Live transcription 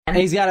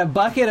He's got a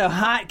bucket of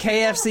hot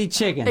KFC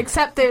chicken.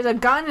 Except there's a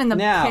gun in the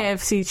Now.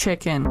 KFC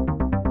chicken.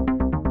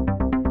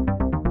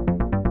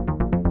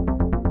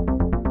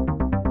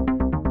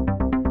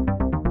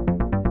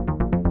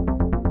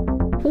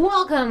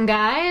 Welcome,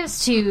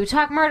 guys, to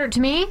Talk Murder to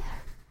Me.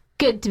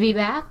 Good to be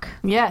back.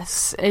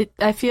 Yes,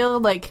 I feel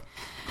like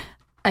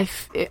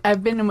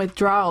I've been in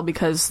withdrawal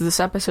because this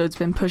episode's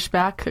been pushed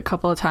back a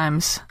couple of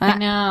times. I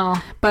know.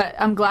 But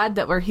I'm glad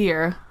that we're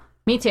here.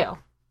 Me too.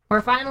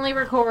 We're finally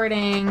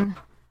recording.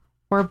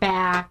 We're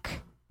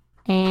back.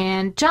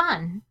 And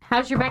John,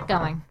 how's your bet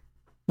going?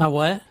 My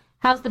what?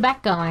 How's the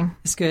bet going?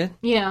 It's good.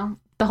 You know,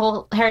 the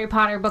whole Harry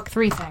Potter book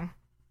 3 thing.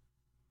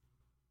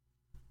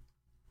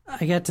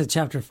 I got to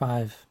chapter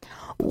 5.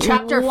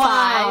 Chapter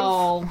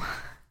 5.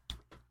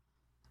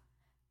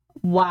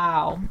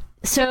 Wow.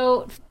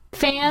 So,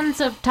 fans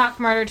of Talk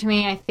Murder to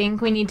Me, I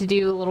think we need to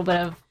do a little bit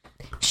of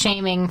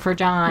shaming for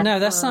John. No,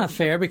 that's not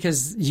fair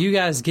because you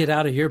guys get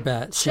out of your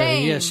bet, so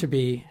Shame. you guys should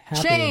be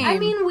happy. Shame. I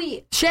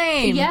mean,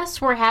 Shame. yes,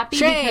 we're happy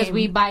Shame. because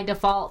we by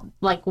default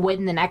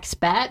win the next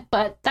bet,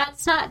 but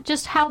that's not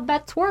just how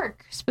bets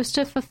work. You're supposed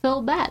to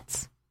fulfill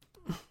bets.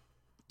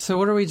 So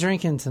what are we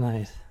drinking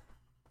tonight?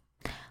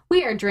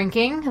 We are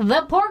drinking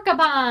the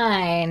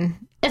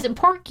Porcupine. Is it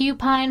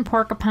porcupine?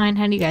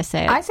 How do you guys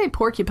say it? I say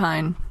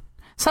porcupine.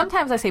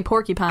 Sometimes I say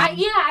porcupine.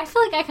 I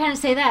feel like I kind of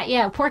say that.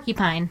 Yeah,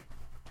 porcupine.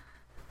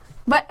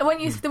 But when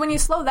you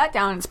slow that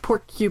down, it's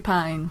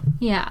porcupine.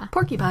 Yeah.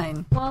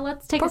 Porcupine. Well,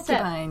 let's take a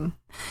Porcupine.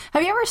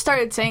 Have you ever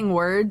started saying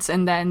words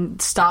and then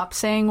stop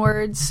saying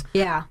words? sip.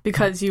 Yeah.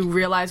 Because you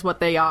realize what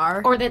they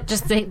are? Or that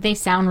just they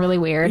sound really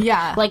weird.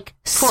 Yeah. Like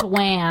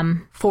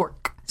swam.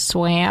 Fork.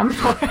 Swam.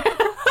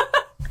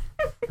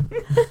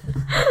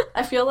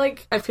 I feel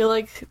like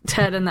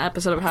Ted in the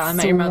episode of How I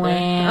Met Your Mother.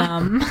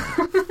 Swam.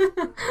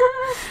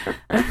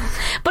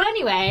 But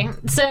anyway,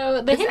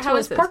 so the hint how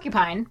was is this?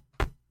 porcupine.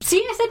 See,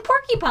 I said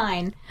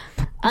porcupine.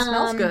 It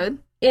smells good.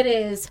 It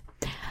is.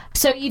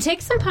 So you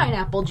take some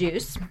pineapple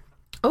juice.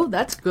 Oh,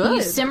 that's good.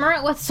 You simmer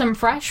it with some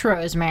fresh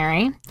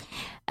rosemary.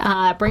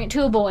 Bring it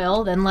to a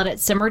boil, then let it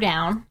simmer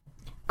down.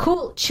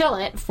 Chill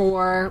it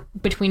for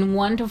between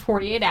 1 to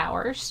 48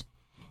 hours.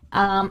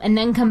 And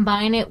then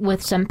combine it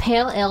with some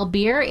pale ale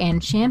beer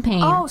and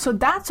champagne. Oh, so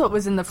that's what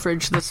was in the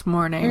fridge this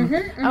morning.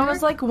 I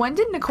was like, when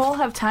did Nicole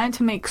have time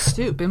to make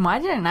soup? And why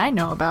didn't I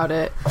know about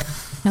it?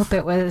 Nope,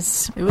 it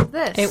was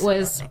this. It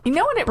was You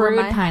know what it brewed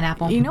reminds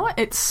pineapple. You know what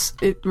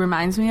it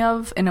reminds me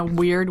of in a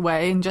weird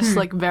way, and just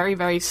like very,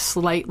 very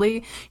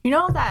slightly. You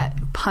know that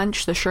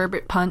punch, the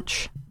sherbet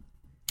punch?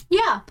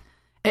 Yeah.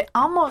 It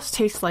almost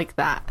tastes like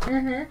that.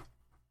 Mm-hmm.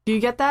 Do you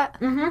get that?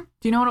 Mm-hmm. Do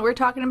you know what we're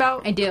talking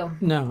about? I do.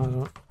 No, I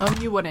don't.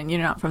 Oh, you wouldn't. You're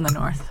not from the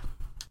north.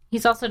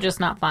 He's also just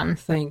not fun.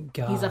 Thank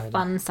God. He's a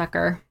fun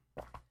sucker.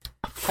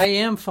 I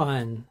am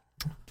fun.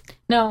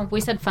 No,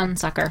 we said fun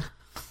sucker.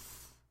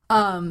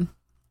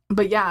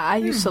 But yeah, I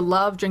used to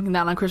love drinking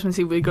that on Christmas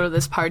Eve. We'd go to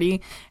this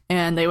party,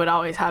 and they would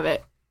always have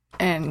it.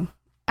 And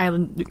I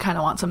kind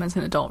of want some as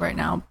an adult right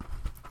now.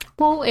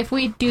 Well, if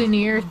we do a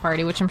New Year's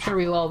party, which I'm sure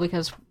we will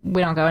because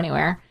we don't go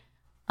anywhere,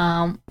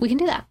 we can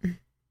do that.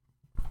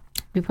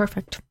 Be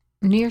perfect.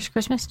 New Year's,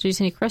 Christmas? Did you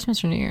say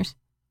Christmas or New Year's?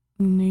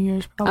 New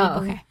Year's,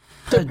 probably. Oh, okay.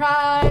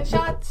 Surprise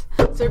shots!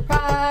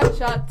 Surprise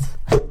shots!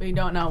 We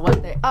don't know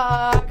what they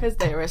are because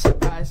they were a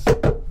surprise.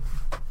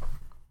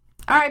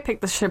 I picked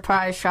the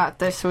surprise shot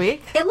this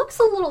week. It looks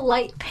a little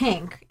light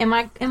pink. Am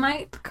I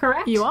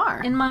correct? You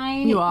are.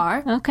 You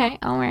are. Okay,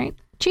 all right.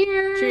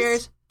 Cheers.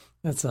 Cheers.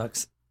 That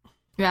sucks.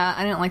 Yeah,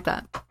 I didn't like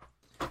that.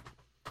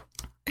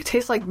 It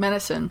tastes like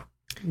medicine.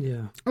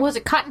 Yeah. Was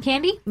it cotton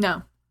candy?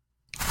 No.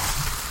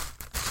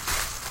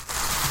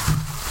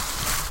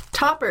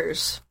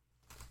 Toppers.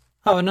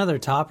 Oh, another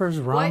Toppers?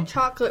 Rum? White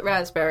chocolate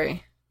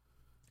raspberry.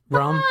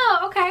 Rum? Oh,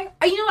 okay.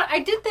 You know what?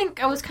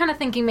 I was kind of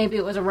thinking maybe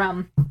it was a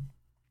rum.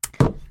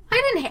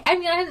 I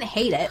didn't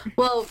hate it.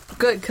 Well,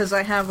 good, because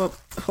I have a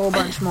whole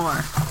bunch more.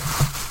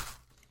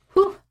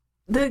 Whew.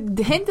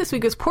 The hint this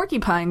week is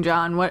porcupine,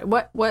 John.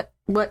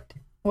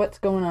 What's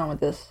going on with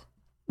this?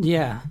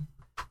 Yeah.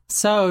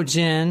 So,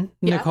 Jen,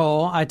 Yeah.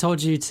 Nicole, I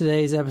told you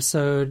today's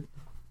episode,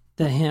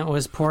 the hint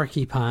was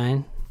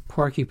porcupine.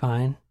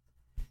 Porcupine.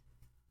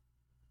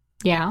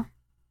 Yeah.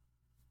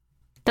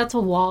 That's a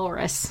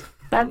walrus.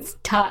 That's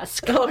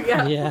Tusk. Oh,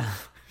 yeah. Yeah.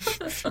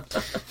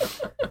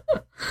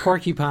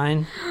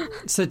 Porcupine.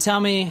 So tell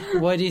me,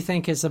 what do you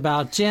think it's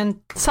about? Jen?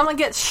 Someone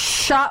gets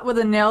shot with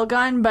a nail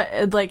gun, but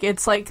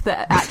it's like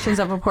the actions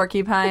of a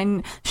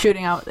porcupine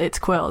shooting out its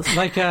quills.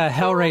 Like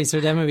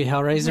Hellraiser, that movie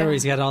Hellraiser, where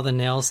he's got all the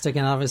nails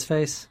sticking out of his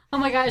face. Oh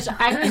my gosh,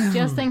 I was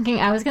just thinking,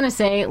 I was going to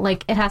say,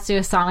 like, it has to do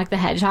with Sonic the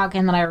Hedgehog,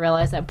 and then I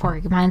realized that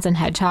porcupines and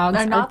hedgehogs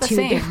They're not are the two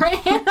same.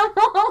 different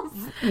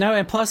animals. No,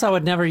 and plus I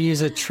would never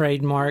use a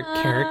trademark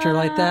character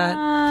like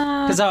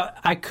that. Because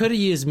I could have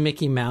used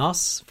Mickey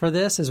Mouse for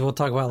this, as we'll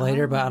talk about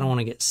later, but I don't want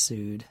to get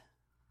sued.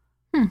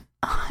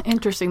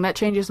 Interesting. That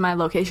changes my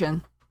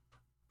location.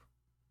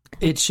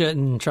 It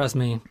shouldn't, trust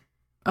me.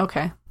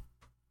 Okay.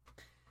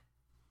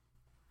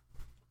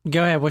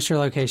 Go ahead. What's your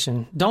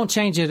location? Don't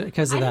change it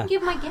because I of didn't that.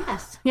 give my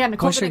guess. Yeah,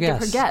 Nicole What's your didn't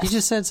give guess? her guess. You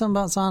just said something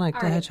about Sonic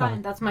All the right, Hedgehog.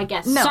 fine. That's my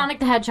guess. No. Sonic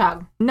the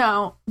Hedgehog.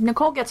 No,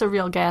 Nicole gets a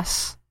real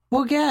guess.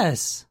 Well,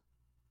 guess.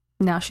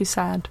 Now she's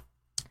sad.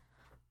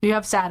 You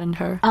have saddened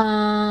her.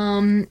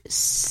 A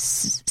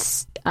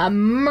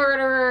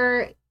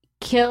murderer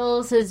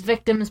kills his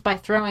victims by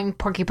throwing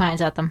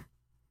porcupines at them.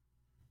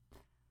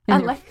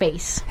 In their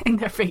face. In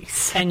their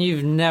face. And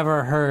you've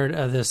never heard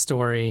of this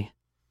story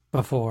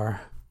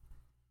before.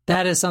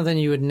 That is something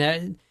you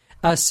would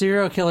a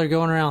serial killer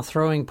going around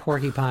throwing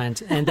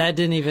porcupines, and that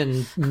didn't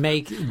even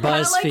make BuzzFeed.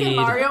 Kind of like in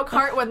Mario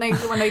Kart when they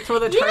throw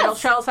the turtle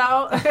shells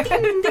out.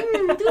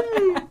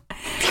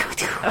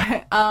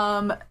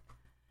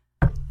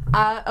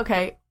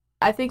 Okay,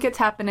 I think it's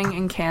happening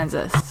in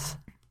Kansas.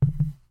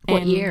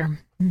 What year?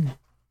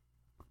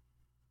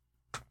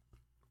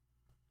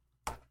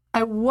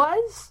 I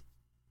was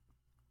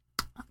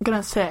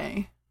gonna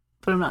say,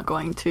 but I'm not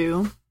going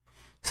to.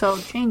 So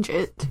change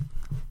it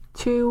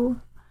to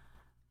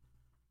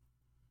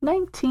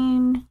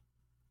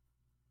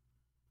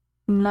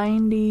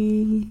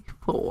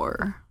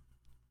 1994.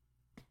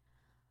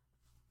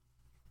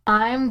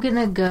 I'm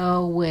gonna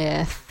go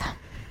with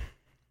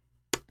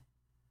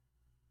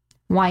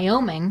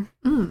Wyoming.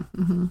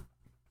 Mm-hmm.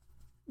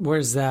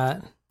 Where's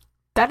that?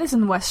 That is in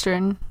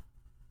Northwestern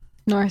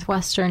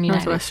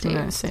United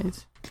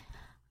States.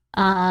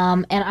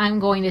 And I'm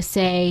going to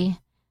say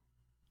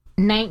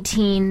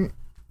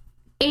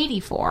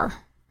 1984.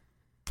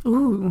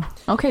 Ooh.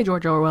 Okay,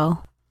 George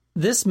Orwell.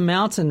 This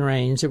mountain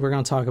range that we're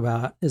going to talk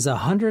about is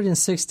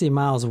 160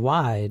 miles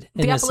wide.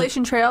 The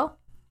Appalachian Trail?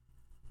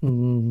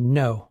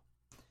 No.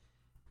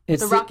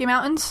 It's the Rocky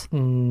Mountains?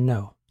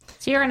 No.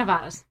 Sierra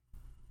Nevadas.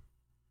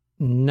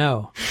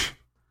 No.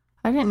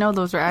 I didn't know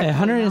those were actually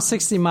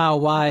 160 mile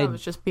wide it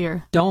was just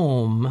beer.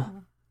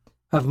 dome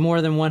of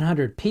more than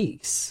 100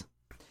 peaks.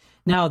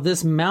 Now,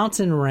 this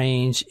mountain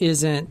range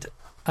isn't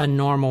a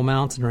normal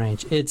mountain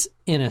range. It's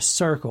in a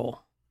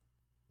circle.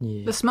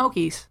 Yeah. The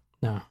Smokies.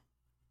 No.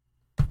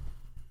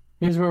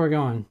 Here's where we're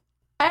going.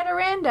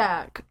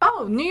 Adirondack.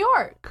 Oh, New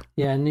York.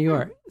 Yeah, New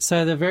York.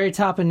 So the very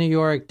top of New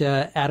York,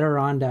 the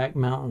Adirondack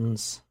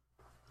Mountains.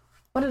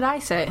 What did I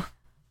say?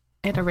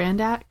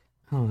 Adirondack?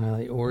 I don't know,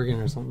 like Oregon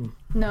or something.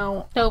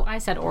 No. So I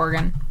said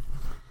Oregon.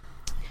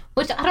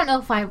 Which I don't know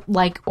if I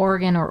like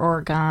Oregon or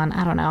Oregon.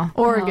 I don't know.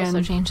 Oregon. I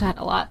also change that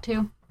a lot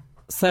too.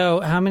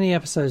 So how many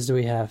episodes do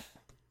we have?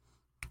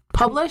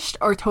 Published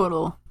or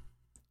total?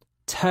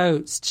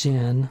 Totes,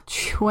 Jen.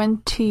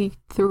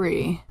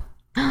 23.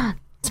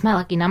 It's my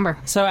lucky number.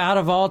 So out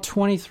of all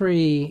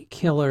 23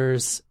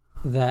 killers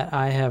that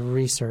I have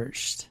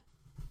researched,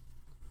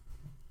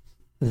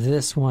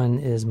 this one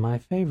is my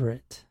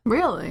favorite.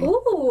 Really?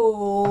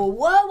 Ooh,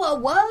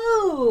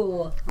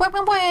 whoa.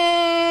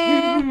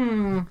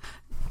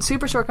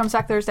 Superstore comes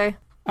back Thursday.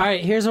 All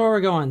right, here's where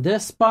we're going.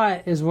 This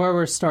spot is where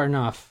we're starting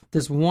off.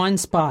 This one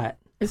spot.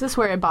 Is this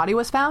where a body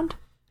was found?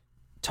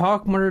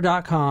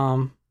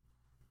 Talkmurder.com.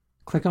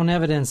 Click on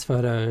evidence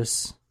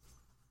photos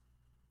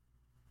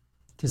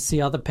to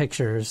see all the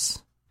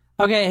pictures.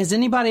 Okay, has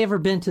anybody ever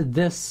been to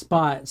this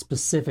spot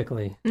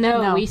specifically?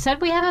 No, we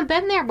said we haven't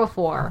been there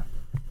before.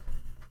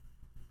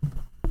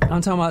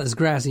 I'm talking about this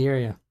grassy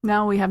area.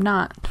 No, we have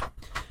not.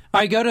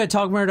 All right, go to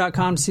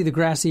talkmurder.com to see the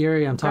grassy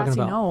area I'm talking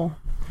about. No.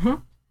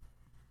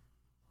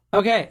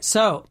 Okay,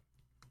 so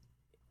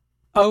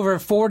over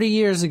 40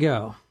 years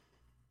ago,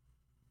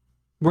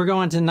 we're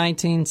going to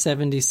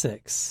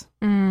 1976.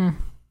 Darn.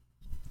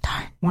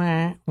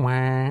 Wah,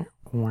 wah,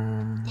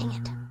 wah. Dang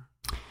it.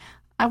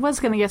 I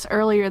was going to guess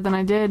earlier than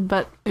I did,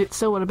 but it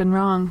still would have been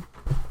wrong.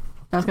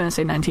 I was going to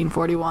say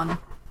 1941. All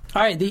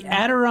right, the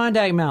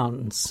Adirondack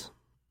Mountains.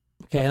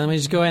 Okay, let me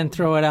just go ahead and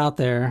throw it out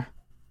there.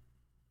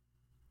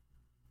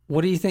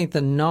 What do you think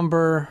the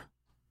number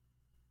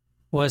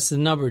was? The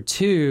number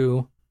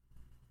 2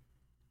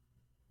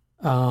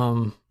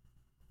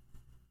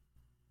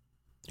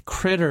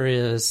 critter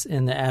is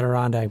in the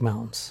Adirondack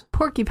Mountains?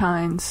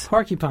 Porcupines.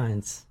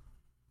 Porcupines.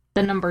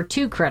 The number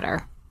 2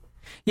 critter.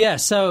 Yeah,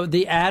 so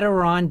the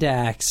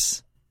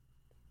Adirondacks,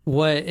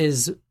 what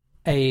is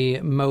a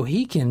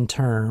Mohican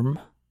term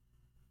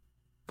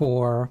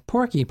for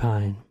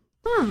porcupine.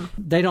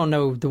 They don't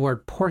know the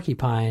word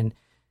porcupine.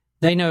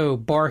 They know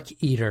bark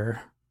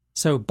eater.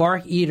 So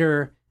bark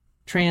eater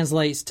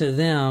translates to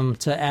them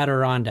to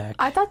Adirondack.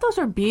 I thought those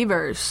were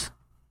beavers.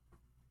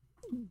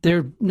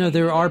 There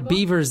are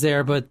beavers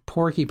there, but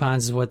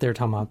porcupines is what they're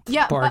talking about.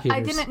 Yeah, bark but I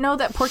eaters. didn't know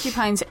that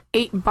porcupines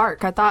ate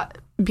bark. I thought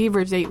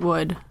beavers ate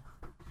wood.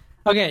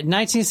 Okay,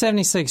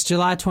 1976,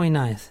 July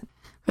 29th.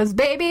 'Cause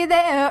baby,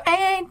 there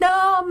ain't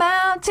no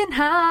mountain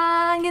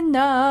high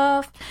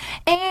enough,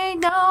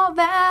 ain't no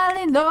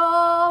valley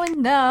low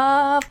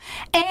enough,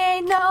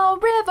 ain't no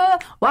river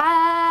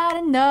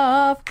wide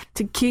enough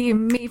to keep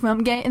me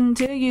from getting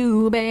to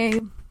you,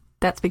 babe.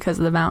 That's because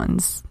of the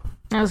mountains.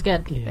 That was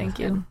good. Yeah. Thank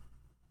you.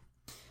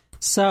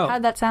 So,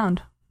 How'd that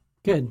sound?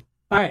 good.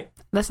 All right.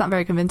 That's not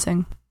very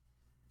convincing.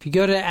 If you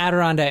go to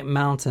Adirondack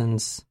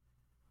Mountains,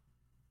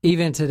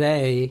 even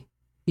today,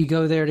 you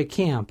go there to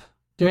camp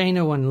There ain't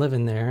no one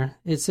living there.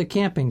 It's a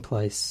camping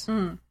place.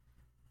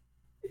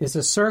 It's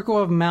a circle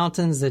of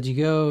mountains that you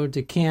go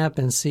to camp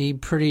and see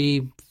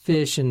pretty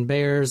fish and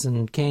bears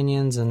and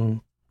canyons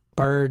and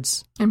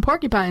birds And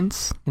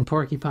porcupines. and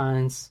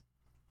porcupines.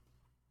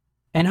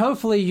 And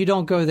hopefully you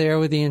don't go there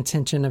with the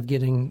intention of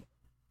getting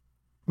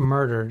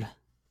murdered.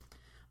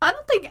 I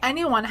don't think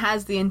anyone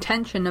has the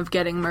intention of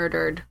getting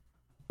murdered.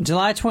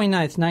 July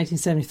 29th,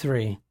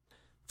 1973.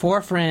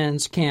 4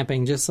 friends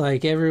camping just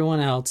like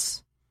everyone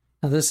else.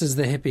 Now, this is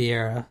the hippie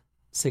era,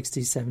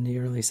 60s,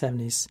 70s, early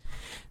 70s.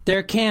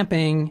 They're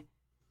camping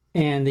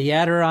in the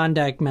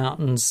Adirondack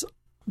Mountains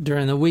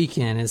during the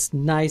weekend. It's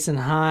nice and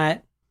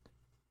hot.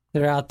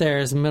 They're out there.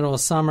 It's the middle of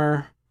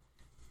summer.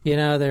 You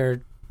know,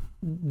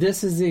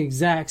 this is the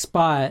exact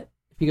spot.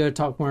 If you go to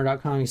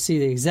talkmurder.com, you see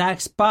the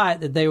exact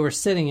spot that they were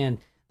sitting in.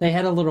 They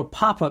had a little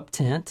pop-up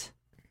tent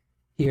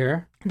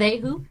here. They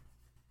who?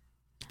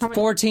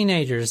 4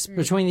 teenagers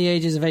between the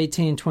ages of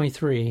 18 and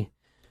 23.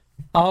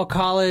 All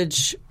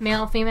college.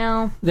 Male,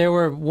 female? There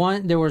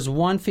was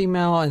 1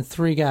 female and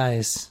 3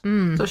 guys.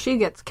 So she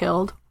gets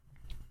killed.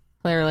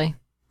 Clearly.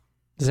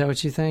 Is that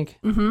what you think?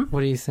 Mm-hmm. What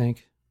do you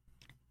think?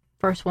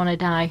 First one to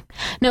die.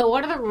 No,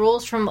 what are the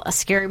rules from a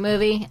scary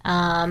movie?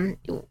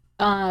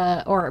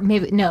 Or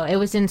maybe, no, it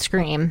was in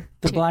Scream.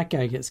 The black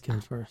guy gets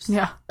killed first.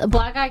 Yeah. The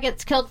black guy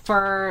gets killed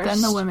first.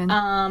 Then the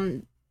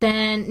women.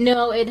 Then,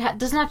 no, it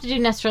doesn't have to do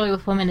necessarily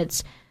with women.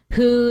 It's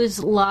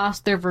who's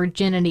lost their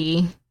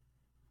virginity.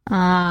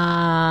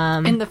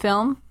 In the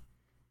film?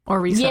 Or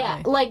recently?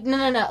 Yeah, like,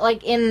 no.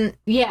 Like, in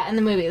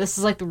the movie. This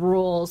is like the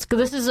rules.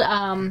 Because this is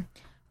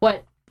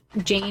what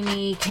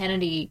Jamie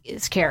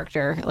Kennedy's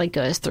character like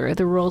goes through.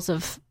 The rules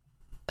of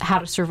how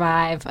to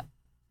survive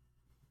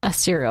a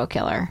serial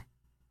killer.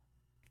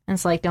 And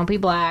it's like, don't be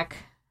black.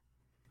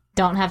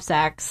 Don't have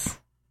sex.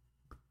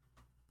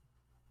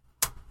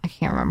 I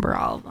can't remember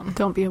all of them.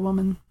 Don't be a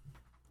woman.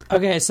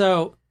 Okay,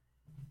 so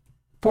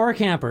 4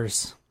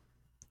 campers.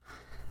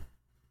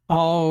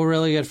 All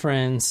really good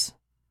friends.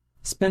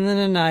 Spending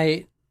the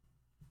night.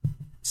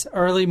 It's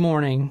early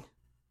morning.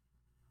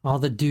 All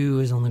the dew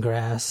is on the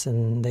grass,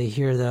 and they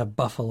hear the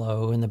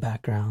buffalo in the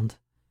background.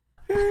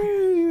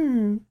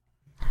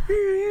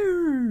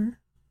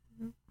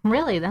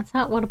 Really? That's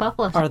not what a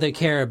buffalo is. Or the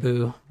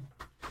caribou.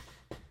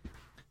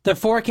 The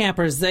 4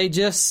 campers, they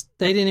didn't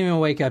even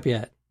wake up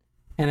yet.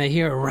 And they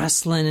hear a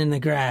rustling in the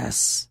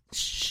grass.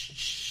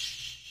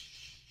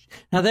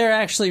 Now they're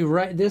actually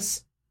right,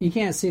 you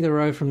can't see the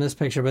road from this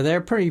picture, but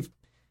they're pretty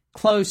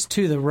close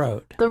to the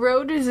road. The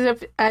road is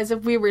as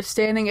if we were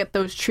standing at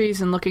those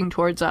trees and looking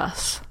towards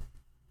us.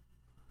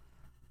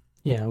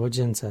 Yeah, what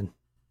Jen said.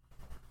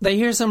 They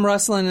hear some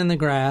rustling in the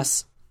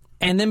grass,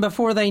 and then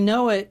before they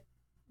know it,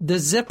 the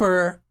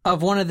zipper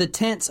of one of the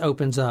tents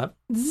opens up.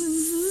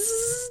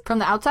 From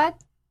the outside?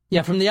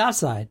 Yeah, from the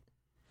outside.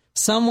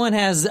 Someone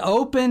has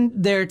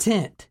opened their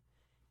tent,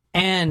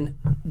 and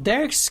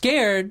they're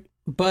scared,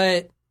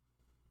 but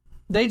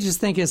they just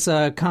think it's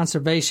a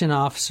conservation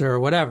officer or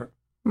whatever.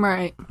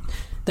 Right.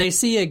 They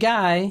see a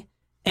guy,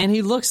 and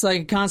he looks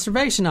like a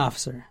conservation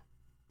officer.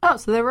 Oh,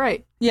 so they're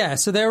right. Yeah,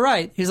 so they're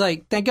right. He's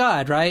like, thank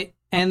God, right?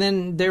 And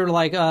then they were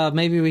like,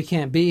 maybe we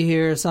can't be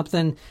here or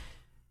something.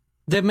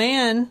 The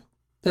man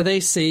that they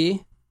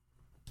see,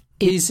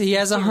 he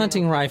has a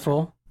hunting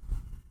rifle.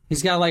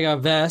 He's got like a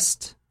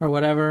vest or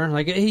whatever.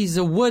 Like he's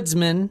a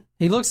woodsman.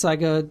 He looks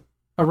like a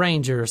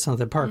ranger or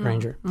something, park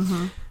ranger.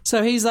 Mm-hmm.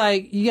 So he's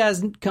like, you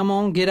guys come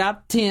on, get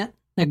out the tent.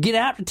 Now get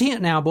out the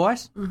tent now,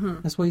 boys.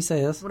 Mm-hmm. That's what he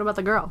says. What about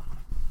the girl?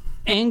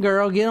 And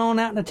girl, get on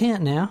out in the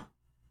tent now.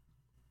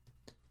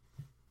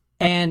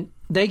 And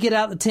they get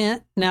out the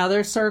tent. Now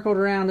they're circled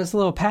around this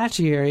little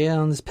patchy area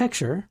on this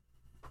picture.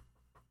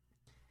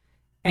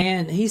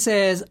 And he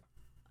says,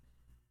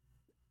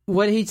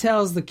 what he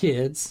tells the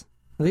kids,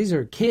 these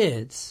are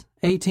kids,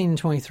 18 and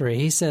 23.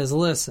 He says,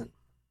 listen,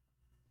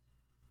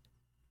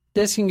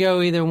 this can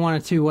go either one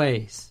of 2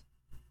 ways.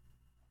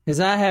 Because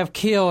I have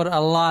killed a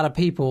lot of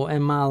people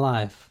in my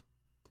life.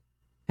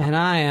 And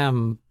I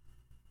am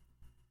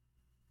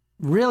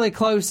really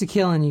close to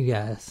killing you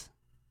guys.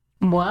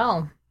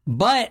 Well.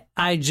 But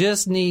I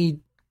just need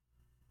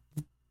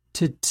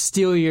to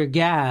steal your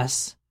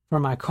gas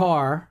from my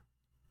car.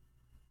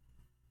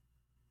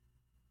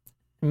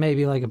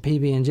 Maybe like a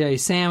PB&J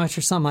sandwich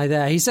or something like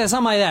that. He says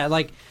something like that.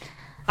 Like,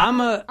 I'm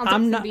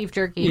not beef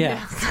jerky.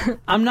 Yeah.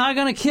 I'm not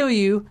going to kill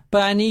you,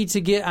 but I need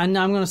to I'm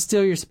going to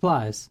steal your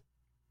supplies.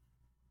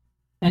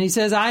 And he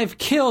says, I've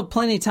killed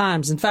plenty of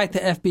times. In fact, the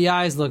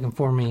FBI is looking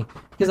for me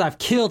because I've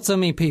killed so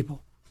many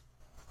people.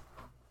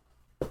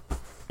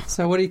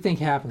 So what do you think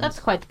happens? That's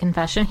quite the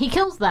confession. He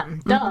kills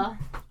them. Duh.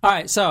 All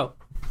right, so.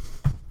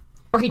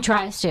 Or he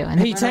tries to. And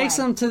he takes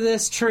them to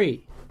this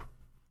tree.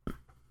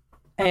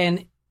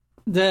 And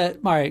all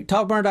right,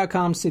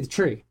 talkburner.com, see the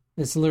tree.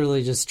 It's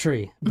literally just a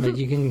tree, but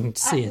you can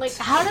see it. Like,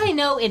 how do they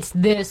know it's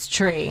this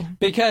tree?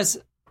 Because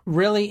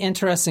really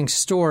interesting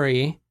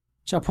story,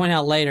 which I'll point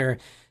out later.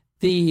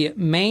 The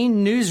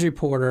main news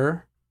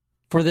reporter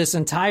for this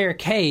entire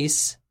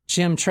case,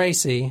 Jim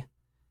Tracy,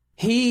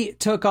 he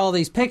took all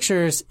these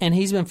pictures, and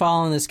he's been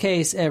following this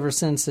case ever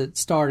since it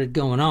started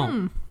going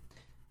on.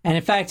 And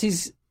in fact,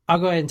 I'll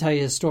go ahead and tell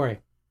you his story.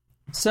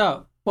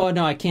 So, well,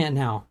 no, I can't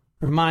now.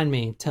 Remind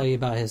me, tell you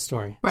about his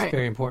story. Right. It's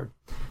very important.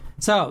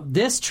 So,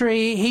 this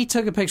tree, he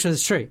took a picture of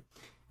this tree.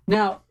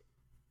 Now,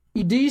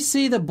 do you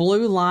see the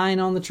blue line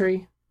on the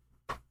tree?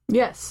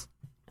 Yes.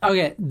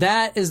 Okay,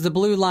 that is the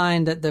blue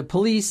line that the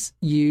police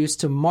use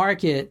to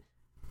mark it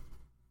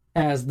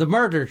as the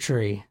murder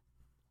tree.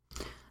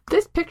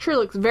 This picture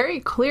looks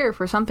very clear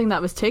for something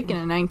that was taken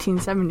in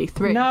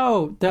 1973.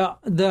 No,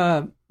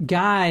 the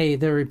guy,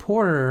 the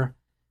reporter,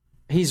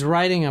 he's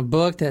writing a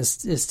book that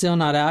is still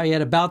not out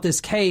yet about this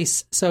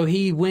case. So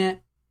he went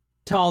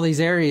to all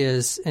these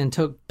areas and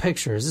took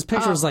pictures. This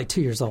picture was like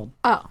 2 years old.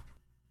 Oh.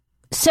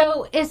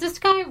 So is this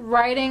guy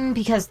writing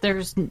because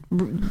there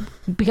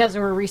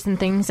were recent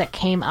things that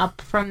came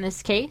up from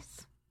this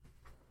case?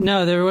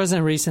 No, there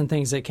wasn't recent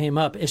things that came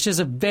up. It's just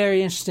a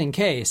very interesting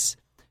case.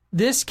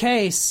 This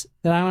case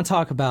that I want to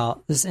talk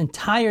about, this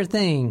entire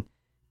thing,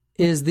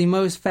 is the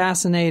most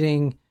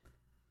fascinating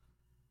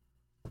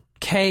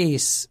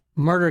case,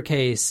 murder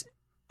case,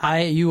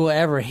 you will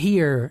ever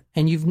hear,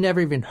 and you've never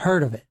even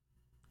heard of it.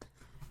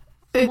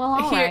 Well,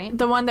 all right.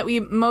 The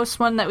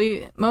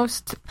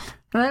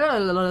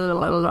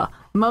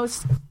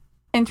most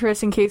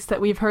interesting case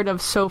that we've heard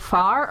of so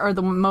far, or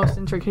the most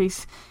interesting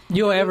case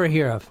You'll ever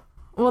hear of.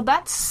 Well,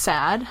 that's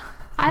sad.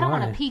 I don't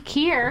want Why? to peek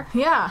here.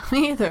 Yeah,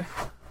 me either.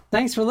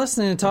 Thanks for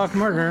listening to Talk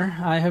Murder.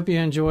 I hope you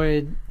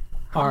enjoyed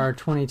our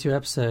 22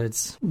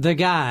 episodes. The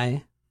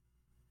guy,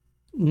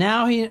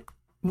 now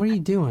what are you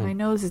doing? My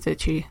nose is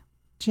itchy.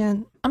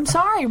 Jen? I'm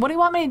sorry. What do you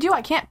want me to do?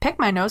 I can't pick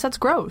my nose. That's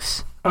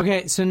gross.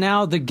 Okay, so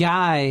now the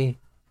guy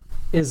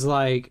is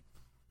like,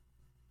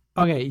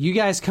 okay, you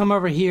guys come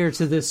over here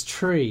to this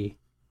tree.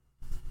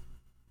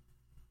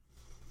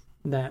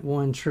 That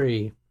one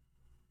tree.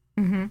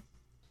 Mm-hmm.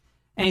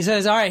 And he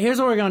says, all right, here's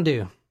what we're going to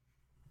do.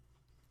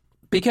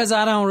 Because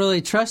I don't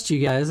really trust you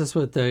guys, that's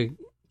what the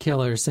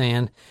killer's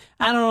saying.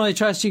 I don't really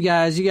trust you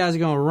guys. You guys are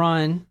going to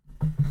run,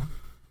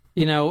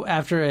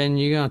 and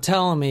you're going to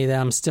tell me that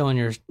I'm stealing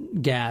your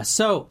gas.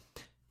 So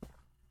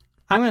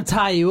I'm going to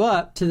tie you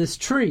up to this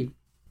tree.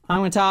 I'm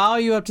going to tie all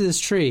you up to this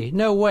tree.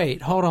 No,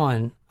 wait, hold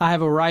on. I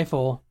have a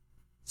rifle,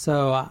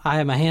 so I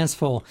have my hands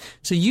full.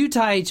 So you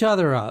tie each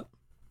other up,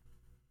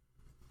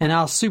 and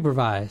I'll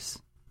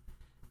supervise.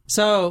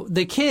 So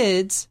the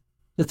kids,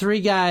 the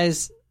three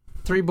guys,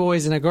 3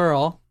 boys and a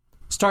girl,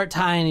 start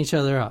tying each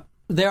other up.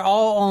 They're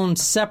all on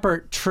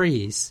separate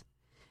trees.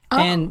 Oh.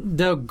 And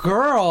the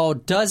girl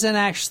doesn't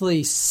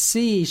actually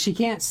see. She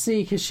can't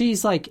see because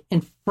she's like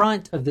in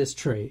front of this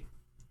tree.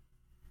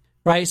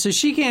 Right? So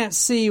she can't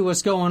see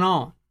what's going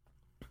on.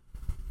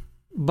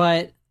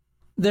 But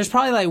there's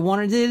probably like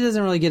one, it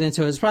doesn't really get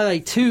into it. It's probably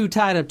like 2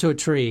 tied up to a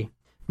tree.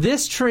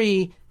 This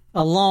tree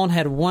alone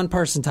had 1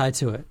 person tied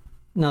to it.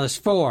 Now there's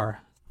 4,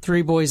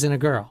 3 boys and a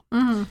girl.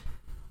 Mm-hmm.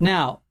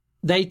 Now,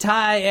 they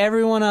tie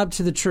everyone up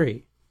to the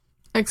tree.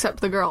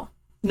 Except the girl.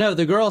 No,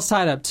 the girl's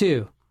tied up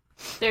too.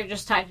 They're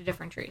just tied to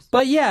different trees.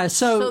 But yeah,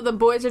 So the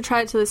boys are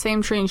tied to the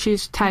same tree and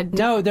she's tied to...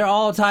 No, they're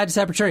all tied to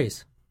separate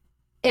trees.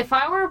 If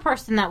I were a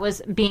person that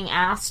was being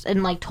asked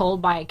and like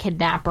told by a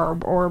kidnapper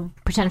or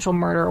potential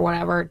murder or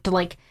whatever to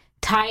like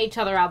tie each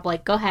other up,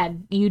 like, go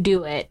ahead, you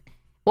do it.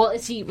 Well,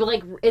 is he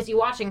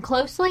watching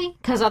closely?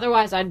 Because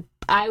otherwise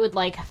I would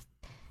like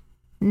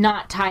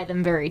not tie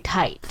them very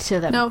tight so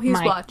that No, he's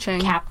my watching.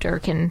 captor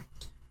can...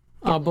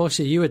 Oh,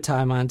 bullshit. You would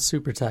tie mine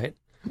super tight.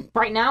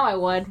 Right now I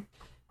would.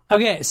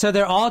 Okay, so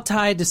they're all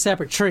tied to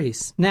separate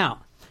trees.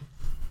 Now,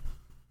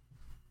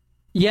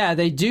 yeah,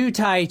 they do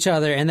tie each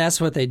other, and that's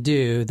what they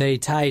do. They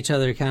tie each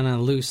other kind of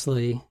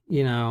loosely,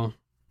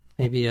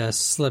 maybe a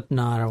slip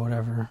knot or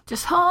whatever.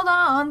 Just hold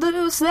on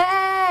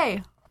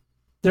loosely.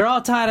 They're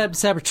all tied up to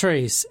separate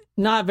trees,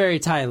 not very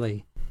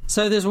tightly.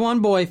 So there's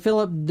one boy,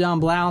 Philip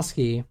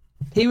Domblowski.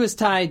 He was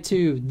tied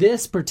to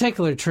this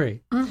particular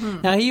tree.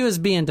 Mm-hmm. Now, he was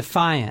being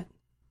defiant.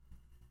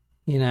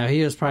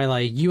 He was probably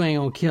like, you ain't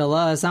gonna kill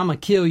us. I'm gonna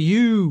kill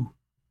you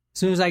as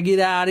soon as I get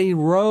out of these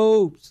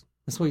ropes.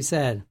 That's what he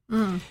said.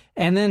 Mm.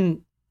 And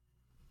then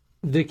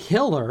the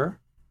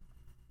killer...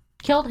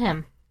 Killed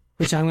him.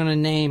 Which I'm gonna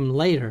name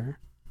later.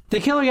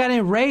 The killer got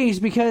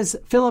enraged because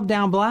Philip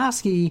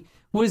Domblowski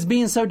was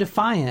being so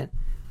defiant.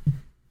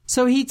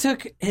 So he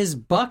took his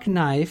buck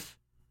knife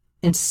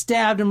and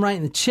stabbed him right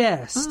in the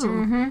chest.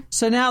 Mm-hmm.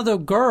 So now the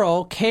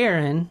girl,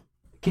 Karen,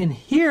 can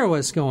hear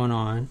what's going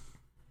on.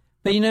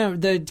 But,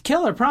 the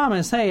killer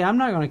promised, hey, I'm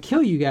not going to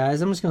kill you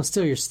guys. I'm just going to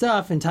steal your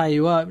stuff and tie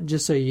you up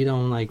just so you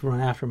don't, run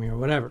after me or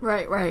whatever.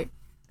 Right.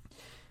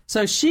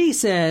 So she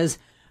says,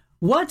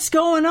 what's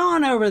going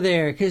on over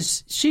there?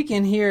 Because she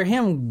can hear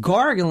him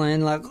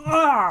gargling like,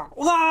 no.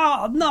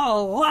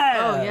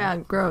 Oh, yeah,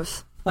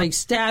 gross. Like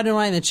stabbed him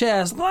right in the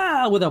chest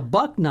with a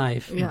buck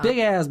knife. Yeah.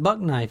 Big-ass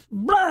buck knife.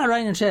 Right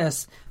in the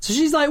chest. So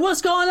she's like,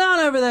 what's going on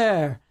over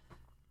there?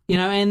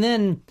 And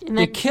then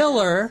the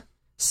killer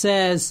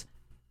says...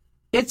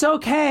 It's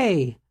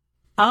okay.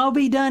 I'll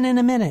be done in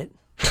a minute.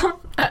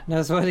 that.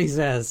 That's what he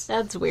says.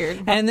 That's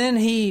weird. And then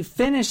he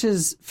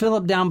finishes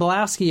Philip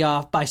Domblowski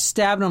off by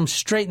stabbing him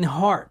straight in the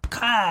heart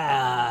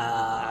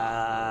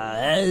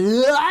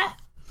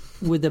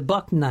with a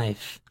buck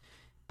knife.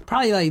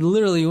 Probably like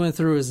literally went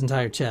through his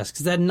entire chest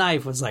because that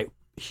knife was like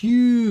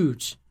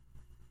huge.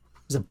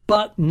 It was a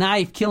buck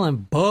knife killing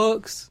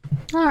bucks.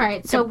 All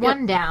right, so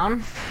one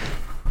down.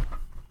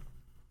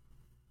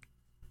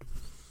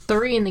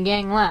 3 in the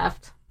gang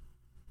left.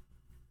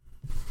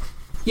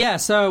 Yeah,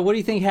 so what do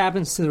you think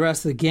happens to the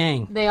rest of the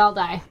gang? They all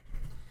die.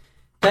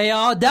 They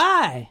all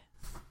die.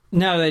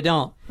 No, they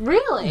don't.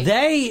 Really?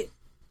 They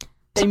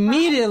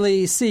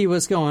immediately see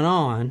what's going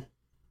on.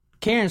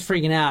 Karen's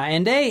freaking out,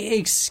 and they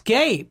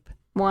escape.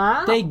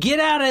 Wow. They get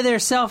out of their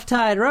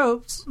self-tied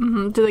ropes.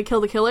 Mm-hmm. Do they kill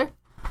the killer?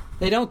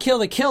 They don't kill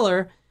the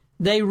killer.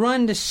 They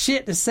run to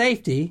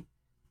safety,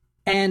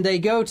 and they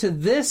go to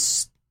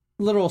this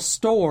little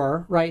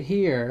store right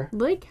here.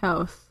 Lake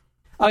House.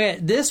 Okay,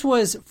 this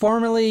was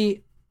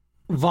formerly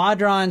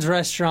Vaudron's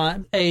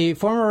restaurant, a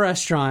former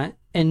restaurant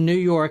in New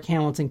York,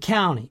 Hamilton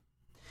County.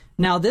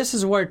 Now, this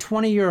is where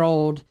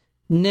 20-year-old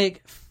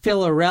Nick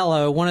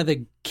Filarello, one of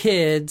the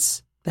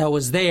kids that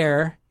was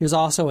there, he was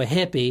also a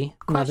hippie.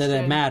 Not that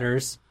it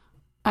matters.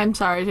 I'm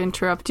sorry to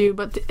interrupt you,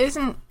 but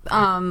isn't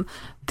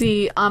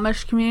the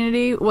Amish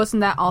community,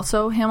 wasn't that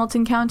also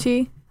Hamilton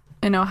County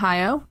in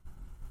Ohio?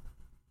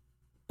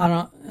 I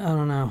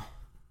don't know.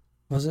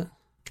 Was it?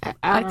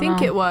 I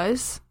think it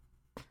was.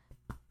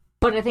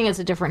 But I think it's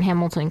a different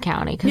Hamilton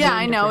County. Yeah,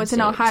 I know. It's in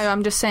Ohio.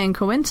 I'm just saying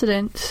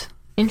coincidence.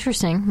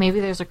 Interesting.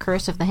 Maybe there's a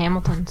curse of the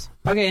Hamiltons.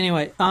 Okay,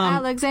 anyway.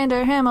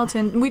 Alexander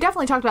Hamilton. We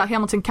definitely talked about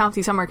Hamilton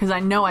County somewhere because I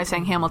know I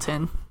sang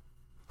Hamilton.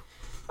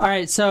 All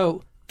right,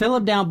 so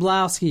Philip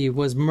Domblowski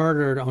was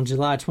murdered on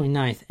July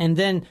 29th. And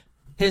then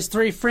his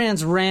 3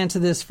 friends ran to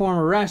this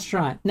former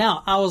restaurant.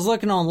 Now, I was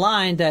looking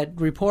online, that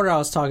reporter I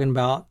was talking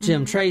about,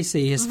 Jim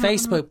Tracy, his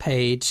Facebook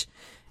page,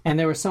 and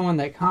there was someone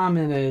that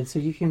commented, so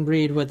you can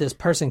read what this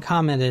person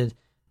commented,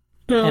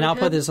 and I'll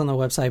put this on the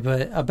website,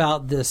 but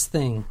about this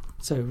thing.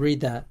 So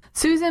read that.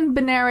 Susan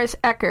Benares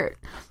Eckert.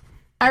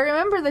 I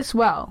remember this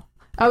well.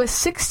 I was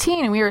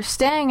 16 and we were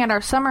staying at our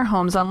summer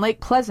homes on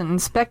Lake Pleasant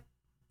in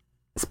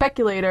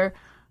Speculator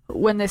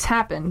when this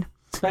happened.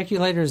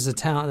 Speculator is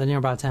the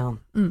nearby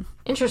town.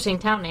 Interesting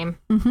town name.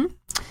 Mm-hmm.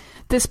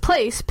 This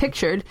place,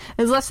 pictured,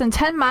 is less than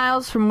 10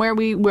 miles from where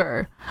we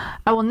were.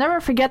 I will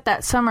never forget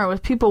that summer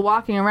with people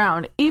walking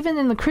around, even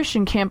in the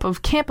Christian camp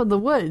of the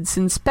Woods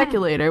in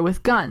Speculator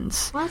with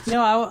guns. What? You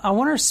know, I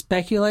wonder if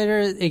Speculator,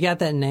 it got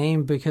that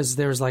name because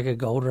there was like a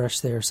gold rush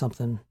there or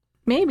something.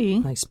 Maybe.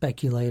 Like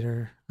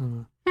Speculator. I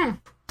don't know.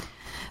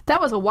 That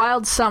was a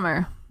wild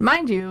summer.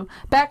 Mind you,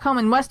 back home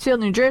in Westfield,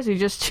 New Jersey,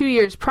 just 2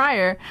 years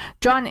prior,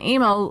 John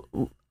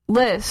Emil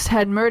List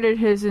had murdered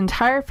his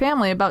entire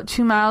family about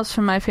 2 miles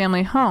from my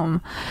family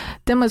home,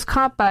 then was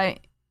caught by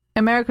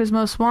America's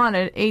Most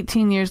Wanted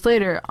 18 years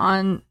later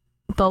on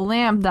the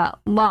lam that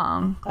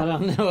long. I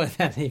don't know what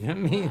that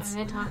even means.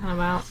 What are they talking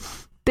about?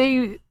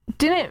 They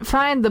didn't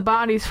find the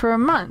bodies for a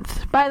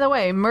month. By the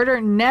way,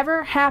 murder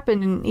never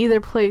happened in either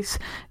place,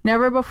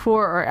 never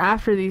before or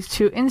after these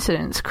 2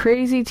 incidents.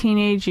 Crazy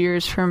teenage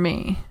years for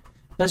me.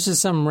 That's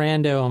just some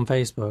rando on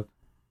Facebook.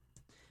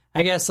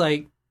 I guess,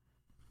 like,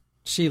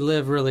 she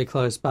lived really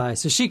close by.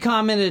 So she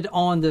commented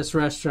on this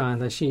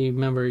restaurant that she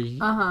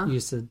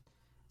used to.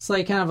 It's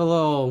like kind of a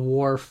little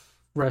wharf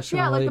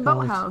restaurant. Yeah, like the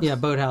boathouse. Yeah,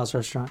 boathouse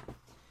restaurant.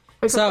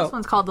 Except this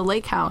one's called the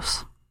Lake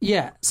House.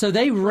 Yeah, so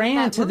they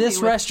ran to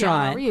this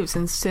restaurant. Keanu Reeves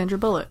and Sandra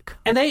Bullock.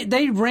 And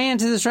they ran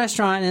to this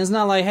restaurant, and it's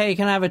not like, hey,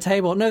 can I have a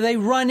table? No, they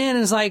run in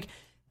and it's like,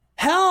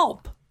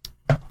 help!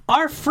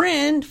 Our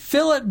friend,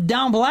 Philip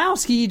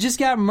Domblowski, just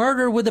got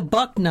murdered with a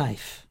buck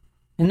knife.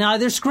 And now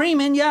they're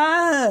screaming,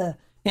 yeah,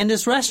 in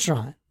this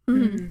restaurant.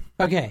 Mm-hmm.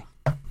 Okay.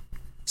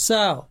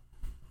 So,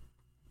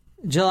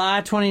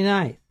 July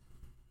 29th,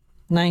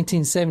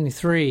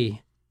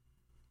 1973,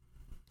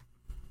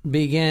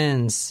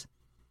 begins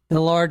the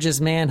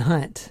largest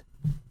manhunt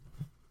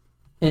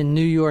in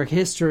New York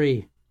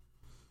history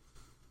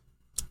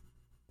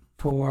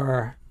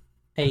for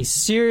a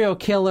serial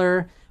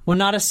killer. Well,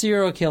 not a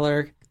serial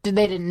killer. They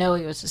didn't know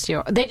he was a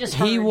serial. They just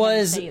heard He him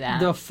was say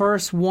that. the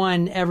first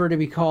one ever to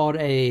be called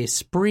a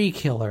spree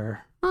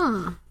killer.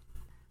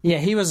 Yeah,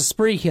 he was a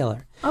spree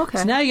killer. Okay.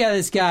 So now you got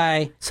this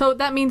guy. So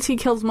that means he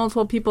kills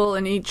multiple people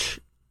in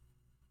each,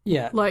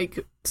 Yeah.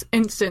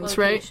 instance,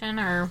 right? Location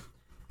or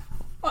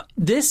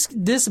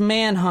This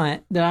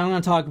manhunt that I'm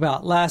going to talk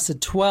about lasted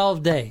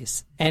 12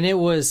 days, and it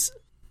was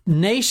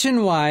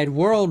nationwide,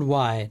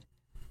 worldwide.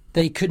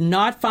 They could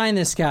not find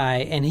this guy,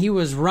 and he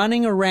was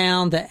running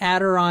around the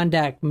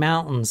Adirondack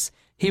Mountains.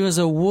 He was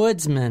a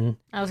woodsman.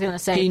 I was going to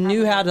say He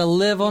knew how to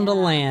live on the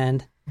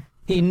land.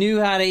 He knew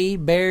how to eat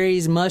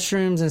berries,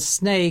 mushrooms, and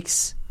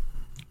snakes.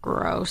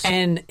 gross.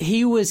 And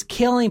he was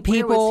killing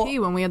people. Where was he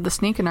when we had the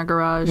snake in our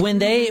garage? When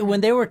they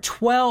were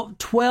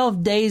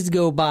 12 days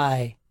go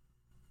by,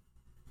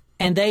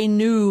 and they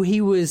knew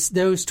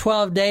those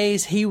 12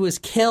 days he was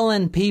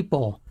killing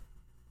people.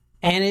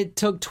 And it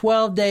took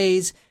 12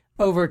 days,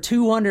 over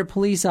 200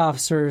 police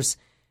officers.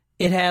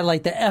 It had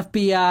like the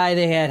FBI,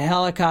 they had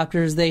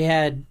helicopters, they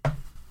had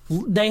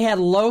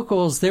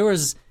locals. There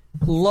was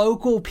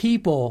local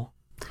people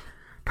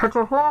Put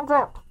your hands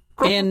up.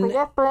 and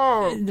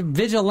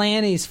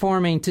vigilantes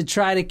forming to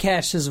try to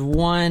catch this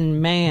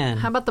one man.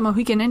 How about the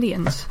Mohican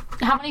Indians?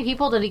 How many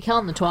people did he kill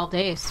in the 12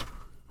 days?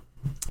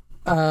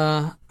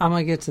 I'm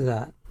gonna get to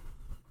that.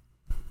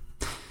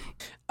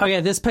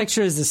 Okay, this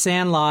picture is the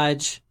Sand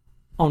Lodge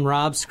on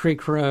Robbs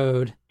Creek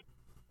Road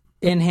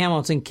in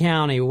Hamilton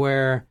County,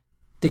 where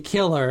the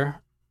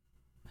killer,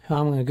 who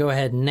I'm gonna go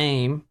ahead and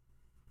name,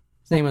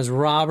 his name was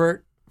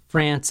Robert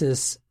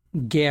Francis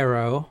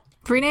Garrow.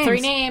 Three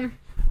names.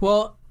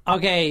 Well,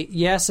 okay,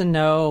 yes and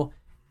no.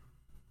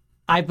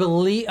 I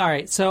believe. All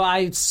right, so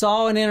I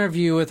saw an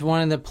interview with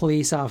one of the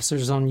police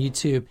officers on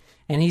YouTube,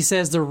 and he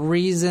says the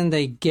reason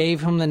they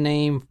gave him the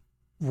name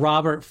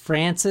Robert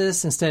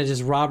Francis instead of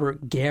just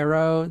Robert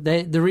Garrow,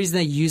 the reason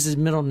they use his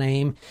middle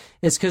name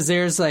is because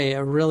there's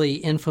a really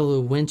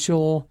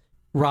influential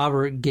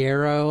Robert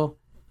Garrow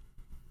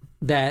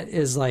that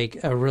is like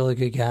a really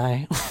good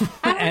guy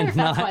and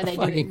not why a they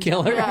do fucking it.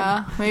 killer.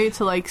 Yeah, maybe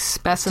to like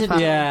specify.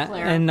 Yeah,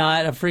 Clear. and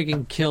not a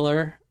freaking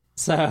killer.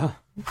 So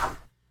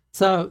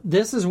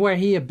this is where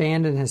he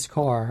abandoned his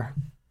car.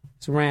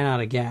 Just ran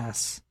out of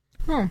gas.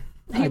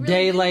 A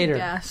day later.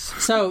 Yes.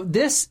 So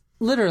this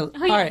literally.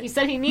 Oh, yeah, all right. he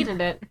said he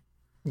needed it.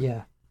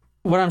 Yeah.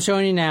 What I'm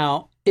showing you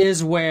now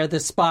is where the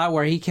spot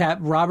where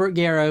Robert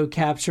Garrow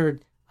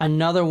captured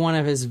another one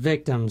of his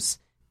victims,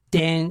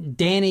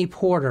 Danny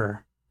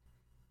Porter,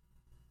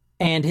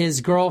 and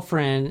his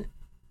girlfriend,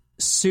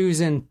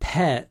 Susan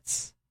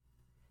Petts.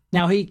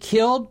 Now, he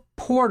killed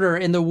Porter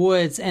in the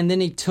woods, and then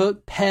he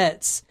took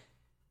Petts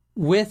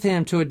with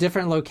him to a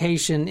different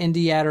location in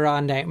the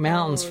Adirondack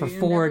Mountains for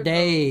 4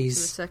 days.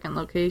 To the second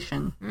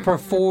location. For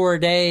 4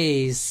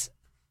 days,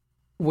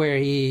 where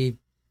he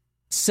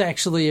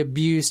sexually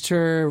abused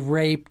her,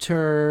 raped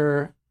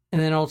her,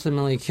 and then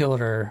ultimately killed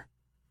her.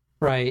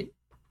 Right.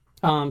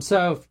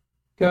 So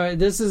go ahead.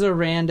 This is a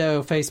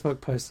rando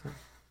Facebook post.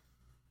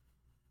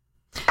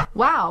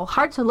 Wow,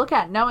 hard to look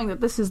at knowing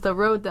that this is the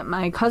road that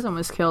my cousin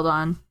was killed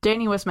on.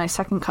 Danny was my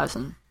second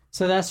cousin.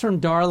 So that's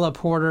from Darla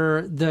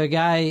Porter. The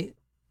guy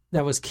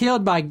that was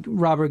killed by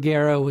Robert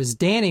Garrow was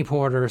Danny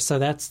Porter, so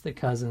that's the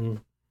cousin.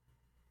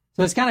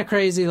 So it's kind of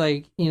crazy,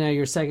 like, you know,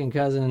 your second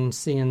cousin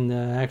seeing the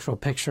actual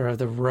picture of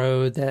the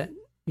road that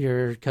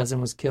your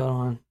cousin was killed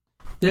on.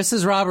 This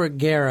is Robert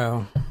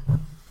Garrow.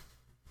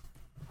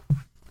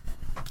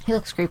 He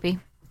looks creepy.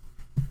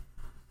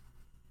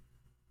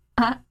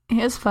 He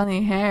has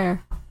funny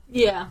hair.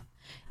 Yeah.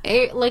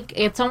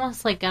 It's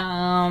almost like,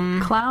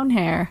 Clown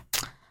hair.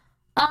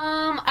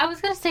 I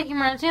was gonna say he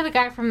reminds me of the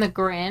guy from The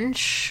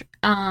Grinch.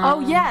 Oh,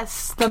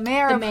 yes, the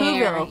mayor the of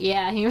mayor. Whoville.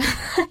 Yeah,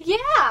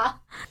 yeah.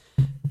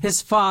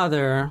 His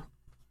father,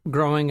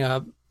 growing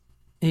up,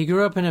 he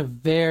grew up in a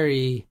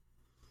very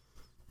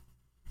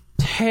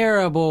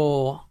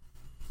terrible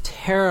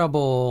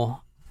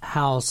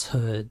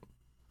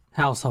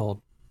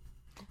household.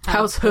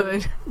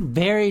 Househood.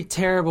 Very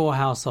terrible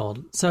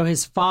household. So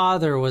his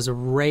father was a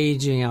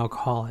raging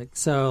alcoholic.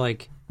 So,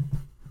 like,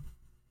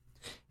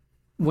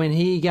 when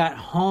he got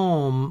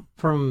home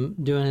from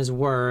doing his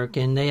work,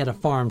 and they had a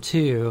farm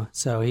too,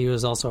 so he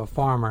was also a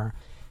farmer.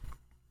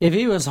 If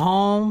he was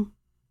home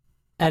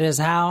at his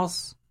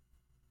house,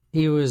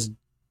 he was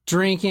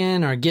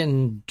drinking or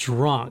getting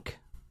drunk,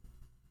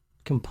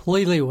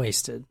 completely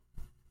wasted.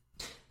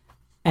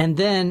 And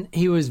then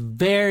he was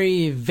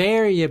very,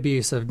 very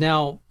abusive.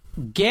 Now,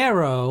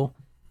 Garrow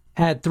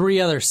had 3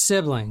 other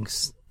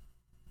siblings.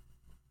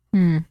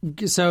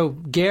 So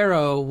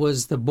Garrow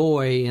was the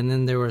boy, and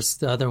then there was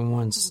the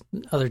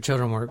other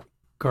children were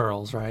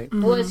girls, right?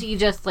 Mm-hmm. Was he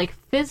just like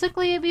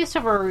physically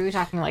abusive, or were we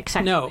talking like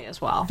sexually as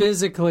well?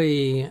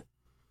 Physically.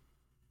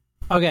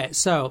 Okay,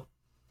 so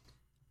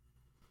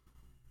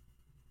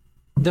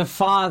the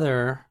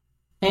father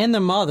and the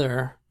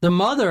mother,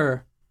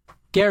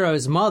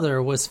 Garrow's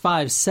mother was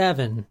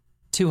 5'7",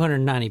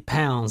 290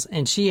 pounds,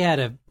 and she had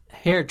a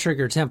hair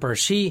trigger temper.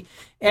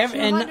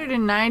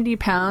 290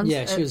 pounds.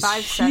 Yeah, she was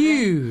 5'7".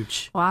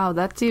 huge. Wow,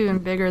 that's even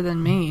bigger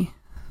than me.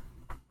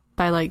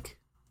 By like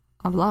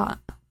a lot.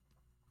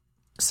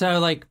 So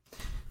like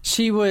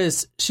she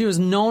was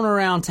known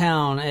around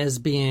town as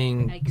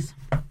being Yikes.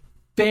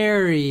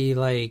 very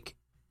like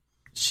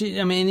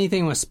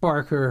anything would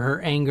spark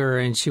her anger,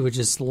 and she would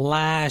just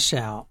lash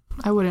out.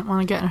 I wouldn't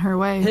want to get in her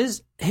way.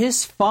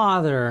 His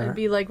father. It'd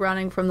be like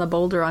running from the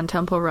boulder on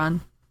Temple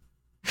Run.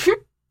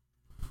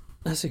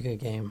 That's a good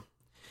game.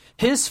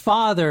 His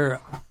father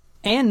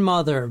and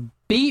mother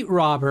beat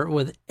Robert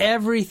with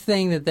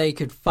everything that they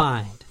could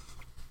find.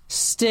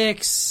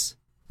 Sticks,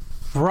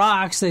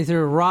 rocks. They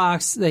threw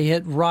rocks. They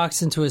hit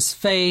rocks into his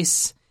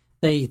face.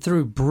 They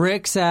threw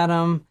bricks at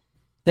him.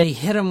 They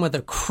hit him with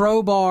a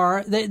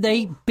crowbar.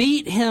 They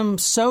beat him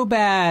so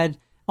bad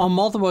on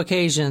multiple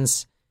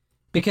occasions,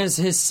 because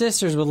his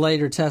sisters would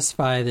later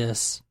testify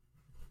this.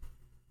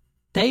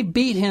 They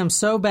beat him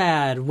so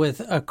bad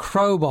with a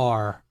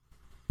crowbar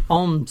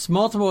on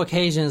multiple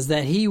occasions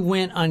that he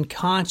went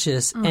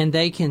unconscious and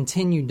they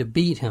continued to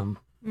beat him.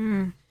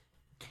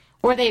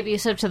 Were they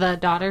abusive to the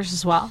daughters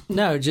as well?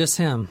 No, just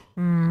him.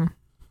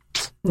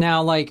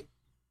 Now, like,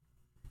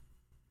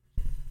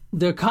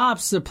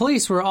 the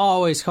police were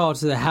always called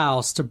to the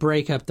house to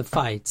break up the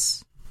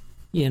fights,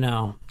 you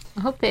know.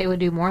 I hope they would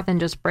do more than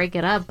just break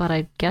it up, but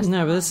I guess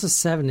No, but this is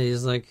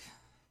 70s. Like,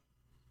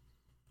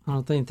 I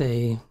don't think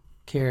they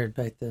cared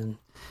back then.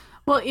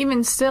 Well,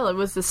 even still, it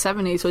was the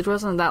 70s, which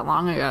wasn't that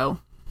long ago.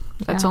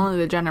 That's only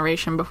the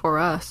generation before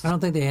us. I don't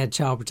think they had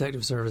child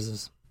protective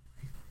services.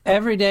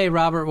 Every day,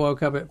 Robert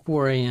woke up at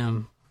 4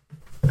 a.m.,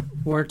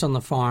 worked on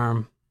the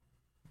farm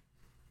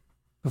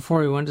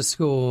before he went to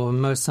school,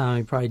 and most of the time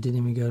he probably didn't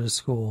even go to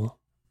school.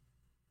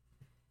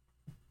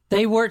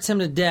 They worked him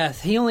to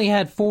death. He only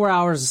had 4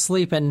 hours of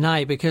sleep at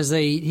night because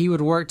he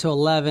would work till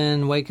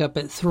 11, wake up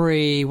at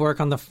 3, work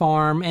on the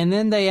farm, and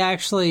then they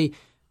actually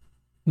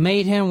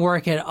made him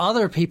work at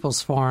other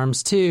people's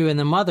farms too, and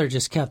the mother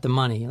just kept the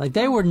money. Like,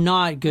 they were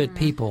not good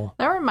people.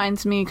 That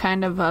reminds me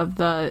kind of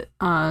the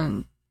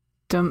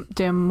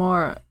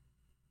Demore.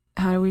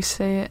 How do we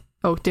say it?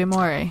 Oh,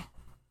 Demore.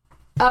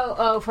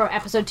 Oh, from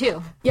episode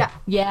 2. Yeah.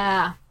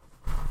 Yeah.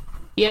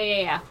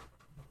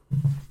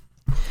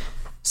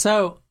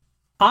 So,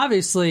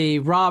 obviously,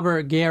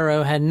 Robert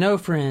Garrow had no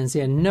friends. He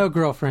had no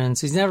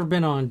girlfriends. He's never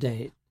been on a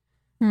date.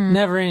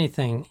 Never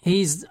anything.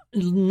 He's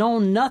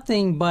known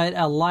nothing but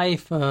a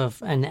life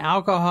of an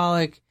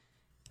alcoholic,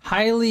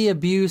 highly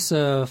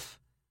abusive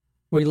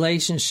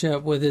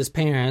relationship with his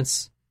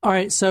parents. All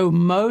right, so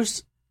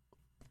most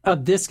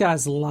of this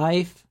guy's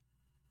life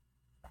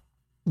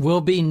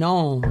will be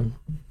known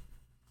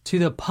to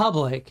the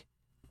public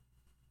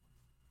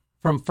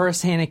from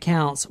firsthand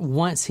accounts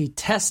once he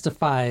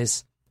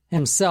testifies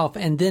himself,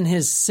 and then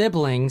his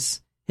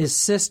siblings, his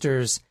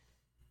sisters,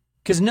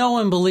 because no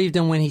one believed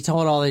him when he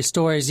told all these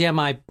stories. Yeah,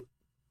 my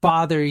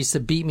father used to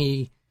beat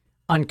me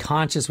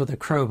unconscious with a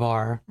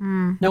crowbar.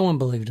 No one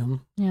believed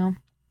him. Yeah.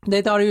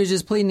 They thought he was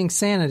just pleading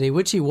insanity,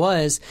 which he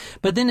was.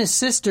 But then his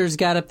sisters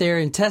got up there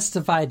and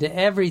testified to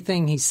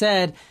everything he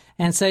said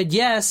and said,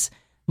 yes,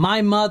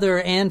 my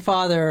mother and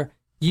father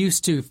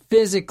used to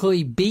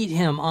physically beat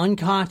him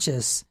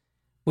unconscious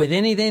with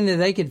anything that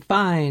they could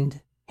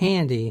find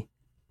handy.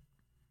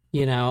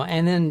 You know,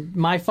 and then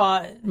my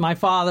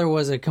father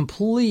was a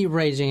complete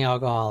raging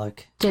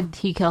alcoholic. Did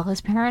he kill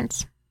his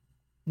parents?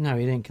 No,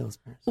 he didn't kill his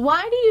parents.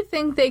 Why do you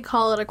think they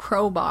call it a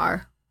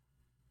crowbar?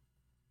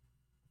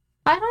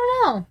 I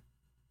don't know.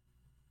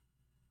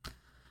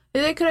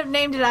 They could have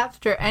named it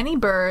after any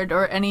bird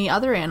or any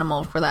other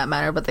animal for that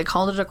matter, but they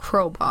called it a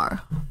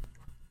crowbar.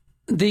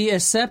 The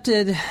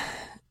accepted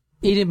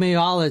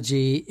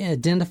etymology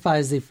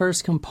identifies the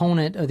first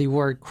component of the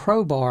word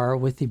crowbar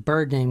with the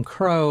bird named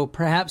crow,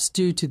 perhaps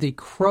due to the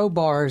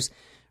crowbar's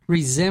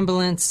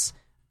resemblance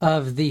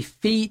of the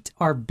feet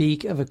or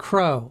beak of a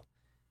crow.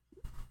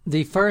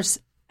 The first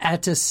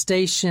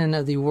attestation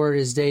of the word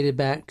is dated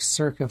back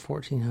circa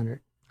 1400.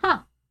 Huh.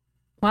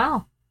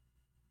 Wow.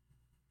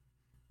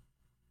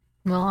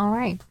 Well, all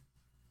right.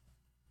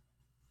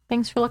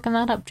 Thanks for looking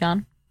that up,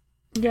 John.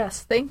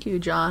 Yes, thank you,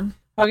 John.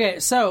 Okay,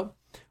 so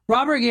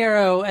Robert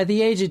Garrow, at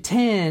the age of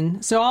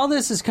 10, so all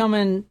this is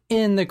coming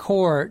in the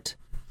court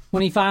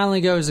when he finally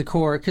goes to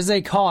court, because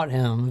they caught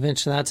him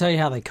eventually. I'll tell you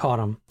how they caught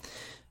him.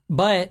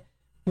 But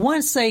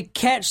once they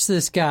catch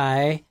this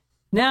guy,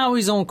 now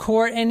he's on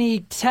court and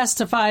he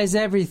testifies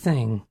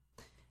everything.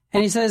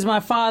 And he says, my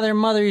father and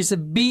mother used to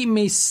beat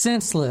me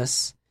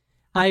senseless.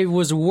 I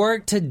was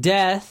worked to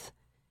death.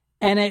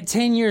 And at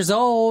 10 years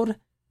old,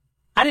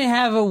 I didn't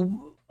have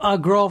a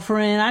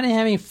girlfriend. I didn't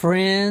have any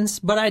friends,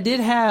 but I did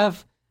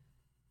have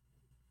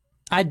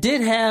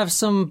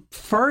some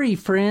furry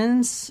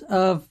friends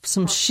of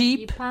some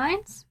sheep.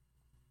 Porcupines?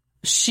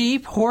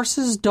 Sheep,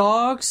 horses,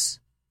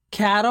 dogs,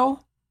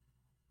 cattle.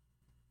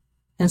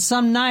 And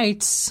some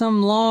nights,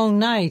 some long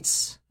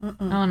nights. Oh,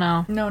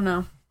 no. No.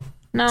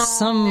 No.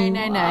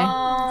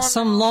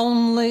 Some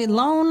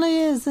lonely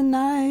is the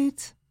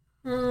night.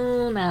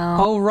 Oh, no.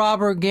 Oh,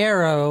 Robert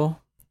Garrow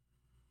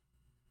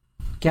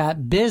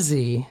got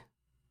busy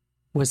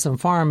with some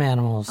farm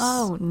animals.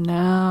 Oh,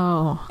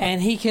 no. And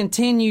he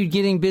continued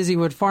getting busy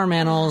with farm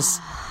animals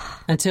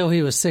until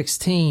he was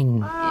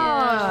 16.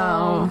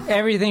 Oh.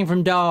 Everything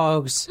from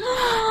dogs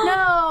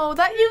No,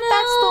 that's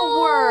the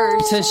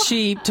worst. to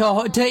sheep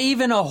to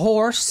even a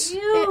horse,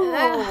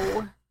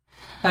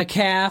 a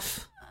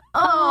calf,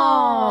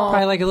 Oh.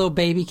 probably like a little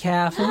baby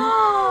calf.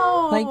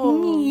 Like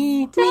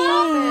me.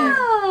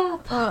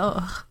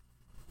 Oh.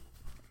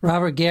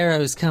 Robert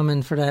Garrow's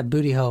coming for that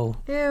booty hole.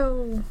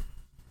 Ew.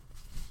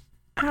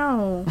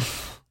 Ow.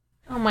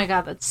 Oh, my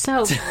God, that's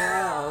so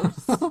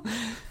gross.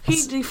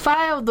 He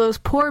defiled those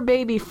poor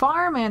baby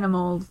farm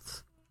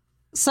animals.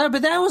 So,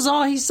 but that was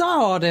all he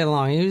saw all day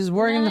long. He was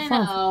working the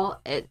farm. No,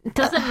 it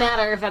doesn't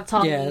matter if that's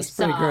all Yeah, you it's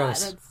pretty saw.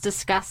 gross. It's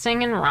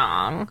disgusting and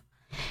wrong.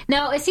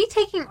 Now, are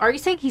you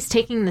saying he's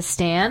taking the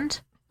stand?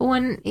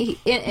 when he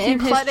He in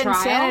his pled trial?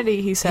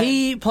 insanity, he said.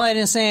 He pled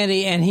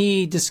insanity and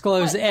he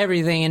disclosed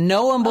everything, and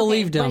no one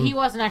believed But him. he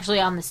wasn't actually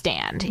on the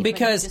stand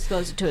Because he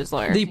disclosed it to his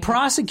lawyer. The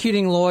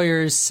prosecuting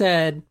lawyers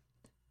said,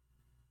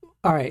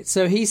 all right,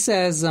 so he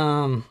says,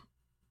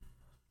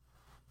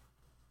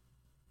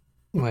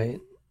 wait.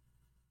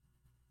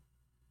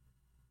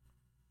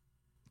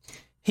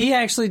 He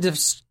actually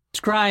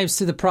describes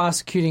to the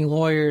prosecuting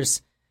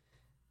lawyers,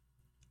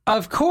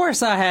 of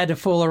course I had to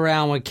fool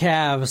around with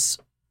calves,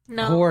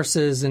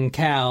 horses, and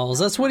cows.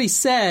 That's what he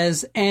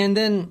says. And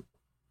then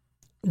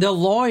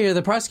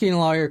the prosecuting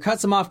lawyer,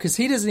 cuts him off because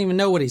he doesn't even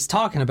know what he's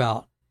talking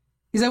about.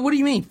 He's like, what do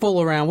you mean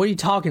fool around? What are you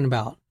talking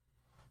about?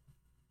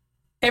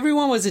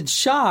 Everyone was in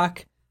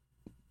shock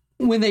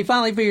when they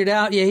finally figured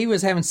out, he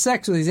was having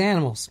sex with these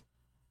animals.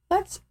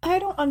 I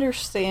don't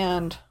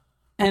understand.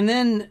 And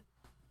then,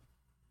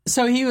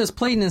 so he was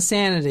pleading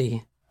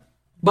insanity.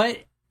 But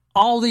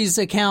all these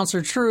accounts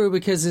are true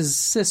because his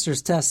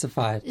sisters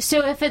testified.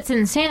 So if it's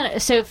insanity,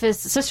 so if his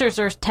sisters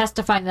are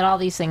testifying that all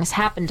these things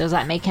happened, does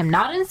that make him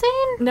not insane?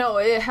 No,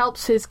 it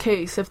helps his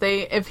case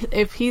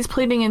if he's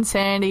pleading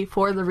insanity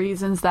for the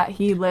reasons that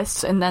he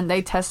lists, and then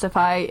they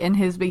testify in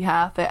his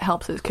behalf. It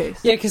helps his case.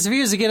 Yeah, because if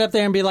he was to get up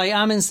there and be like,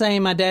 I'm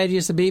insane, my dad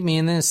used to beat me,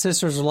 and then his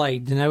sisters are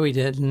like, no, he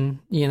didn't,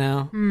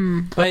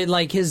 But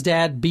like his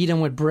dad beat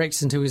him with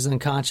bricks until he was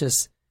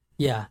unconscious.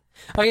 Yeah.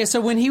 Okay, so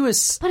when he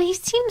was... But he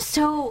seems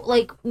so,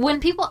 like, when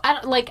people...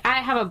 I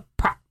have a...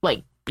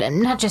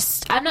 I'm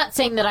not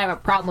saying that I have a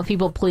problem with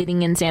people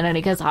pleading insanity,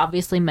 because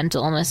obviously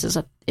mental illness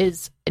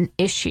is an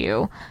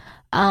issue.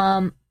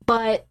 But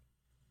I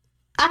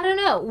don't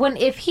know.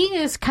 If he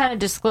is kind of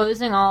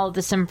disclosing all of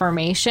this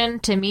information,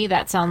 to me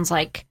that sounds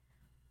like...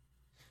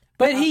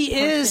 But he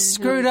is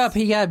screwed up.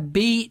 He got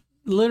beat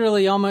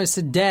literally almost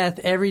to death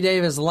every day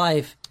of his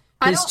life.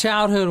 His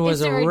childhood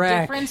was a wreck. Is there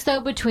a difference,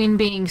 though, between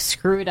being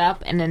screwed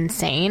up and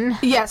insane?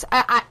 Yes,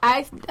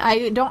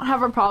 I don't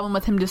have a problem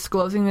with him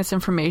disclosing this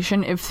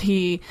information if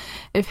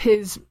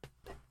his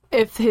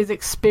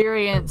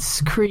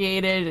experience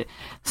created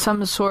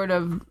some sort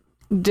of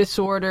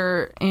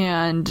disorder,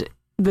 and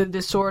the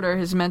disorder,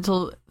 his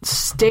mental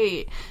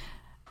state,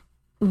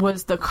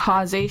 was the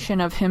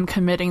causation of him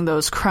committing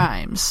those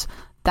crimes.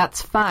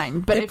 That's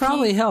fine. But it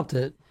probably helped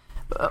it.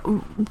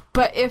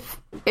 But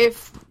if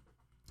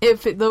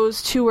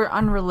those two were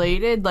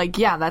unrelated,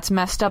 that's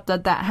messed up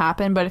that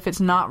happened. But if it's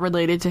not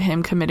related to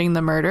him committing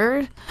the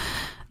murder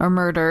or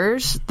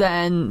murders,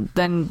 then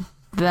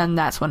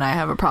that's when I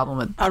have a problem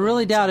with. I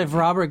really doubt if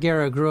Robert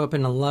Garrow grew up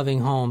in a loving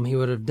home, he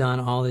would have done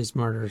all these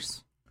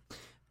murders.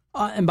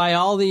 And by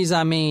all these,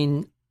 I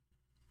mean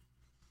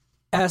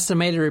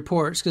estimated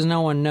reports, because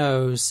no one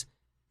knows.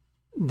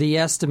 The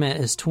estimate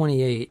is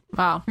 28.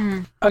 Wow.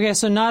 Okay,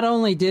 so not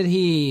only did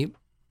he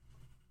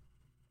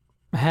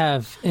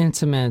have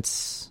intimate,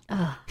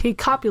 he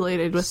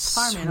copulated with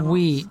farm animals.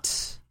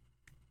 Sweet,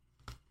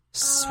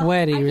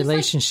 sweaty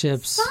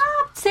relationships.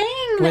 Stop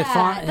saying with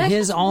that. That's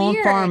his just own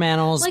weird. farm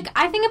animals.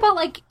 I think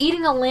about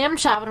eating a lamb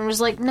chop, and I was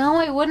like, no,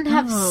 I wouldn't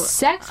have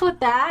sex with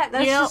that.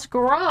 That's just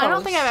gross. I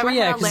don't think I've ever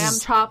had a lamb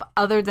it's... chop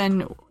other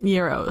than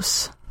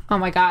gyros. Oh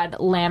my god,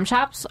 lamb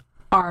chops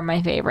are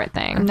my favorite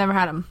thing. I've never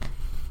had them.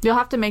 You'll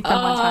have to make them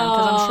one time,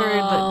 because I'm sure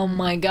Oh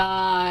my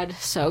god,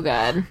 so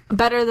good.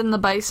 Better than the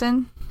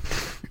bison.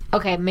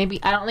 Okay, maybe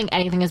I don't think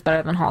anything is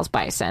better than Hall's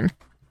bison.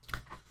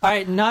 All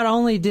right, not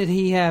only did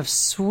he have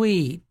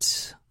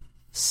sweet,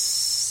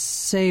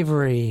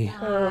 savory,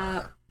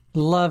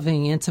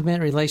 loving,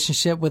 intimate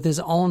relationship with his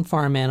own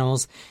farm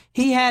animals,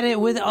 he had it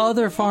with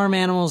other farm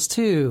animals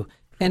too,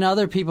 and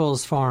other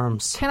people's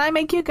farms. Can I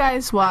make you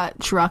guys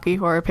watch Rocky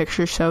Horror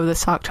Picture Show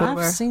this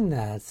October? I've seen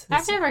that.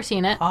 I've never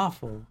seen it.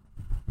 Awful.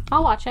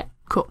 I'll watch it.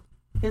 Cool.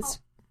 It's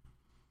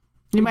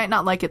You might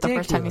not like it the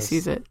first time you ridiculous.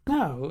 sees it.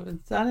 No,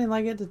 I didn't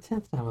like it the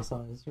 10th time I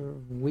saw it. It's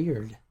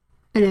weird.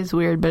 It is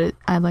weird, but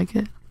I like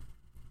it.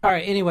 All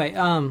right, anyway,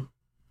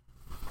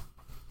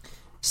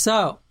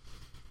 so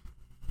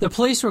the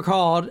police were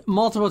called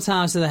multiple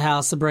times to the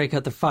house to break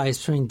up the fights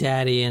between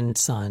daddy and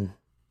son.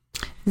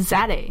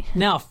 Zaddy.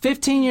 Now,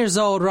 15 years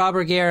old,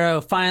 Robert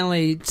Garrow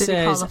finally Did he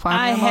call says, the farm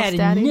I animals had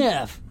daddy?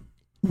 enough.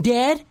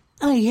 Dad,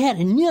 I had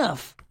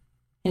enough.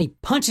 And he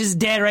punches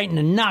dad right in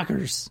the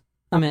knockers.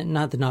 I mean,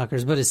 not the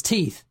knockers, but his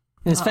teeth.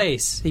 In his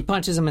face. He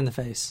punches him in the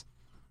face.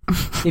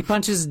 He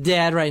punches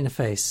dad right in the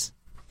face.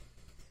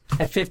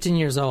 At 15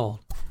 years old.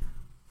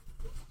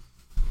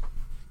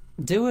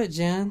 Do it,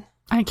 Jen.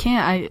 I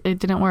can't. It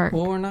didn't work.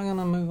 Well, we're not going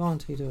to move on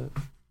till you do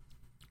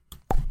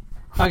it.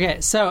 Okay,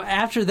 so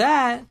after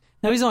that,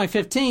 now he's only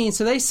 15,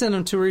 so they send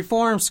him to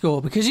reform school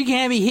because you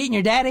can't be hitting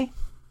your daddy.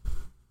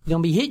 You're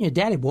going to be hitting your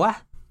daddy, boy.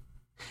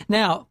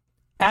 Now,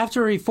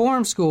 after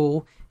reform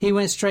school, he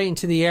went straight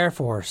into the Air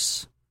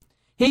Force.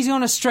 He's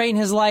going to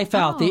straighten his life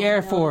out, the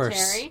Air Force.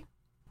 Military.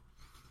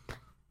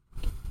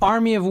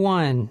 Army of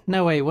One.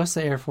 No, wait, what's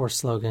the Air Force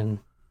slogan?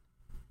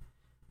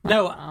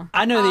 No,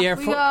 I know the Air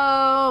We Force.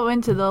 go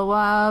into the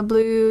wild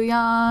blue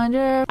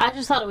yonder. I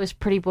just thought it was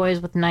pretty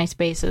boys with nice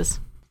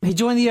bases. He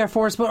joined the Air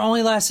Force, but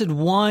only lasted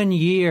 1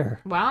 year.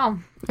 Wow.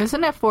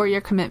 Isn't it a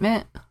 4-year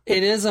commitment?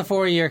 It is a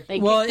 4-year.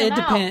 Well, it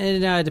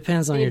depends. It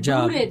depends on your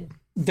job. Booted.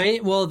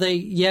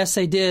 Yes,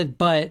 they did,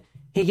 but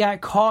he got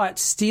caught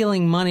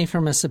stealing money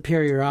from a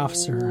superior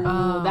officer.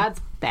 Oh, that's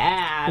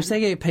bad. Which they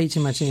get paid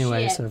too much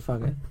anyway, Shit. so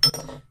fuck it.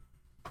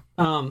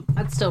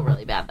 That's still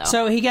really bad, though.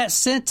 So he got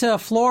sent to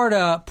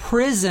Florida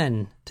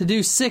prison to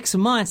do 6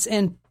 months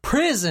in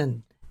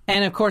prison.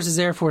 And of course, his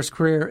Air Force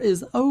career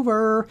is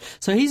over.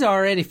 So he's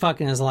already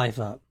fucking his life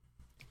up.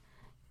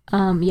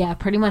 Yeah,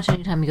 pretty much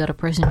anytime you go to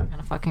prison, you're kind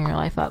of fucking your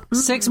life up.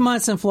 6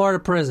 months in Florida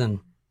prison.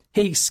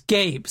 He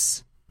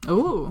escapes.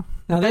 Ooh.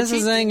 Now this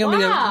is ain't gonna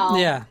Wow.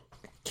 be yeah.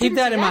 Keep Didn't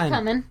that see in mind.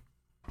 Coming.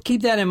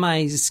 Keep that in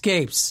mind. He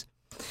escapes.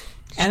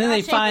 And then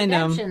they Shawshank find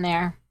him. Redemption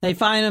there. They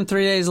find him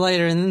 3 days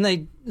later, and then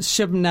they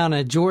ship him down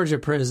to Georgia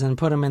prison,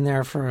 put him in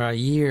there for a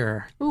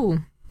year. Ooh.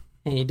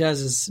 And he does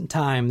his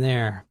time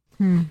there.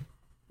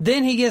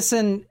 Then he gets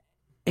in.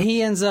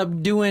 He ends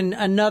up doing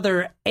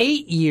another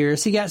 8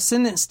 years. He got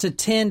sentenced to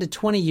 10 to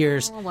 20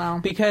 years Oh, wow.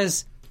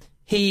 because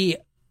he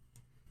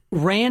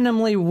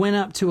randomly went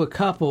up to a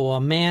couple,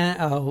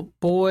 a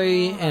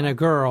boy and a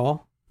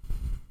girl,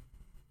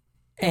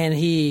 and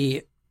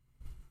he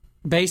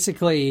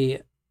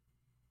basically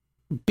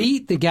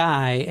beat the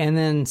guy and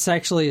then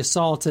sexually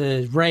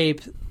assaulted,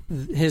 raped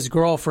his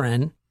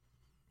girlfriend,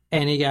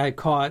 and he got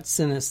caught,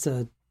 sentenced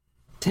to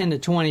 10 to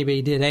 20, but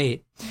he did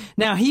 8.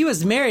 Now, he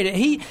was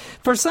married.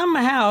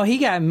 Somehow, he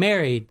got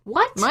married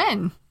What?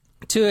 When?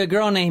 to a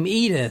girl named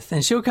Edith,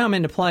 and she'll come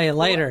into play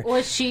later.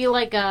 Was she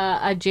like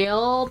a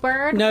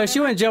jailbird? No, she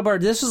went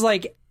jailbird. This was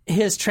like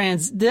his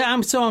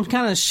I'm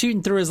kind of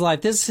shooting through his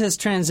life. This is his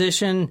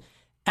transition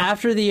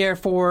after the Air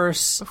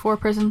Force, Before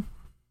prison?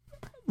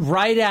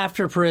 right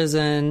after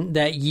prison,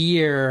 that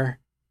year.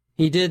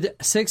 He did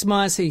 6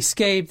 months, he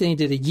escaped, then he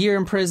did a year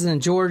in prison in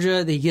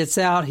Georgia. Then he gets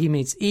out, he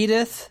meets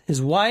Edith,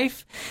 his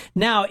wife.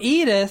 Now,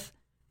 Edith,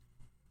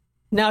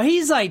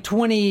 he's like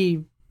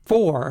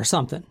 24 or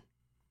something.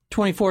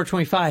 24,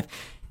 25.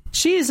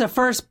 She's the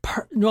first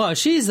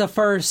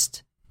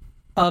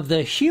of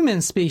the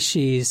human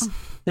species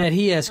that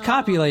he has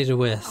copulated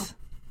with.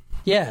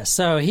 Yeah,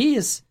 so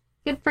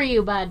Good for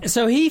you, bud.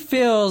 so he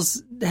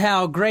feels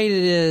how great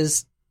it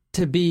is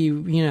to be,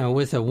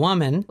 with a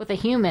woman, With a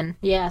human,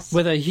 yes.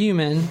 with a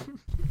human,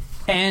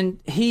 and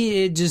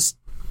it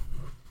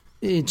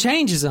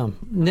changes him.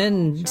 And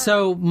then,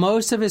 so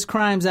most of his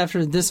crimes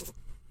after this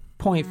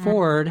point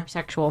forward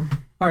Sexual.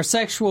 are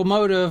sexual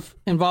motive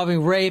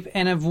involving rape,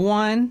 and have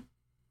won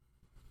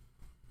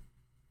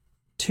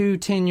 2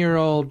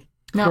 10-year-old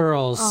No.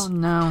 girls. Oh,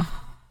 no.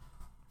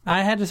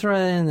 I had to throw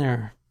that in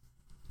there.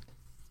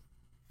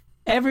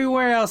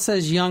 Everywhere else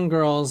says young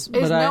girls,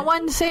 Is no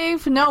one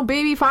safe? No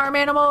baby farm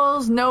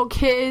animals? No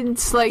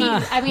kids? Like,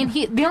 I mean,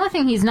 the only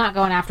thing he's not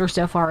going after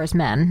so far is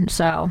men,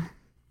 so.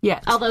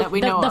 yes, Although that we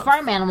know the of.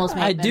 farm animals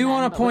may I have been do men,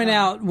 want but to we point don't.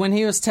 out when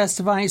he was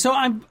testifying. So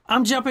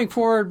I'm jumping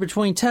forward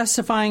between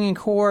testifying in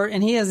court,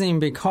 and he hasn't even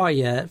been caught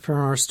yet from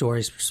our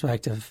story's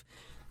perspective.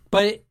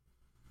 But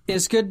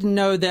it's good to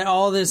know that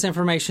all this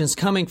information is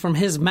coming from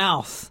his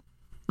mouth.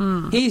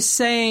 He's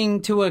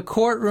saying to a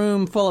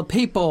courtroom full of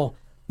people,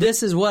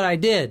 "This is what I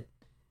did."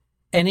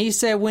 And he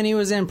said when he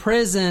was in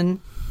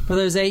prison for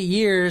those 8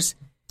 years,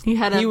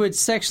 he would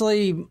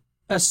sexually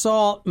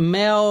assault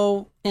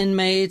male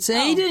inmates,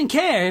 and he didn't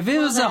care. If it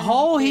was a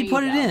hole, There he you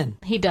put it go. in.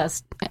 He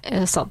does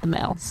assault the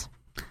males.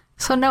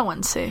 So no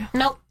one's safe.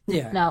 Nope.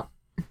 Yeah. Nope.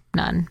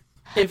 None.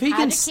 If he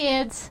can, Hide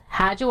your kids,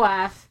 hide your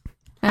wife,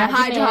 And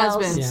hide your males,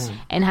 husbands. Yeah.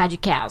 and hide your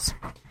cows.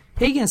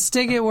 he can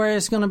stick it where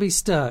it's going to be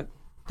stuck.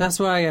 That's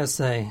what I gotta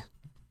say.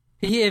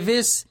 If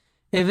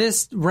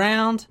it's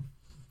round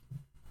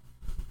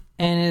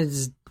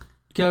and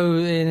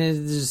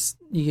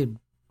you could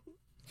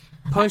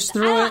push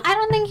through it. I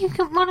don't think you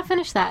can want to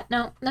finish that.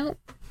 No.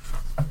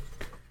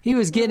 He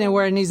was getting it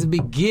where it needs to be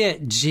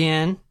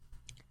Jen.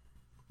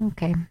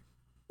 Okay.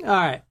 All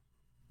right.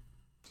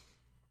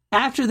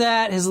 After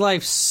that, his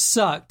life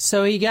sucked.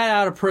 So he got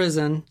out of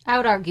prison. I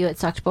would argue it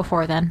sucked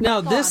before then. No,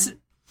 this.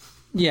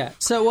 Yeah.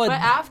 So what? But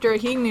after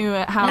he knew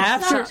it, how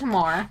After- Sucked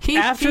more.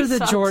 after the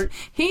sucked. George-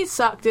 he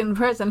sucked in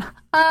prison.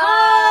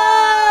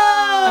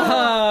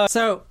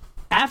 So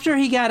after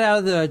he got out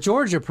of the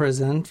Georgia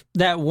prison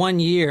that 1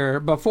 year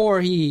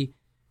before he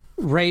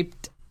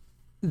raped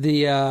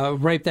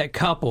that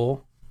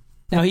couple.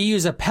 Now he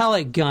used a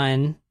pellet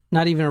gun,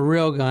 not even a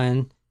real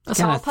gun.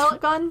 Assault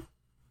pellet gun?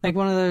 Like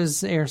one of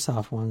those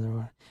airsoft ones or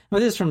what. Well,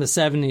 this is from the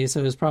 70s,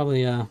 so it was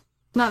probably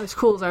Not as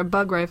cool as our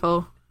bug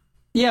rifle.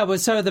 yeah, but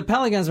so the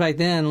pellet guns back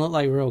then looked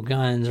like real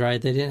guns,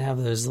 right? They didn't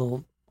have those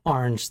little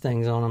orange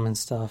things on them and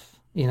stuff.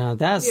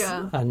 That's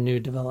a new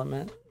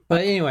development.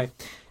 But anyway,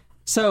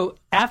 so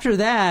after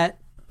that,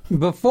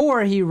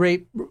 before he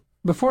rapes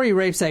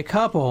that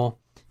couple,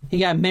 he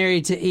got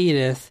married to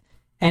Edith,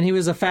 and he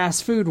was a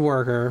fast food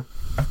worker.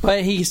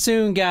 But he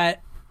soon got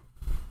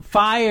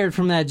fired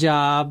from that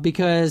job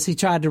because he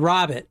tried to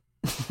rob it.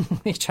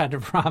 He tried to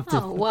rob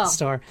the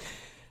store.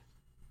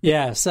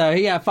 Yeah, so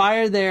he got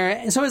fired there.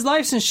 And so his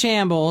life's in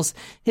shambles.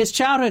 His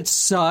childhood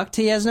sucked.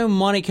 He has no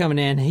money coming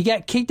in. He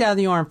got kicked out of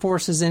the armed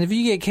forces. And if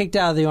you get kicked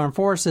out of the armed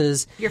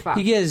forces, You're fucked.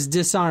 you get his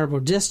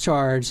dishonorable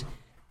discharge.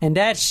 And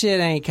that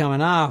shit ain't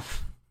coming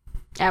off.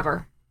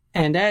 Ever.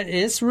 And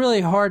it's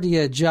really hard to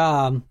get a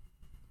job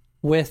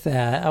with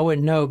that. I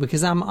wouldn't know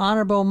because I'm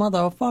honorable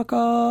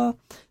motherfucker.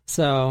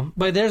 So,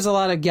 but there's a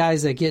lot of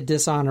guys that get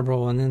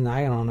dishonorable and then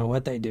I don't know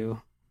what they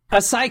do.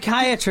 A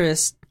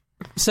psychiatrist.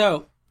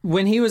 So,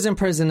 when he was in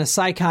prison, a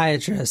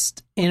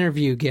psychiatrist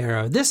interviewed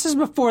Garrow. This is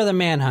before the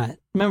manhunt.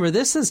 Remember,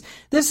 this is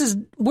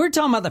we're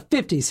talking about the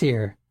 50s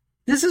here.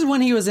 This is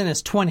when he was in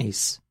his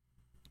 20s.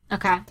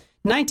 Okay.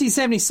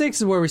 1976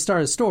 is where we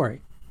started the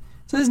story.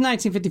 So this is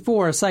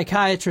 1954. A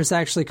psychiatrist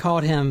actually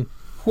called him,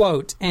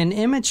 quote, an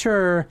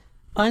immature,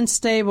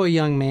 unstable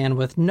young man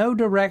with no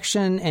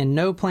direction and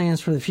no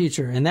plans for the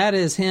future. And that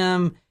is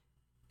him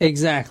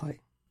exactly.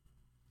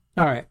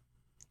 All right.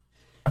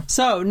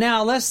 So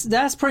now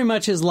that's pretty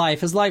much his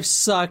life. His life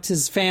sucked.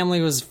 His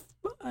family was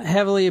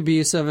heavily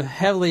abusive,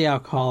 heavily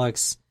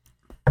alcoholics.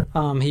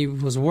 He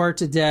was worked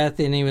to death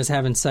and he was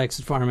having sex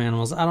with farm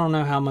animals. I don't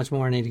know how much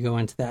more I need to go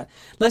into that.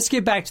 Let's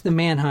get back to the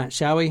manhunt,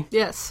 shall we?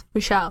 Yes, we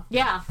shall.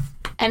 Yeah.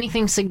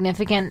 Anything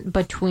significant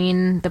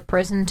between the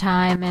prison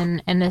time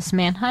and this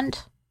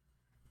manhunt?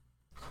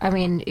 I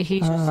mean,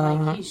 he's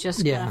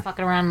just kind of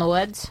fucking around in the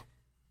woods.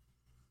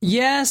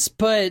 Yes,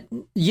 but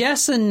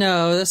yes and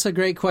no. That's a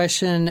great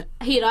question.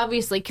 He had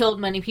obviously killed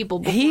many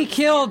people. He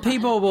killed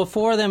people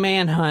before the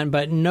manhunt,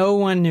 but no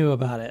one knew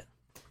about it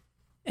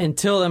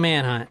until the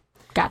manhunt.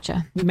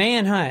 Gotcha.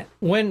 Manhunt.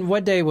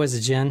 What day was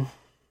it, Jen?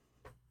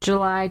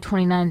 July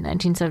 29,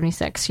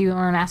 1976. You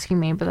weren't asking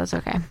me, but that's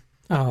okay.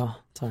 Oh,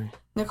 sorry.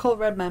 Nicole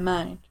read my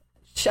mind.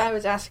 I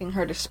was asking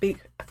her to speak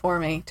for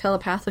me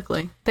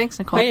telepathically. Thanks,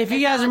 Nicole. Hey, if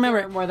you guys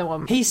remember, more than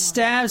one. he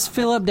stabs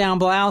Philip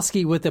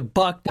Domblowski with a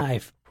buck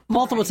knife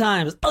multiple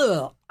times.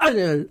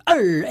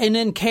 And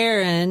then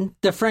Karen,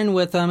 the friend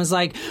with him, is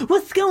like,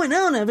 what's going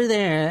on over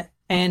there?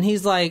 And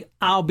he's like,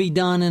 I'll be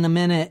done in a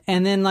minute.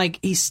 And then, like,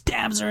 he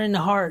stabs her in the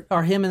heart,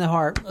 or him in the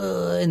heart,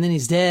 and then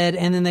he's dead.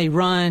 And then they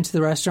run to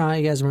the restaurant.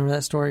 You guys remember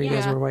that story? You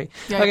guys were waiting.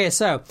 Yeah. Okay,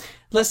 so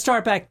let's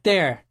start back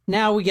there.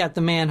 Now we got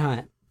the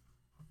manhunt.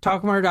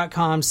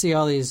 Talkmurder.com, see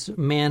all these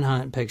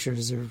manhunt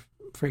pictures. They're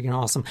freaking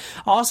awesome.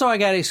 Also, I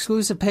got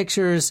exclusive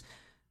pictures.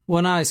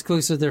 Well, not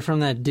exclusive. They're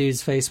from that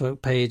dude's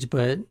Facebook page,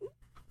 but...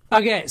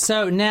 Okay,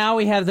 so now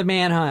we have the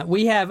manhunt.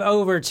 We have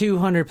over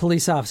 200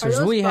 police officers.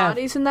 Are those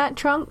bodies in that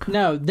trunk?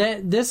 No,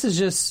 this is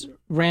just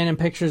random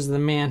pictures of the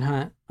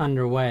manhunt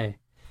underway.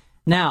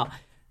 Now,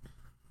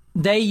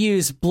 they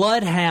use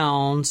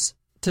bloodhounds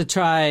to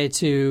try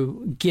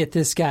to get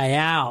this guy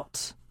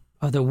out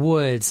of the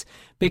woods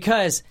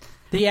because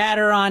the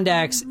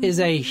Adirondacks is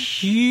a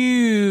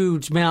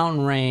huge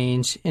mountain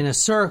range in a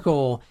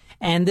circle,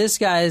 and this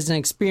guy is an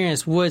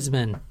experienced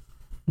woodsman.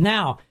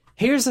 Now,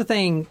 here's the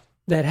thing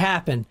that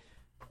happened.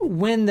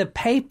 When the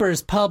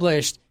papers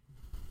published,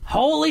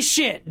 holy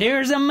shit,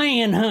 there's a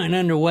manhunt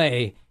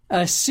underway.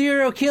 A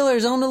serial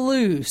killer's on the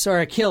loose, or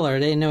a killer.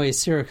 They didn't know he's a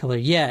serial killer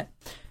yet.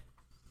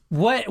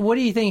 What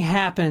do you think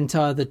happened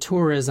to the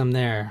tourism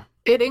there?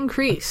 It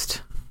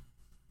increased.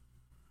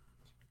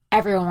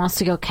 Everyone wants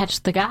to go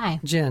catch the guy.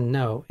 Jen,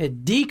 no.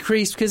 It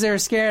decreased because they were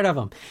scared of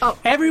him. Oh.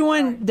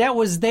 Everyone that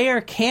was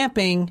there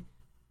camping,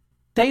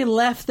 they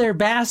left their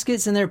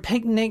baskets and their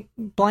picnic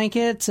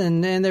blankets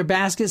and their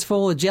baskets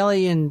full of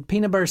jelly and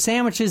peanut butter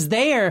sandwiches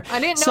there. I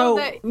didn't know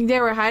that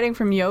they were hiding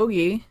from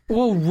Yogi.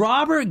 Well,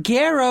 Robert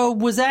Garrow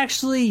was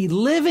actually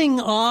living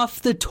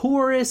off the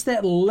tourists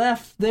that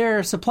left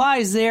their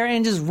supplies there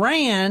and just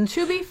ran.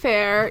 To be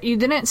fair, you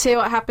didn't say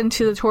what happened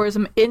to the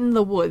tourism in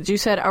the woods. You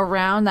said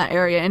around that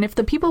area. And if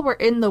the people were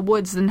in the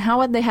woods, then how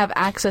would they have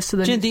access to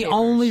the Jen, the newspapers?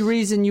 only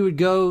reason you would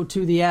go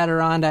to the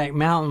Adirondack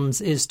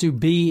Mountains is to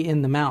be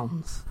in the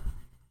mountains.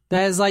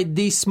 That is like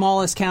the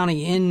smallest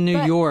county in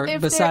New York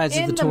besides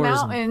the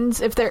tourism.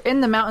 If they're in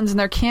the mountains and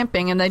they're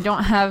camping and they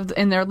don't have,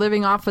 and they're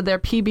living off of their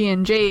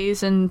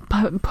PB&Js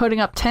and putting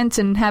up tents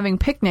and having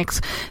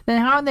picnics,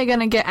 then how are they going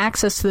to get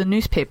access to the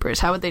newspapers?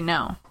 How would they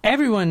know?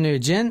 Everyone knew,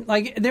 Jen.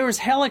 Like, there was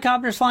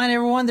helicopters flying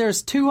everyone.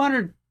 There's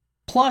 200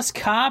 plus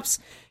cops,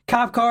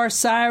 cop cars,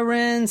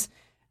 sirens.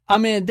 I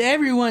mean,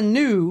 everyone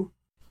knew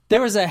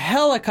there was a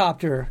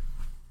helicopter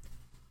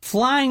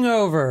flying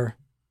over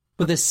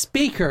with a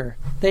speaker.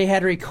 They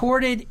had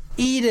recorded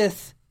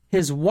Edith,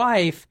 his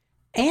wife,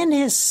 and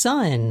his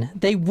son.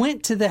 They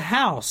went to the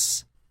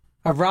house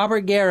of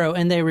Robert Garrow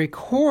and they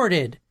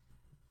recorded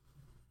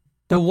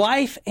the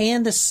wife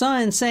and the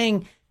son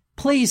saying,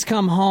 please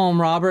come home,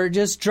 Robert.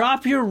 Just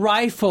drop your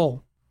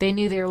rifle. They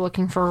knew they were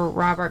looking for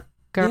Robert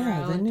Garrow.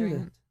 Yeah, they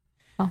knew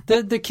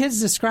that. The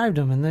kids described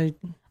him and they...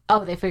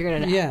 Oh, they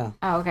figured it out. Yeah.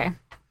 Oh, okay.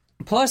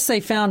 Plus,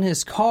 they found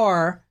his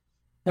car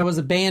that was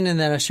abandoned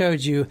that I showed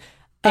you.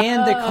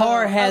 And the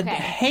car had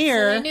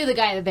hair. So they knew the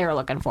guy that they were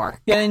looking for.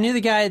 Yeah, they knew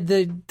the guy.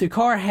 The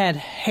car had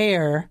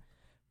hair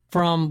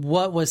from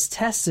what was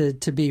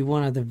tested to be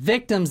one of the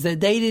victims that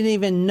they didn't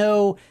even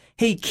know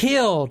he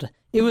killed.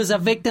 It was a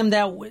victim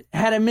that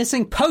had a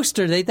missing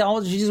poster. They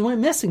thought she just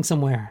went missing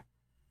somewhere.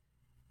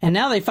 And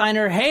now they find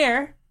her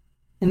hair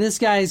in this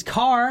guy's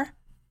car.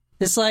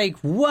 It's like,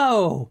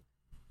 whoa,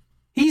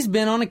 he's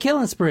been on a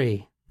killing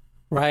spree,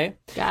 right?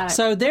 Got it.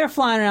 So they're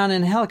flying around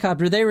in a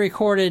helicopter. They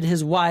recorded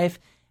his wife,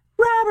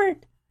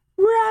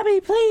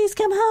 Robbie, please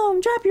come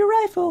home. Drop your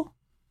rifle.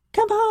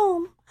 Come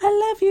home.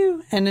 I love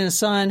you. And then his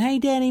son, hey,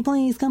 Daddy,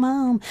 please come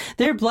home.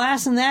 They're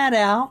blasting that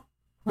out,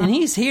 and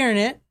he's hearing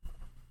it.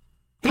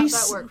 How's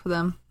that work for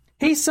them?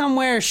 He's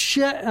somewhere.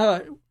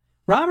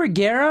 Robert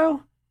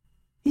Garrow,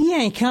 he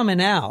ain't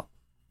coming out.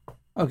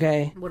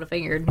 Okay. Would have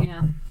figured,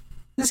 yeah.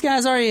 This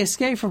guy's already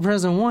escaped from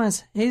prison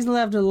once. He's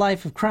lived a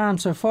life of crime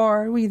so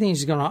far. What do you think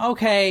he's going to?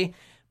 Okay,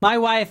 my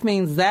wife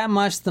means that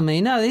much to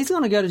me. No, he's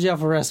going to go to jail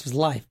for the rest of his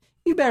life.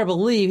 You better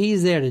believe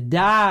he's there to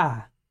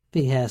die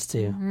if he has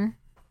to. Mm-hmm.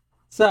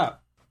 So,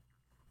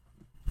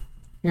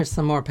 here's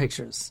some more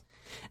pictures.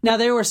 Now,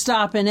 they were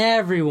stopping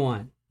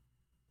everyone,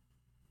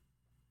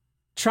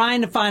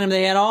 trying to find him.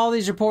 They had all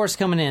these reports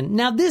coming in.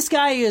 Now, this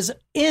guy is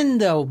in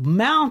the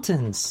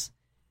mountains,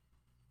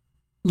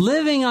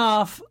 living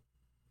off,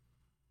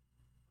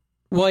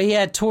 well, he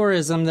had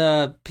tourism,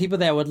 the people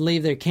that would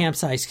leave their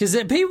campsites.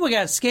 Because people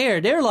got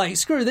scared. They were like,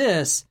 screw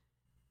this.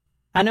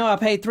 I know I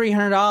paid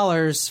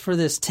 $300 for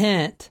this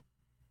tent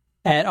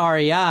at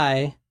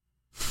REI,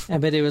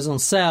 but it was on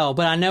sale.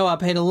 But I know I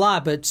paid a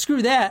lot. But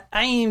screw that.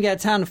 I ain't even got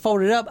time to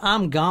fold it up.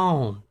 I'm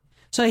gone.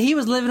 So he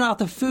was living off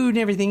the food and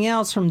everything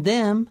else from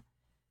them,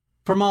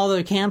 from all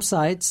their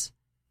campsites,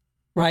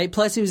 right?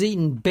 Plus he was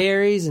eating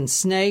berries and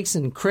snakes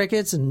and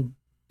crickets and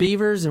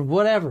beavers and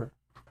whatever.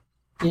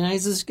 You know,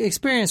 he's an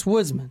experienced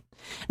woodsman.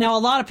 Now, a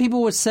lot of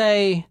people would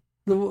say,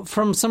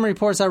 from some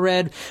reports I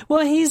read,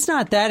 well, he's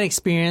not that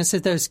experienced.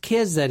 If those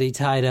kids that he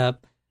tied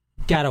up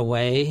got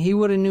away, he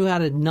would have knew how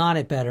to knot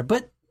it better.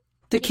 But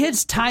the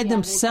kids tied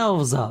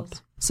themselves up.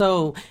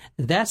 So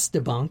that's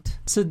debunked.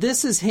 So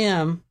this is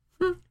him,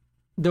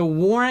 the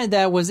warrant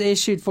that was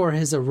issued for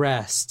his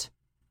arrest.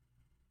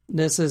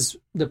 This is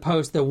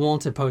the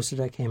wanted poster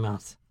that came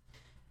out.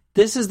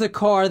 This is the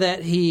car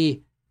that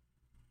he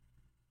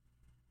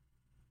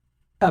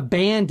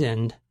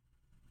abandoned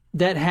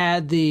that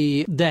had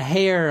the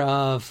hair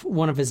of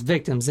one of his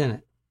victims in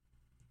it.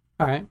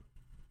 All right.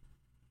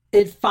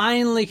 It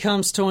finally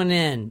comes to an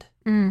end.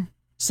 Mm.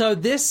 So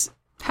this...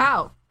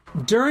 How?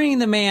 During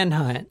the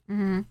manhunt,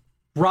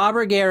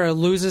 Robert Garrow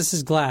loses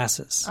his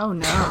glasses. Oh,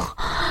 no.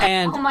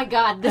 And oh, my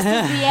God. This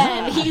is the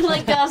end. He,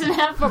 doesn't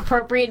have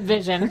appropriate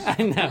vision.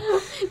 I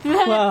know.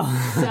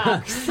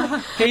 That sucks.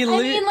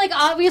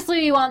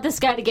 Obviously you want this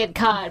guy to get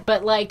caught,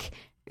 but,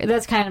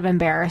 that's kind of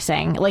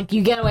embarrassing.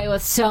 You get away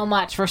with so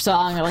much for so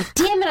long. You're like,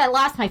 damn it, I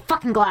lost my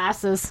fucking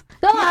glasses.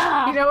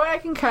 Ah! You know what I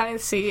can kind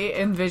of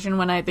envision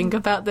when I think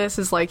about this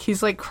is,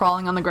 he's,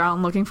 crawling on the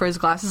ground looking for his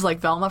glasses like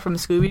Velma from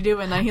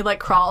Scooby-Doo, and then he,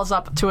 crawls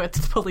up to a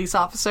police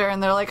officer,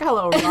 and they're like,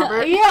 hello,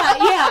 Robert.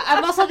 yeah.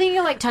 I'm also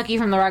thinking Tucky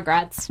from the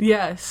Rugrats.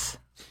 Yes.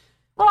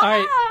 All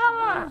right.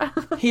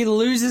 He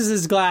loses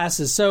his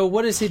glasses. So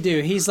what does he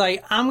do? He's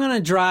like, I'm going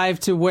to drive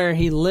to where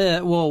he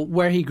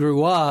where he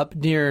grew up,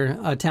 near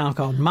a town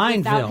called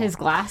Mineville. Without his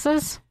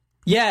glasses?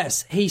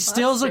 Yes. He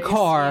steals a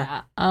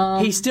car.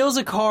 Yeah. He steals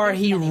a car.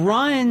 He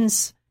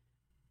runs,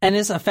 and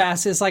it's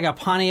like a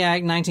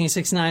Pontiac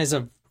 1969. It's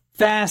a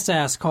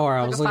fast-ass car.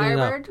 I was looking it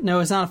up. No,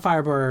 it's not a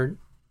Firebird.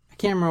 I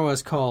can't remember what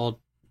it's called.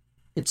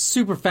 It's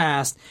super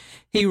fast.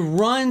 He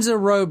runs a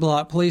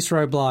police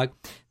roadblock.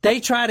 They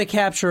try to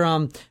capture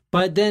him,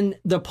 but then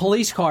the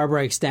police car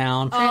breaks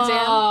down.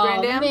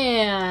 Grand Am?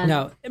 Man.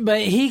 No,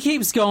 but he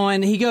keeps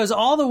going. He goes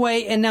all the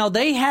way, and now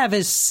they have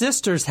his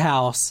sister's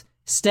house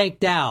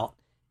staked out,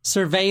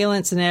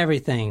 surveillance and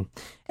everything.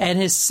 And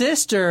his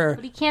sister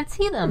but he can't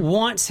see them.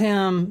 Wants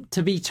him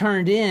to be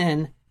turned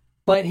in,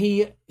 but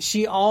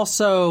she works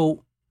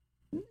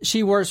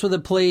with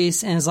the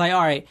police and is like,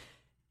 all right,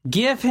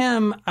 give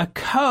him a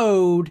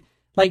code.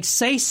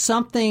 Say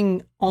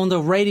something on the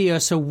radio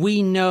so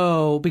we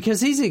know,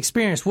 because he's an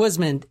experienced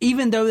woodsman.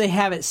 Even though they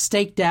have it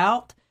staked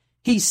out,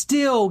 he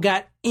still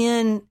got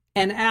in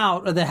and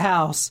out of the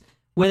house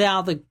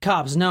without the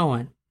cops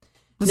knowing.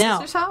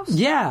 Sister's house?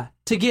 Yeah,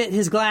 to get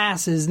his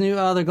glasses,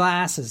 other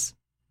glasses,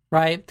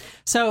 right?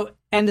 So,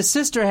 and the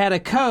sister had a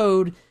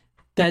code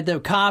that the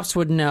cops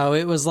would know.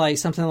 It was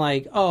something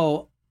like,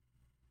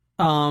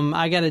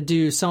 I got to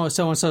do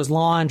so-and-so's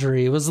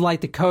laundry. It was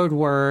the code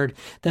word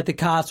that the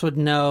cops would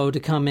know to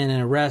come in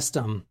and arrest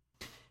him.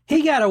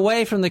 He got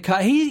away from the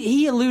cops.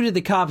 He eluded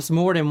the cops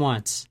more than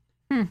once.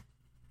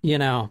 You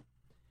know.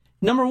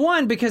 Number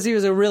one, because he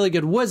was a really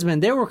good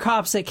woodsman. There were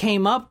cops that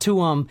came up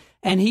to him,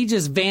 and he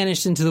just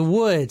vanished into the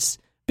woods.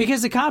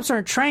 Because the cops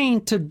aren't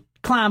trained to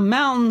climb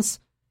mountains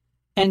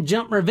and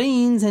jump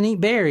ravines and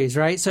eat berries,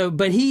 right?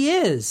 But he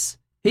is.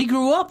 He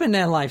grew up in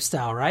that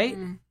lifestyle, right?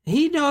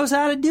 He knows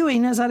how to do it. He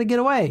knows how to get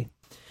away.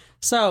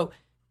 So,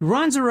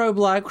 runs a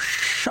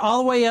roadblock all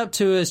the way up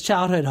to his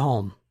childhood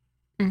home.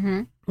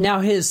 Mm-hmm.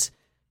 Now, his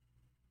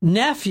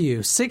nephew,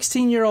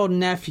 16-year-old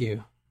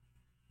nephew,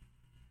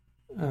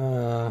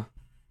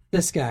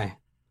 this guy,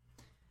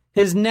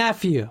 His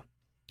nephew,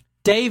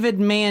 David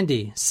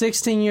Mandy,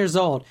 16 years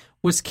old,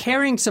 was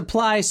carrying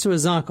supplies to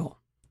his uncle.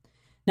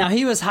 Now,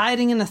 he was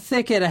hiding in a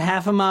thicket a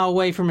half a mile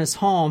away from his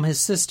home, his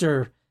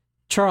sister,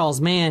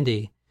 Charles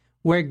Mandy,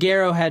 where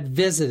Garrow had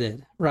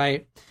visited,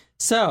 right?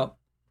 So,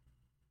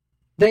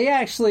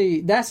 that's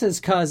his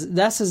cousin,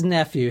 that's his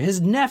nephew.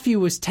 His nephew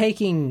was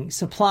taking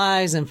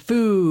supplies and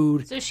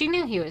food. So she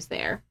knew he was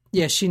there.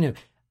 Yes, she knew.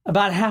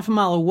 About half a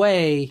mile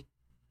away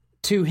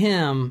to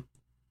him,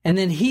 and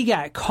then he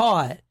got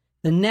caught.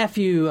 The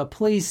nephew,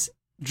 police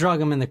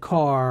drug him in the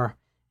car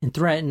and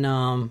threatened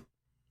him,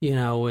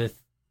 with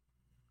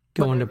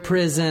going to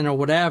prison or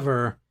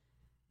whatever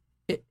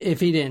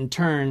if he didn't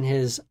turn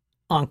his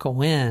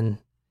uncle in.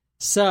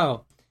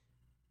 So,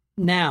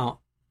 now,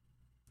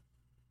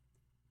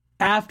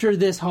 after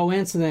this whole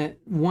incident,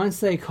 once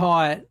they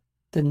caught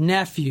the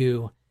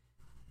nephew,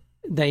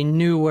 they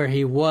knew where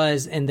he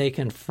was and they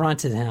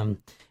confronted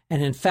him.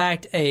 And in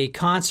fact, a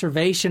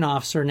conservation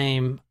officer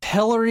named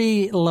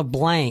Hilary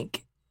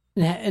LeBlanc,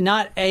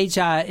 not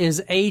H-I,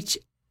 is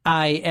H-I-L-I-R-Y.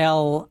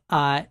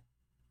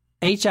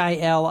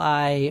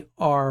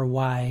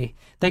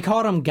 They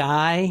called him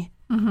Guy.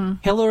 Mm-hmm.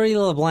 Hilary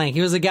LeBlanc.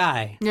 He was a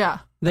guy. Yeah.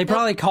 They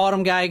probably called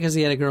him Guy because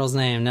he had a girl's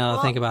name. Now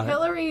I think about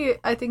Hillary,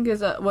 I think,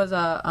 was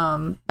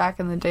back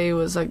in the day,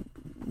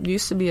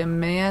 used to be a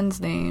man's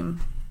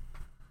name.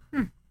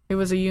 It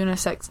was a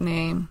unisex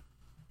name.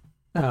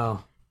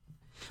 Oh.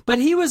 But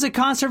he was a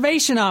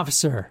conservation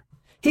officer.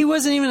 He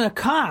wasn't even a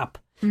cop.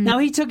 Mm-hmm. Now,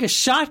 he took a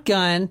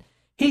shotgun.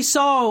 He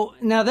saw...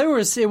 Now,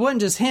 it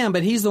wasn't just him,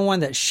 but he's the one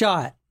that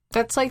shot.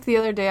 That's like the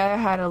other day I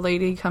had a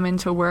lady come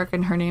into work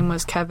and her name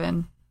was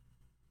Kevin.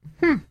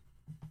 Weird.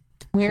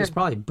 She was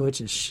probably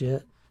butch as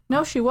shit.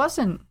 No, she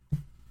wasn't.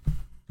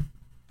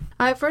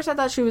 At first, I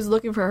thought she was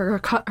looking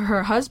for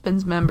her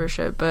husband's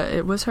membership, but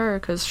it was her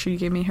because she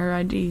gave me her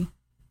ID.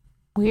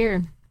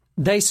 Weird.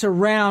 They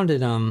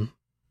surrounded him,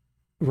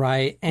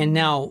 right? And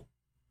now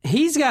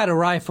he's got a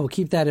rifle.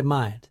 Keep that in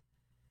mind.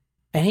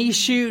 And he's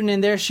shooting,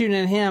 and they're shooting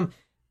at him.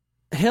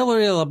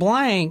 Hilary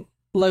LeBlanc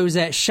loads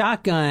that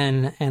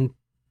shotgun and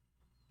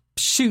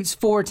shoots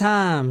 4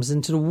 times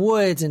into the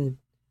woods and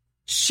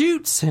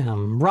shoots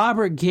him,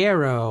 Robert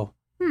Garrow,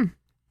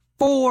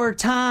 4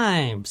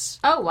 times.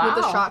 Oh, wow. With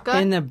the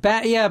shotgun? In the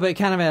back, yeah, but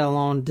kind of at a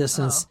long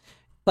distance.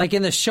 Like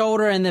in the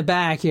shoulder and the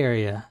back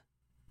area.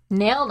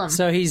 Nailed him.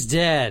 So he's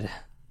dead.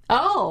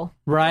 Oh.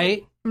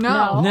 Right?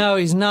 No. No,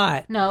 he's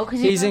not. No,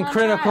 because he's in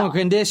critical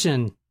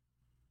condition.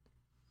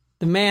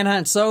 The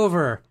manhunt's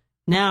over.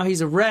 Now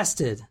he's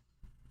arrested.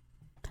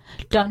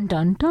 Dun,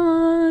 dun,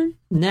 dun.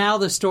 Now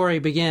the story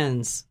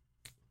begins.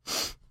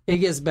 It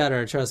gets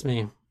better, trust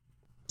me.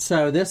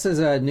 So this is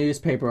a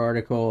newspaper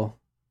article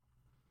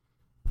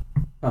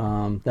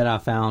that I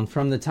found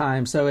from the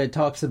time. So it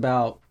talks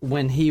about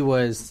when he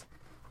was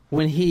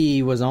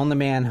on the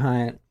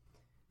manhunt.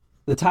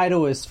 The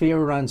title is "Fear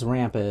Runs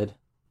Rampant."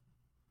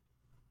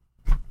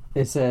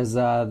 It says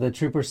the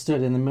trooper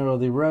stood in the middle of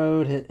the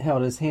road,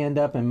 held his hand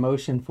up, and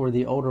motioned for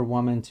the older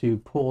woman to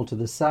pull to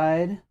the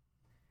side.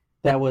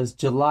 That was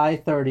July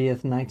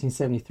 30th,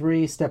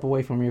 1973. "Step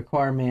away from your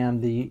car,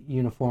 ma'am," the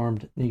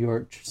uniformed New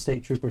York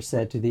state trooper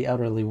said to the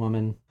elderly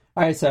woman.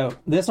 All right, so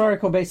this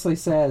article basically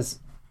says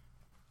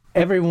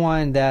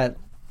everyone that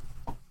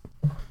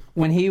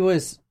when he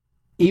was,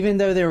 even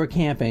though they were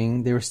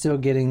camping, they were still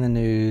getting the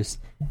news,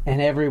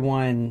 and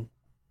everyone,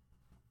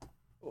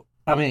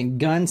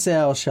 gun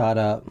sales shot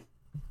up,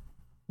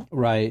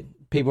 right?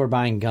 People were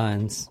buying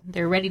guns.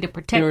 They're ready to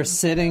protect. They were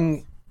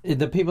sitting...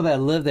 The people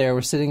that lived there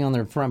were sitting on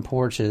their front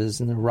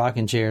porches in their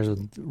rocking chairs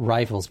with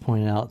rifles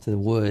pointed out to the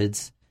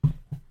woods.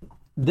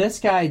 This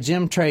guy,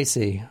 Jim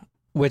Tracy,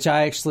 which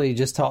I actually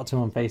just talked to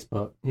on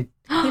Facebook. He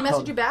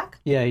messaged you back?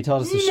 Yeah, he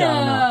told us to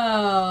shout him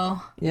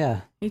out.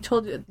 Yeah. He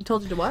told you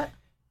to what?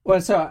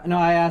 Well,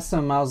 I asked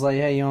him, I was like,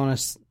 hey, you want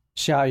to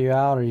shout you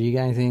out or you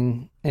got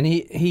anything? And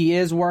he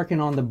is working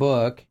on the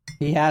book.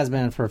 He has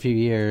been for a few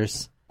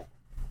years.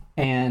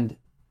 And...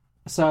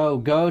 So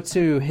go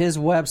to his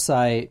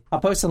website. I'll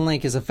post a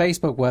link. It's a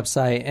Facebook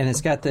website, and it's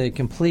got the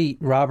complete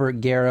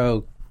Robert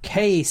Garrow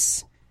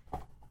case.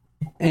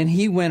 And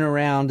he went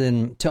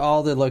around to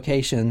all the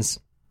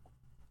locations.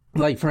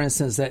 Like, for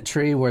instance, that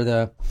tree where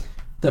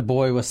the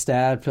boy was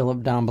stabbed, Philip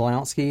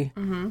Domblowski.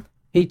 Mm-hmm.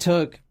 He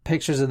took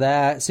pictures of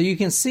that. So you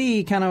can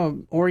see, kind of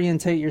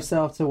orientate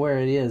yourself to where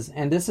it is.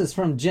 And this is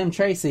from Jim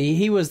Tracy.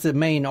 He was the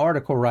main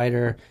article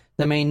writer,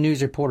 the main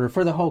news reporter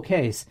for the whole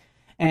case.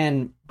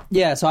 And,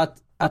 yeah, so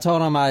I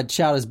told him I'd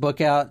shout his book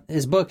out.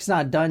 His book's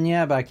not done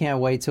yet, but I can't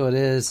wait till it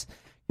is.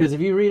 Because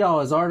if you read all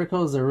his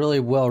articles, they're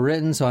really well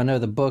written, so I know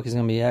the book is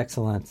going to be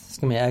excellent. It's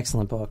going to be an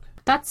excellent book.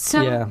 That's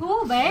so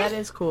cool, babe. That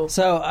is cool.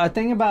 So, a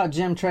thing about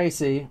Jim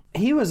Tracy,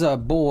 he was a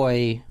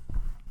boy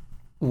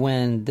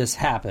when this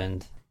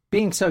happened.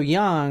 Being so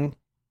young,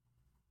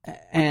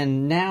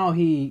 and now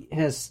he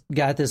has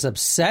got this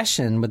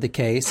obsession with the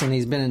case, and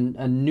he's been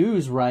a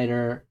news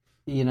writer,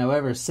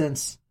 ever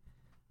since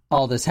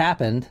all this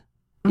happened.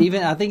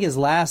 Even, I think his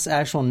last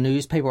actual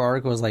newspaper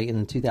article was like in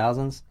the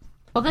 2000s.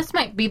 Well, this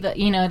might be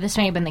this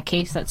may have been the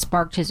case that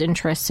sparked his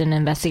interest in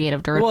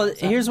investigative journalism.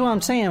 Well, here's what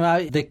I'm saying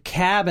about the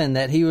cabin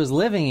that he was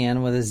living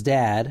in with his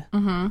dad.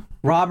 Mm-hmm.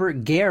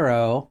 Robert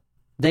Garrow,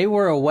 they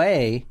were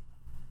away,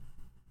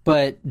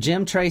 but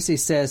Jim Tracy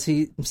says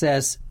he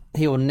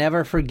will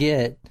never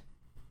forget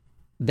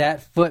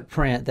that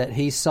footprint that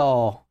he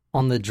saw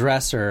on the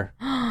dresser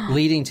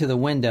leading to the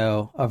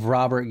window of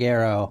Robert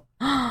Garrow.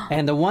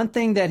 And the one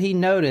thing that he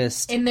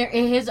noticed... In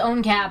his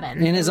own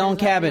cabin. In his own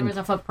cabin. There was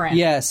a footprint.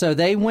 Yeah, so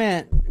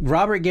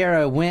Robert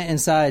Garrow went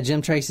inside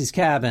Jim Tracy's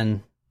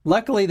cabin.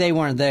 Luckily, they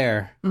weren't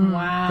there.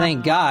 Wow.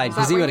 Thank God,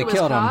 because he would have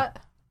killed him.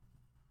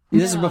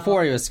 This is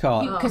before he was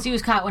caught. Because he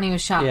was caught when he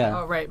was shot. Yeah.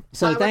 Oh, right.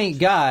 So thank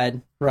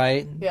God,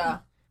 right? Yeah.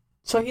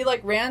 So he,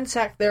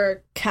 ransacked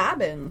their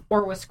cabin.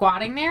 Or was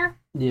squatting there?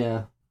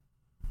 Yeah.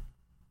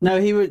 No,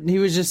 he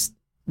was just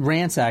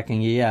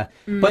ransacking you, yeah.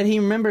 But he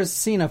remembers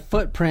seeing a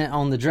footprint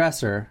on the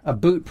dresser, a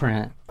boot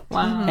print.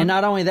 Wow. And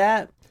not only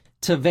that,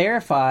 to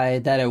verify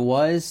that it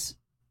was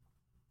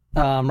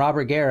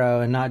Robert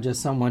Garrow and not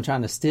just someone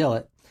trying to steal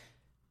it,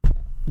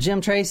 Jim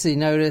Tracy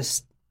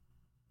noticed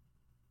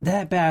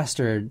that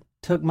bastard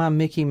took my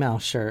Mickey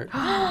Mouse shirt.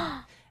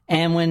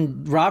 And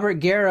when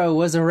Robert Garrow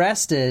was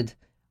arrested,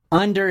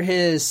 under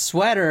his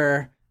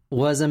sweater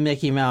was a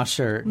Mickey Mouse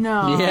shirt.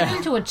 No. Yeah.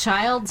 Into a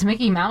child's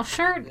Mickey Mouse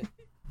shirt?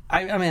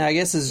 I mean, I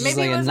guess it's just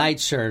Maybe like it a was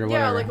nightshirt or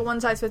whatever. Yeah, like a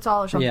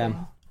one-size-fits-all or something.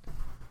 Yeah.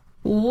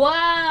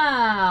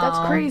 Wow.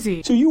 That's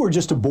crazy. So you were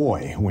just a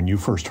boy when you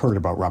first heard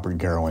about Robert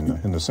Garrow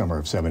in the summer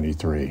of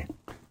 '73.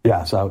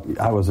 Yes, I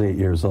was 8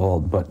 years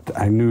old, but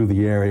I knew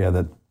the area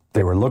that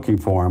they were looking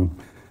for him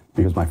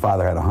because my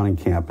father had a hunting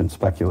camp in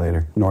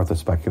Speculator, north of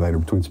Speculator,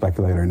 between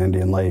Speculator and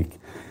Indian Lake.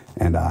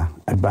 And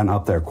I'd been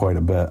up there quite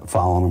a bit,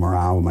 following him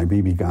around with my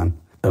BB gun.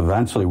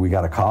 Eventually, we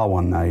got a call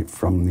one night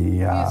from the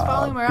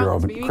Bureau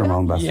of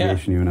Criminal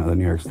Investigation Unit of the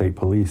New York State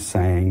Police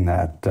saying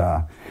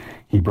that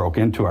he broke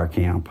into our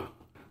camp.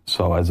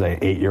 So as an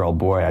 8-year-old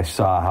boy, I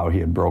saw how he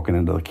had broken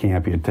into the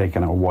camp. He had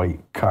taken a white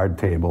card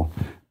table,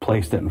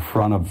 placed it in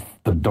front of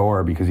the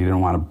door because he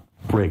didn't want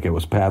to break it. It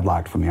was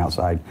padlocked from the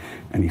outside,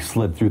 and he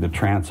slid through the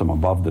transom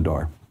above the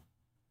door.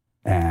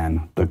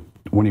 And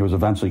when he was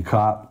eventually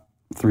caught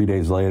 3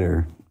 days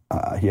later,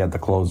 he had the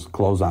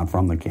clothes on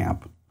from the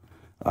camp.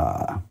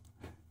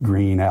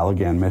 Green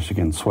Allegan,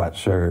 Michigan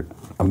sweatshirt,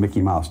 a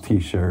Mickey Mouse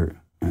T-shirt,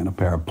 and a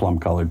pair of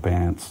plum-colored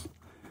pants,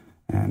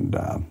 and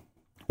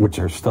which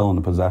are still in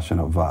the possession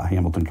of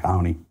Hamilton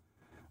County.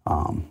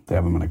 They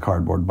have them in a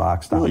cardboard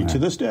box down there. To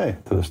this day?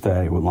 To this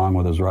day, along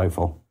with his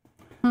rifle,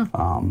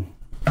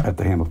 at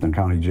the Hamilton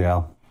County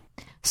Jail.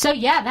 So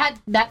yeah,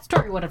 that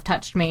story would have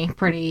touched me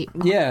pretty.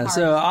 Yeah. hard.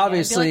 So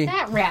obviously, I'd be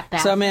like, that rat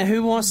bastard. So man,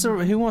 who wants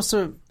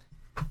to,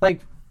 like,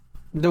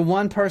 the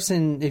one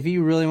person, if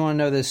you really want to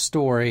know this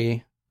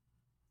story,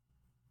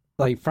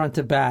 like front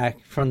to back,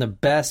 from the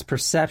best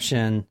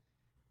perception,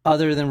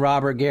 other than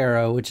Robert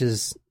Garrow, which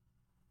is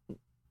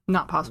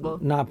Not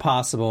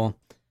possible,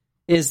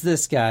 is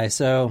this guy.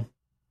 So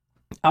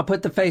I'll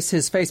put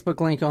his Facebook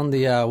link on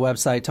the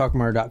website,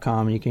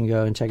 talkmurder.com. You can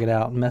go and check it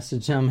out and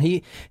message him.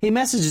 He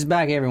messages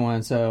back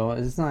everyone, so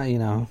it's not,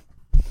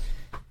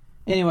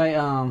 Anyway,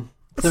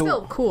 It's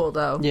still cool,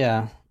 though.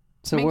 yeah.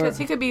 So Because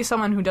he could be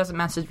someone who doesn't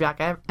message back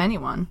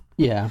anyone.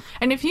 yeah.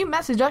 And if you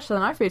message us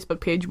on our Facebook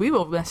page, we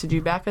will message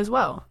you back as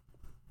well.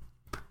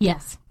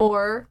 Yes.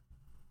 Or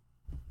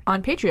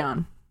on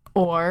Patreon.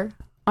 Or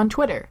on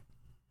Twitter.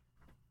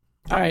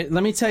 All right,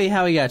 let me tell you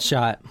how he got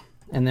shot,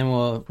 and then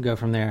we'll go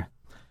from there.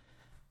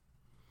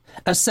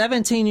 A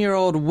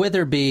 17-year-old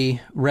Witherby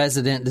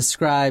resident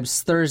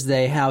describes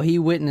Thursday how he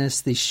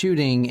witnessed the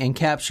shooting and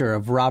capture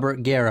of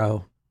Robert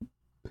Garrow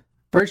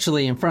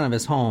virtually in front of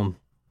his home.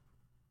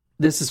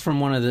 This is from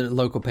one of the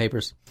local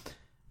papers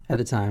at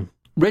the time.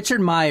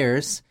 Richard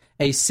Myers,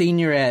 a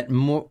senior at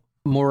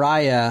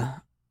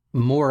Moriah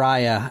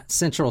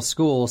Central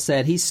School,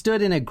 said he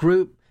stood in a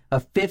group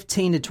of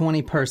 15 to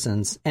 20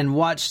 persons and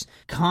watched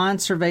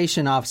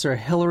Conservation Officer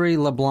Hilary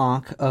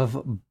LeBlanc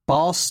of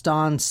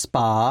Ballston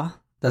Spa,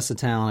 that's the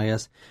town, I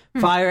guess,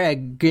 fire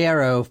at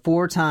Garrow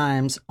 4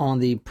 times on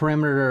the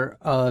perimeter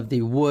of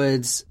the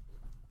woods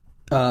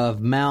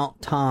of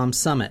Mount Tom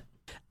Summit.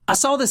 I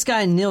saw this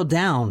guy kneel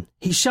down.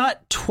 He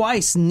shot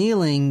twice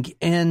kneeling,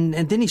 and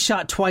then he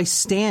shot twice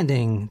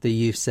standing, the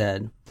youth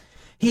said.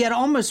 He had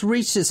almost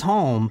reached his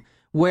home,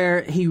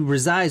 where he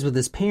resides with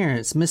his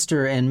parents,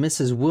 Mr. and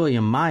Mrs.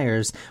 William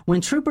Myers,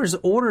 when troopers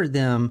ordered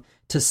them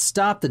to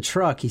stop the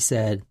truck, he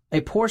said.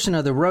 A portion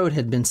of the road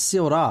had been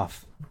sealed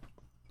off.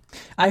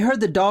 I heard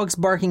the dogs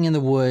barking in the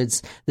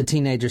woods, the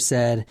teenager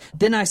said.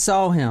 Then I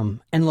saw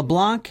him, and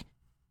LeBlanc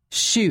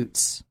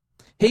shoots.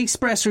 He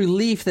expressed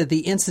relief that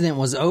the incident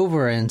was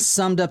over and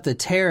summed up the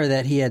terror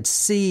that had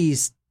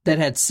seized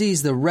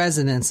the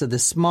residents of the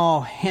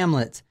small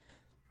hamlet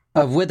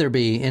of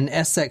Witherby in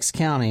Essex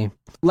County.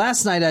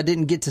 Last night I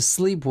didn't get to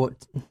sleep.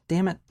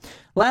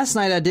 Last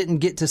night I didn't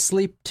get to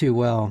sleep too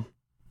well.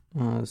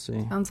 Let's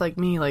see. Sounds like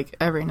me,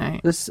 every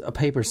night. This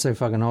paper's so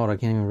fucking old I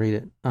can't even read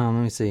it. Let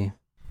me see.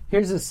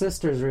 Here's his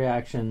sister's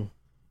reaction.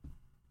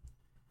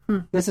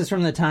 This is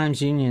from the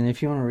Times-Union.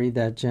 If you want to read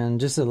that, Jen,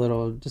 just a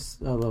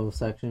little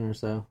section or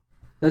so.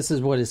 This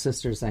is what his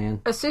sister's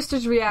saying. A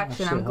sister's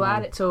reaction. Oh, I'm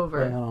glad it's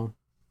over. Wait, hold on.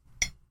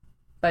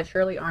 By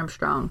Shirley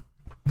Armstrong.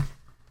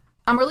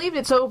 I'm relieved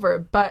it's over,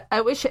 but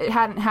I wish it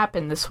hadn't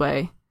happened this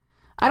way.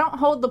 I don't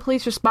hold the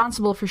police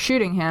responsible for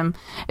shooting him.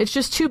 It's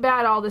just too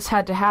bad all this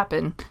had to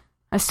happen.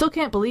 I still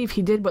can't believe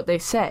he did what they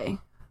say.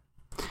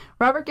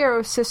 Robert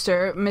Garrow's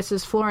sister,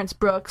 Mrs. Florence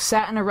Brooks,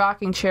 sat in a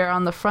rocking chair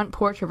on the front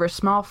porch of her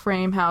small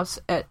frame house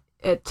at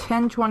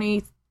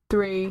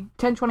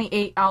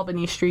 1028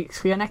 Albany Street,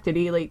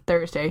 Schenectady, late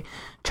Thursday,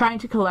 trying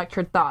to collect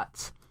her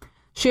thoughts.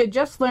 She had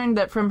just learned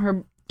that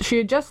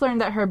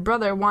her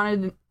brother,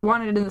 wanted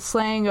in the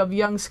slang of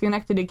young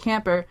Schenectady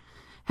camper,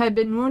 had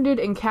been wounded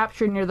and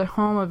captured near the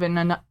home of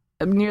another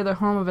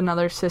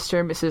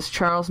sister, Mrs.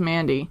 Charles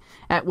Mandy,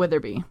 at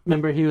Witherby.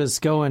 Remember, he was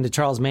going to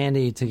Charles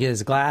Mandy to get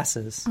his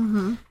glasses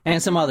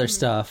and some other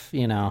stuff,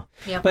 you know.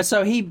 Yep. But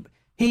so he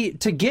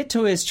to get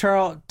to his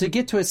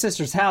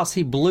sister's house,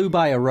 he blew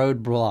by a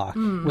roadblock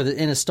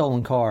in a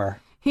stolen car.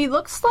 He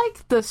looks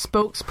like the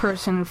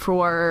spokesperson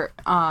for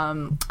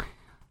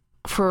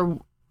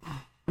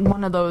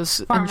one of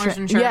those Farmers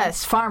insurance.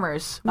 Yes,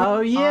 farmers.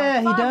 Oh yeah,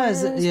 he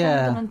does. Farmers.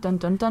 Yeah. Dun, dun,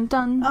 dun, dun,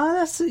 dun.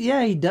 Oh,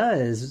 he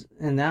does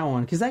in that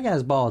one because that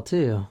guy's bald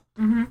too.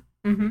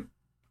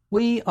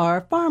 We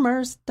are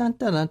farmers. Dun,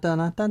 dun, dun,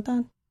 dun, dun,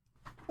 dun.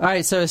 All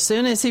right, so as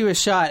soon as he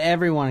was shot,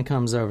 everyone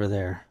comes over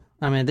there.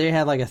 I mean, they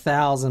had like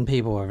 1,000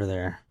 people over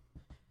there.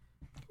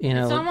 You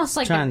know, It's almost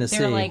like trying to they're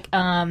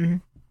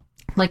see.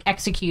 like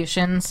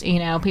executions. You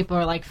know, people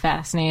are like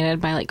fascinated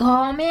by like,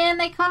 oh man,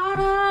 they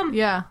caught him.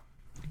 Yeah.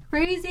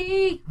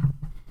 Crazy.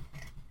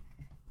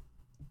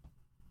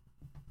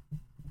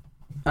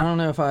 I don't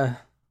know if I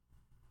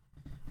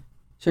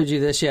showed you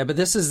this yet, but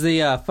this is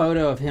the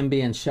photo of him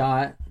being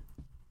shot.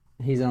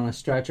 He's on a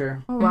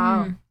stretcher. Oh,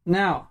 wow.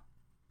 Now,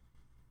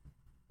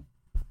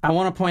 I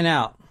want to point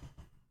out,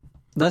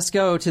 let's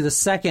go to the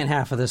second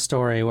half of the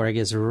story where it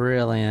gets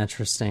really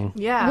interesting.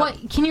 Yeah.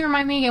 What can you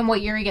remind me again?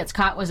 What year he gets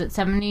caught? Was it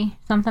 70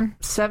 something?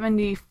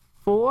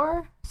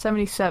 74?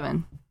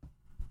 77.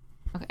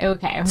 Okay. It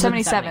was in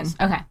the 77.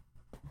 70s. Okay.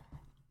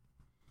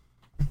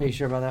 Are you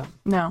sure about that?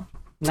 No.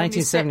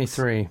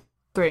 1973.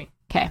 3.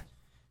 Okay.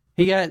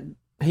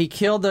 He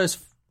killed that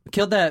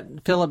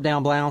Philip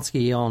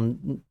Domblowski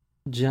on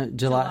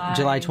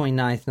July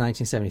 29th,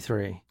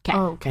 1973. Okay.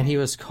 Oh, okay. And he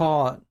was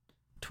caught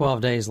 12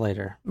 days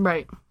later.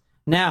 Right.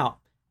 Now,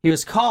 he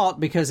was caught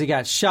because he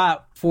got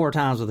shot 4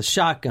 times with a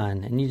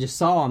shotgun, and you just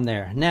saw him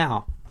there.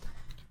 Now,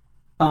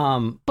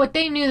 But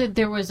they knew that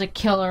there was a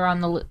killer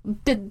on the loose.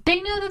 Did they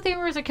know that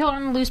there was a killer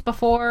on the loose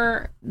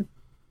before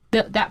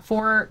that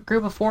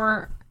group of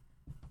 4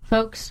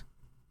 folks?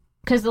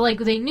 Because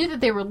they knew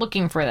that they were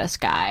looking for this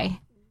guy.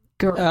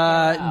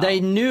 they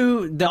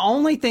knew, the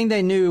only thing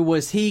they knew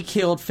was he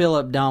killed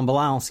Philip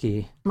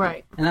Domblowski.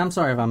 Right. And I'm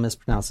sorry if I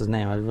mispronounced his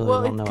name. I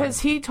really don't know. Because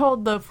he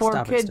told the 4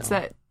 Stop it, kids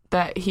Stella.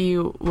 that he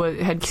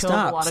had killed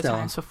Stop, a lot of Stella.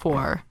 times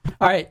before.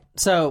 All right,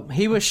 so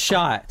he was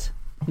shot.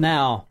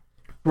 Now,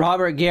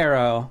 Robert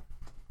Garrow,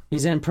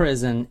 he's in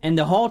prison, and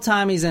the whole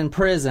time he's in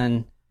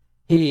prison,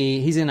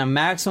 he's in a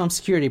maximum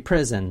security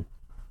prison.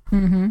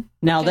 Mm-hmm.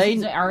 Now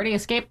He's already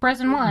escaped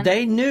prison 1.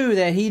 they knew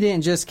that he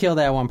didn't just kill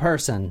that one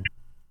person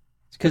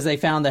because they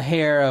found the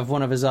hair of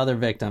one of his other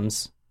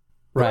victims,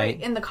 right?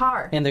 In the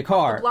car. In the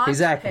car, The blonde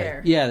exactly.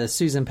 hair. Yeah, the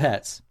Susan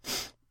Petz.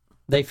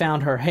 They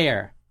found her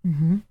hair.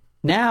 Mm-hmm.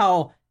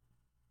 Now,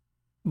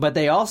 but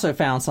they also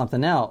found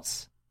something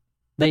else.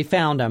 They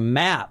found a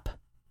map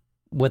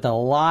with a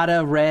lot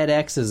of red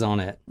X's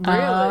on it.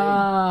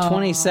 Really?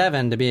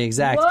 27 to be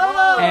exact.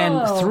 Whoa.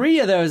 And 3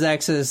 of those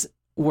X's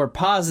were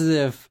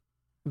positive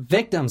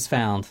victims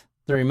found,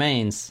 the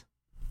remains.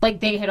 Like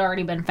they had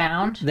already been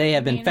found. They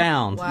have been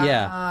found. Wow.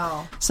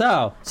 Yeah.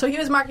 So, he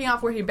was marking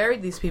off where he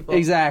buried these people.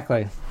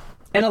 exactly.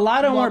 And a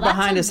lot of them were that's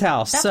behind his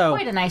house. That's So,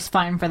 quite a nice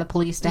find for the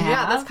police to have.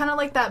 Yeah, that's kind of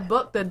like that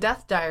book, The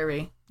Death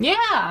Diary.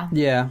 Yeah.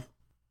 yeah.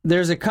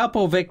 There's a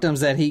couple victims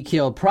that he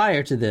killed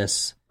prior to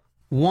this.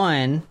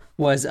 One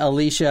was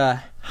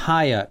Alicia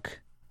Hayek.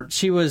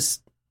 She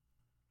was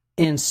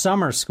in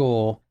summer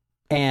school,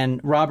 and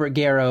Robert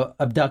Garrow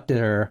abducted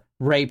her,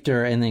 raped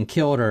her, and then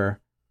killed her.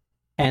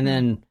 And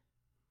then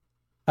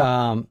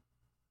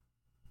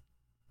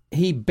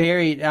he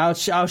buried... I'll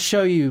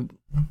show you...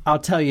 I'll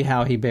tell you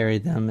how he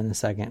buried them in a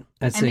second.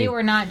 Let's And see. they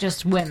were not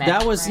just women.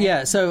 That was, right?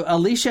 yeah. So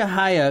Alicia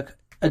Hayek,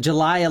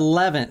 July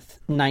 11th,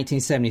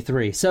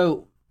 1973.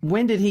 So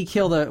when did he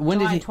kill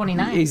July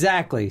 29th.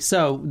 Exactly.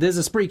 So there's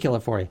a spree killer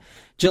for you.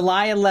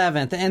 July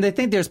 11th, and they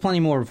think there's plenty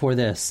more before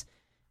this.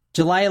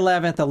 July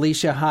 11th,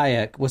 Alicia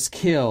Hayek was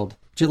killed.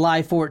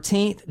 July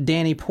 14th,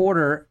 Danny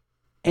Porter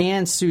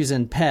and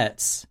Susan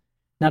Petz.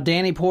 Now,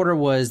 Danny Porter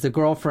was the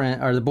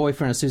girlfriend or the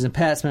boyfriend of Susan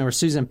Petz. Remember,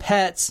 Susan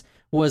Petz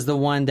was the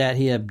one that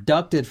he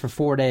abducted for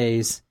 4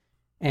 days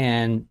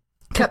and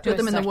Kept with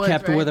him in the woods.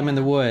 kept with him in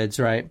the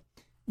woods, right?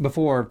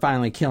 Before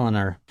finally killing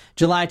her.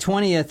 July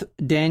 20th,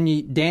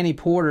 Danny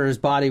Porter's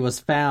body was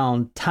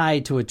found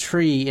tied to a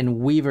tree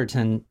in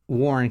Weaverton,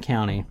 Warren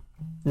County.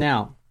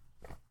 Now,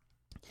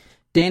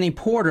 Danny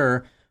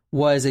Porter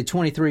was a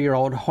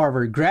 23-year-old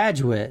Harvard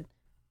graduate,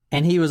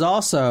 and he was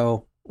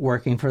also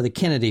working for the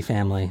Kennedy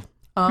family.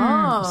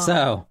 Oh.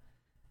 So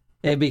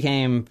it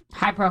became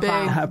High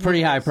profile.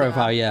 pretty high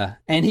profile, yeah.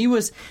 And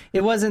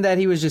it wasn't that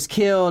he was just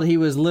killed. He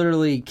was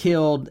literally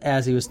killed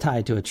as he was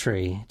tied to a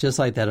tree, just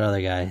like that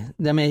other guy.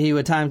 I mean, he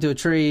would tie him to a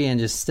tree and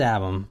just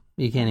stab him.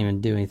 You can't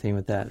even do anything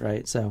with that,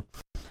 right? So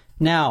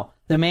now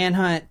the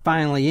manhunt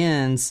finally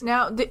ends.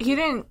 Now, he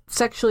didn't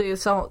sexually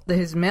assault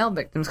his male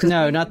victims. 'Cause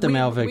No, not the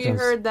male We victims.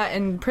 heard that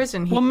in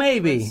prison. Well,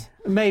 maybe.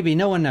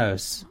 No one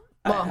knows.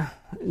 Well,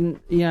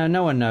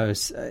 No one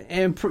knows.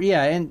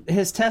 And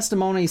his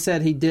testimony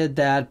said he did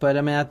that, but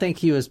I mean, I think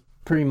he was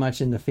pretty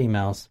much into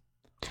females.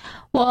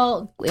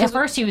 Well, at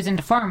first he was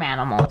into farm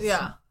animals.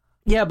 yeah.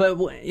 Yeah, but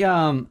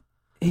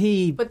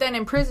he But then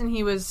in prison,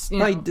 he was,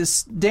 like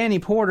this Danny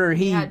Porter.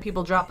 he had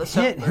people drop the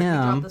soap. hit or he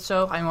him. dropped the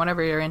soap. I mean,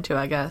 whatever you're into,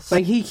 I guess.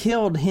 Like he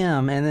killed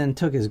him and then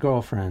took his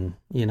girlfriend.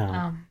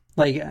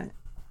 Like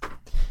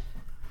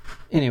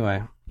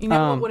anyway. You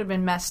know what would have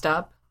been messed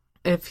up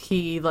if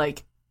he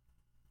like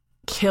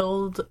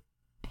killed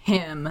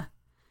him,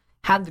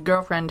 had the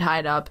girlfriend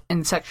tied up,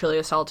 and sexually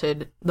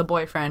assaulted the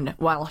boyfriend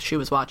while she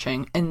was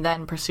watching, and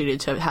then proceeded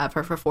to have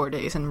her for 4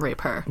 days and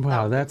rape her.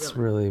 Wow, that's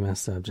really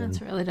messed up, Jen.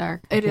 That's really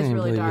dark. It is Can't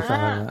really believe you dark.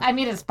 thought of that. I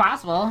mean, it's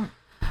possible.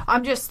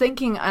 I'm just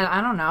thinking.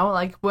 I don't know.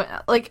 Like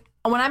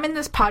when I'm in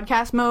this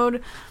podcast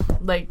mode,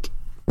 like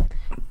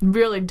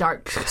really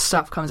dark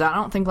stuff comes out. I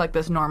don't think like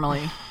this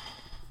normally.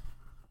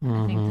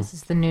 I think this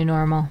is the new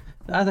normal.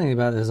 I think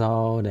about this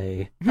all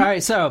day. All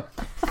right, so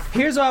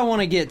here's what I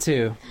want to get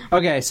to.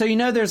 Okay, so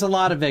there's a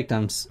lot of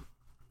victims,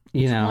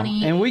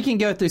 20. and we can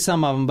go through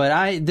some of them,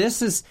 but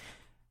this is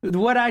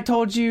what I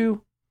told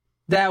you.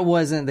 That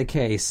wasn't the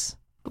case.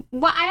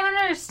 Well, I don't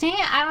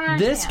understand.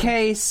 This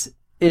case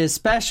is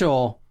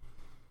special,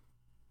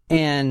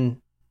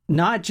 and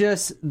not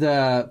just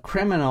the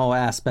criminal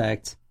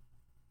aspect,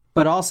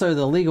 but also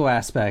the legal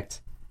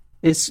aspect.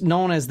 It's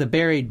known as the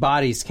buried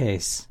bodies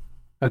case.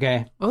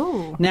 Okay.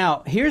 Oh.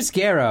 Now, here's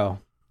Garrow.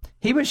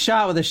 He was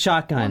shot with a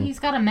shotgun. Well, he's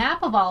got a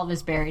map of all of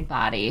his buried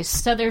bodies,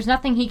 so there's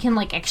nothing he can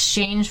like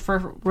exchange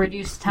for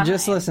reduced time.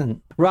 Just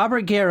listen.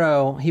 Robert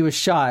Garrow, he was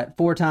shot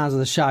 4 times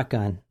with a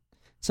shotgun.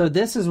 So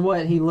this is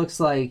what he looks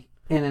like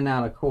in and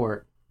out of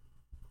court.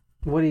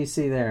 What do you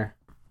see there?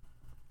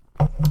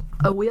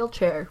 A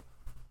wheelchair.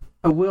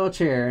 A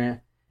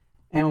wheelchair.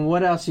 And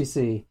what else you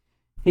see?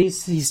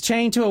 He's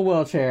chained to a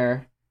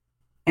wheelchair,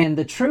 and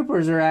the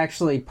troopers are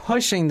actually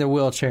pushing the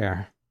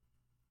wheelchair.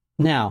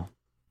 Now,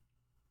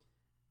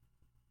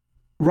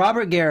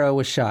 Robert Garrow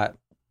was shot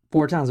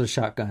 4 times with a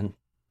shotgun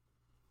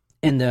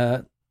in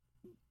the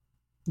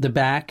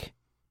back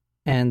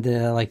and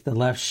the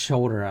left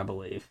shoulder, I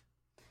believe.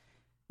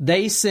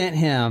 They sent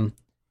him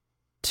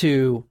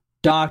to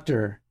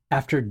doctor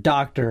after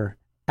doctor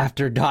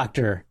after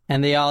doctor,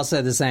 and they all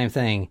said the same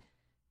thing.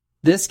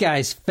 This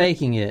guy's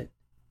faking it.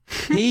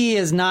 He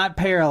is not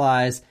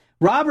paralyzed.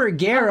 Robert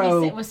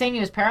Garrow was saying he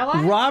was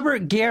paralyzed?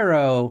 Robert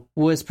Garrow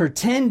was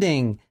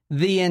pretending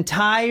the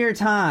entire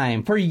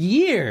time, for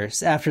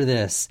years after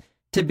this,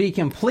 to be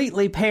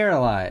completely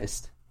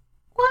paralyzed.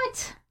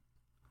 What?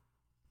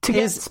 To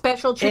get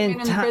special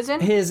treatment in prison?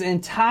 His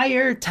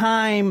entire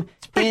time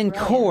in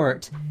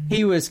court,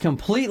 he was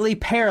completely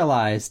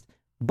paralyzed.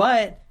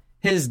 But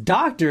his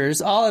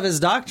doctors, all of his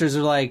doctors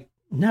are like,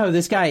 no,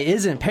 this guy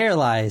isn't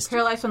paralyzed.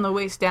 Paralyzed from the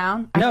waist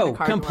down? No,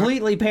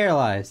 completely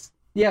paralyzed.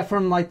 Yeah,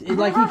 from like he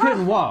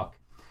couldn't walk.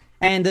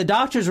 And the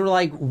doctors were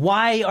like,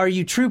 why are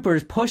you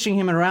troopers pushing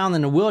him around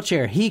in a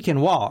wheelchair? He can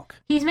walk.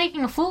 He's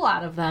making a fool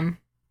out of them.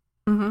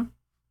 Mm-hmm.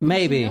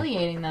 Maybe.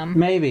 Humiliating them.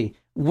 Maybe.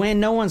 When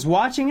no one's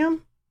watching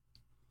him,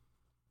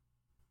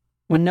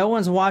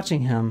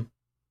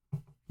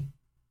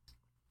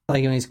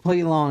 like when he's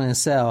completely alone in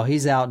his cell,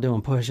 he's out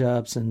doing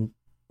push-ups and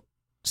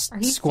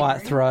squat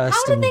serious?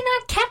 thrusts. How did they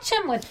not catch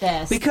him with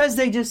this? Because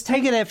they just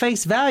take it at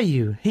face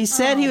value. He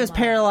said he was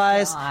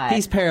paralyzed. God.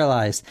 He's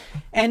paralyzed.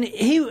 And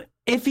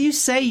if you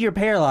say you're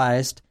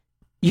paralyzed,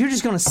 you're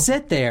just going to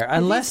sit there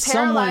unless He's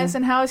paralyzed,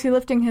 someone... and how is he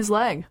lifting his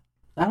leg?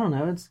 I don't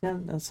know. It's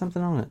got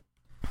something on it.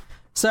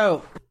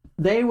 So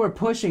they were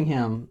pushing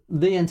him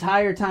the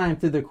entire time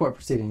through the court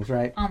proceedings,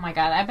 right? Oh my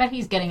god, I bet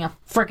he's getting a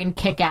freaking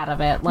kick out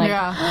of it. Like,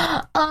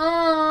 Yeah.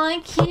 oh,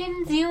 I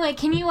can't do it.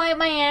 Can you wipe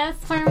my ass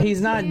for me?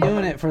 He's not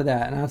doing it for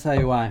that, and I'll tell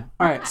you why.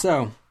 All right,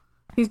 so...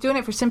 He's doing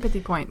it for sympathy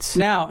points.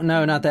 Now,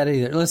 no, not that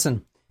either.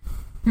 Listen.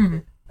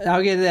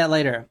 I'll get to that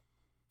later.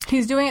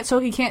 He's doing it so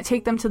he can't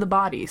take them to the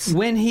bodies.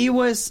 When he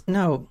was...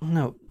 No.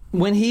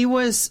 When he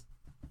was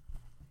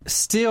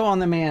still on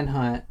the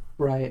manhunt,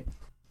 right...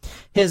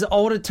 His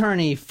old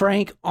attorney,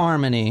 Frank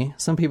Armani,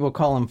 some people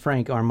call him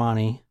Frank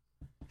Armani.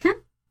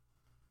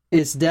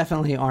 It's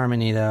definitely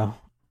Armani, though.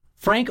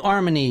 Frank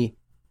Armani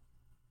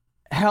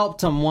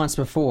helped him once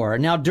before.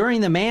 Now,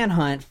 during the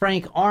manhunt,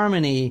 Frank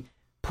Armani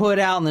put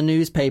out in the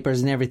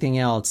newspapers and everything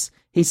else,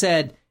 he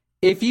said,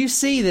 if you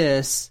see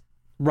this,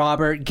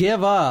 Robert,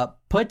 give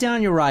up, put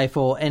down your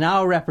rifle, and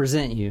I'll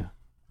represent you.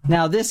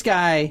 Now, this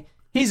guy,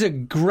 he's a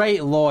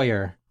great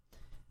lawyer.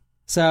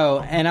 So,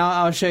 and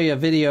I'll show you a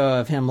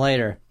video of him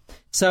later.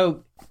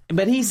 So,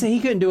 but he said he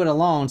couldn't do it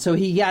alone, so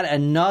he got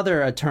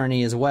another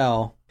attorney as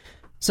well.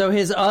 So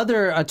his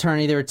other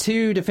attorney, there were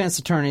two defense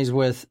attorneys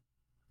with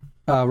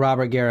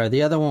Robert Garrow.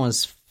 The other one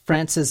was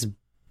Francis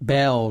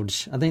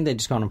Belge. I think they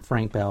just called him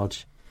Frank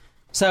Belge.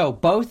 So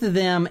both of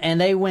them, and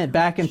they went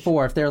back and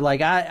forth. They're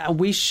like,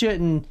 we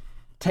shouldn't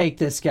take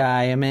this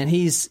guy. I mean,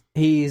 he's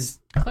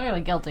Clearly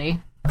guilty.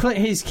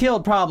 He's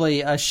killed probably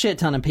a shit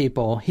ton of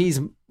people. He's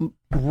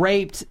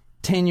raped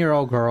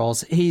 10-year-old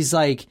girls. He's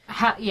like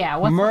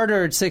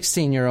murdered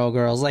 16-year-old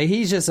girls. Like,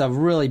 he's just a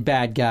really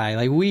bad guy.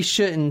 Like, we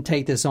shouldn't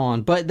take this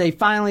on. But they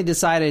finally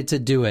decided to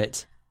do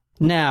it.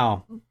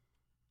 Now.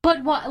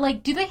 But what,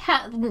 like, do they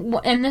have,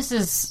 and this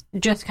is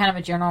just kind of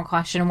a general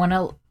question, when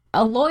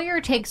a lawyer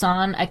takes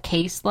on a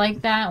case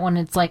like that, when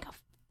it's like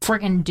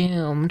friggin'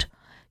 doomed,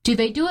 do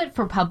they do it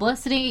for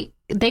publicity?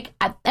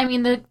 I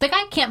mean, the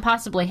guy can't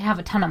possibly have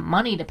a ton of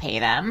money to pay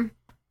them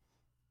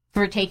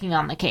for taking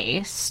on the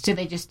case. Do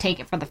they just take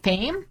it for the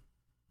fame?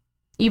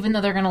 Even though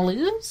they're going to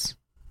lose?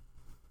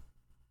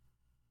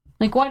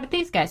 Like, why did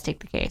these guys take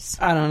the case?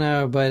 I don't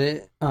know,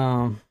 but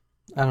I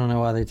don't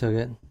know why they took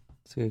it.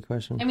 It's a good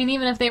question. I mean,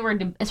 even if they were,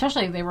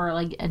 especially if they were,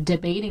 like,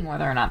 debating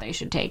whether or not they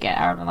should take it,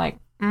 I would be like,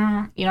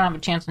 you don't have a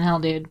chance in hell,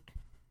 dude.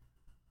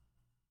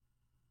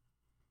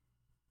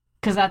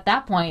 Because at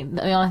that point,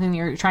 the only thing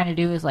you're trying to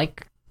do is,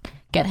 like,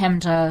 get him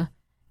to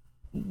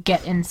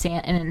get an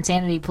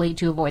insanity plea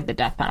to avoid the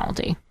death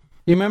penalty.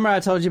 You remember I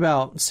told you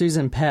about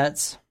Susan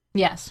Petz?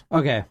 Yes.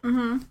 Okay.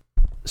 Mm-hmm.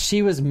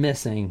 She was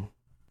missing,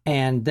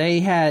 and they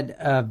had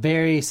a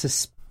very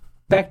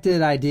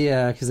suspected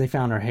idea, because they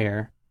found her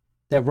hair,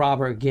 that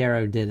Robert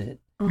Garrow did it.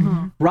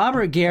 Mm-hmm.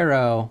 Robert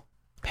Garrow,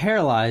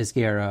 paralyzed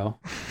Garrow,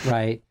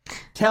 right,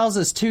 tells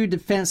us two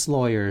defense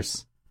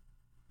lawyers.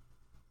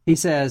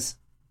 He's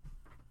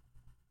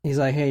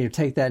like, hey, you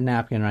take that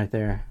napkin right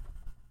there.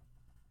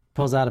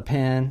 Pulls out a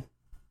pen.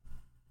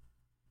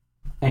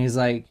 And he's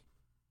like,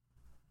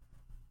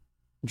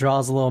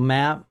 draws a little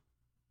map.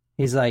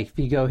 He's like, if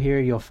you go here,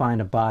 you'll find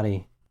a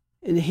body.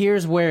 And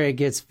here's where it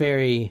gets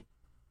very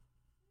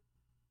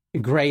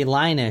gray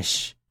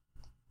line-ish.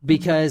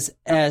 Because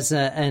as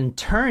an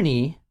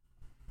attorney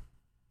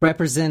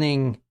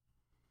representing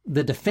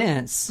the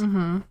defense,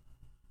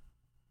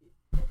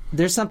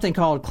 there's something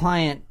called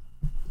client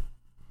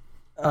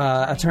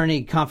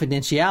attorney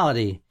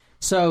confidentiality.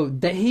 So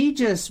that he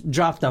just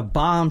dropped a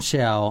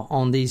bombshell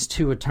on these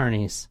two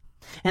attorneys,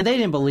 and they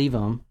didn't believe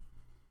him.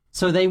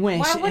 So they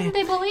went. Why wouldn't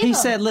they believe him? He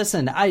said,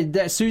 "Listen,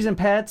 Susan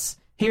Petz.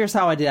 Here's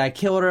how I did. I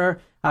killed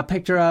her. I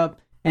picked her up,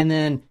 and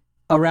then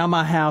around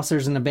my house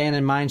there's an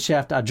abandoned mine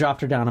shaft. I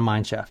dropped her down a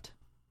mine shaft.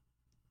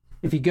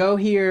 If you go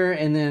here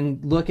and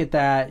then look at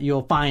that,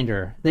 you'll find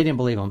her." They didn't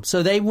believe him,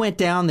 so they went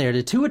down there.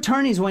 The two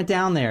attorneys went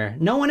down there.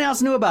 No one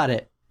else knew about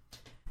it.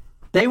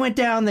 They went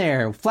down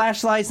there,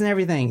 flashlights and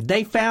everything.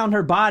 They found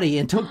her body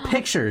and took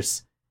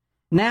pictures.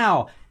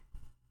 Now,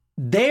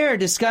 they're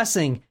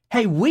discussing,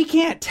 hey, we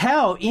can't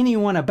tell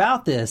anyone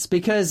about this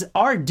because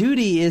our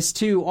duty is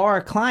to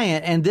our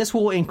client, and this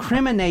will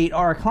incriminate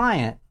our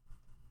client.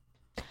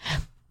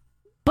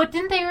 But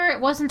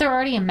wasn't there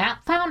already a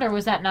map found, or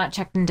was that not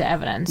checked into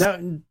evidence?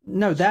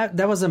 No,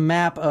 that was a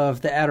map of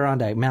the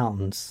Adirondack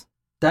Mountains.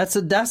 That's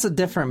a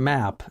different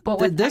map.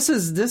 But this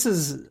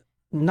is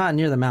not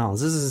near the mountains.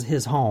 This is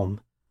his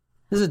home.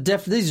 These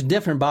are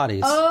different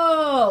bodies.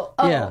 Oh,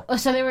 yeah.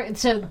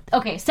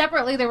 Okay.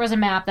 Separately, there was a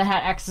map that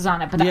had X's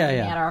on it, but that was in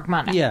the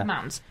Adirondack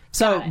Mountains.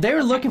 So they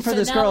were looking for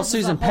this girl,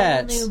 Susan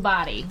Petz. New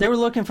body. They were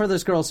looking for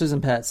this girl,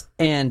 Susan Petz,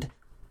 and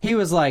he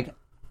was like,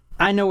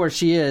 I know where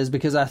she is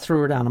because I threw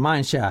her down a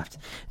mine shaft.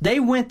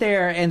 They went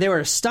there and they were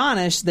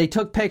astonished. They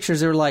took pictures.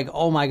 They were like,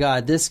 oh my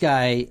God, this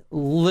guy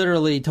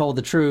literally told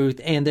the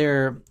truth, and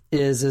there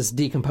is this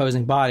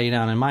decomposing body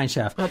down in mine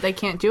shaft. But they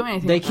can't do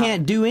anything. They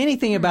can't do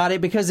anything about it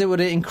because it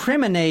would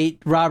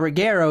incriminate Robert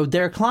Garrow,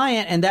 their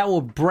client, and that will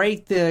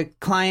break the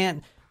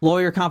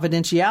client-lawyer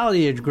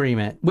confidentiality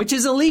agreement, which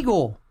is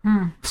illegal.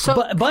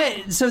 So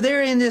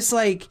they're in this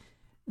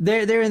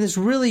they're in this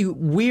really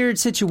weird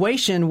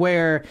situation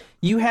where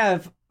you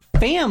have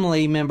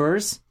family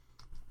members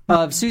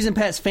of Susan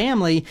Petz's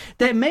family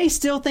that may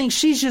still think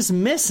she's just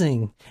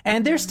missing,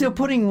 and they're still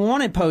putting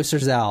wanted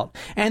posters out,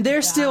 and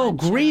they're still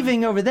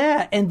grieving over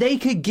that, and they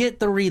could get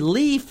the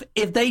relief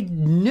if they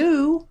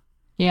knew.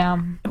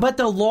 Yeah. But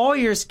the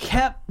lawyers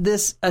kept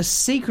this a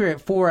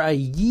secret for a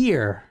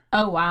year.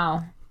 Oh,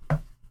 wow.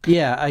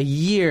 Yeah, a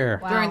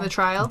year. Wow. During the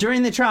trial?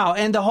 During the trial.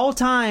 And the whole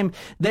time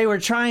they were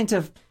trying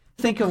to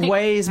think of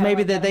ways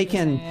maybe that they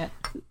can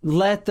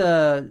let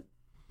the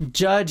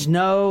judge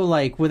know,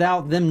 like,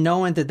 without them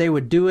knowing that they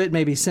would do it,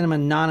 maybe send them an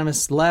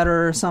anonymous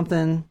letter or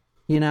something,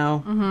 you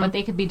know. But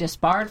they could be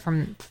disbarred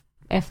from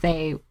if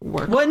they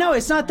were. Well, no,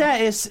 it's not that.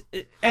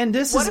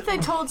 What if they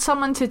told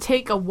someone to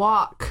take a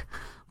walk?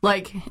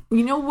 Like,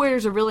 you know where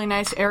there's a really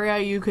nice area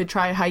you could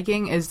try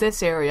hiking is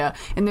this area,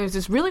 and there's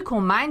this really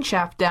cool mine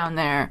shaft down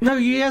there. No,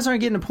 you guys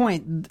aren't getting the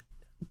point.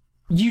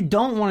 You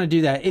don't want to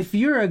do that. If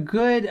you're a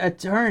good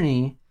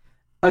attorney,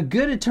 a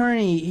good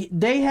attorney,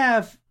 they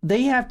have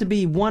to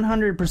be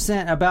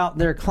 100% about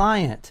their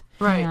client.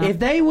 Right. If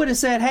they would have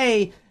said,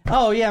 hey,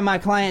 oh yeah, my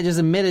client just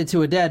admitted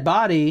to a dead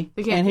body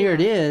and here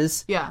it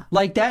is. Yeah.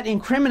 Like that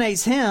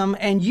incriminates him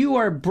and you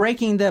are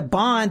breaking the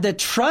bond, the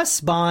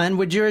trust bond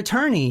with your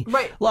attorney.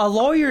 Right. Well, a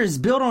lawyer is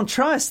built on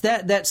trust.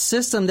 That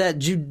system, that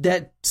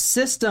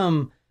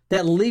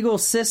legal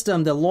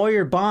system, the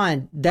lawyer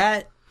bond,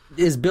 that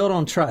is built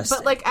on trust.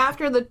 But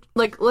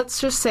like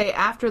let's just say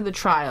after the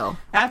trial.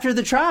 After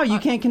the trial, you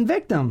can't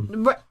convict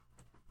them.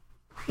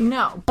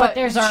 No, but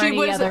there's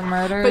already other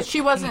murders. But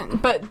she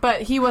wasn't.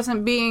 But he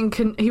wasn't being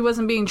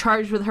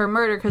charged with her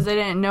murder because they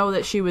didn't know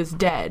that she was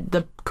dead.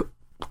 The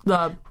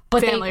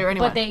family or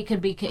anyone. But he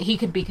could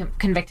be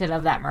convicted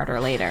of that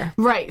murder later.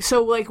 Right.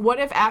 So like, what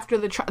if after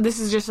the trial? This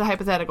is just a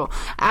hypothetical.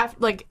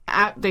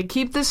 They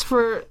keep this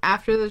for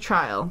after the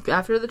trial.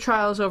 After the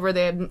trial is over,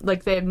 they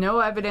have no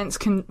evidence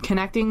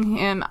connecting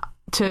him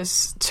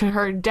to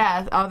her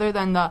death other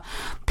than the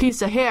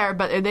piece of hair,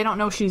 but they don't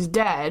know she's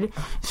dead.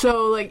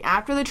 So like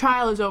after the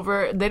trial is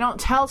over, they don't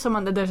tell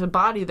someone that there's a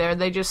body there.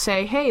 They just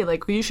say, hey,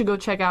 like you should go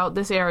check out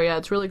this area,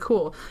 it's really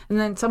cool. And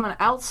then someone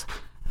else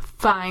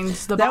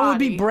finds the body. That would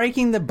be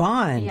breaking the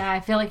bond. Yeah, I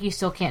feel like you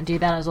still can't do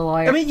that as a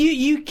lawyer. I mean,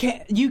 you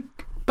can't.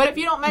 But if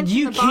you don't mention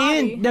you the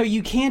body, can. No,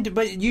 you can't.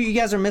 But you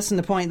guys are missing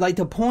the point. Like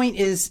the point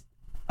is,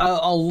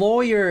 a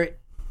lawyer.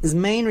 His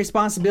main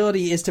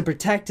responsibility is to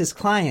protect his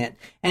client.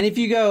 And if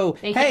you go,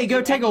 hey,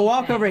 go take a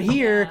walk over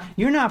here,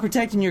 you're not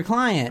protecting your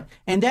client.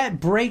 And that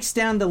breaks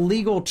down the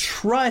legal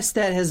trust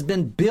that has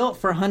been built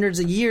for hundreds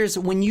of years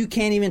when you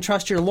can't even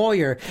trust your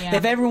lawyer. Yeah.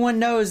 If everyone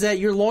knows that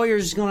your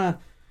lawyer's going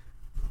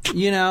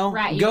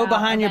to, go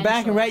behind your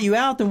back and rat you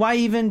out, then why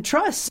even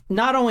trust?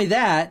 Not only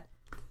that,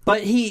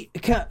 but he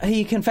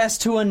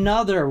confessed to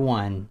another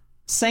one.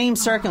 Same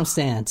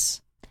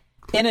circumstance.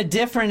 In a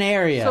different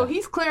area. So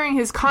he's clearing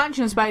his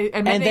conscience by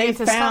admitting it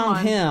to someone.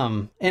 And they found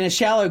him in a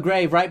shallow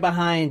grave right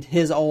behind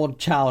his old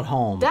child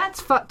home.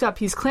 That's fucked up.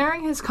 He's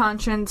clearing his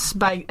conscience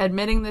by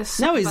admitting this.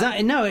 No, he's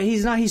not. No,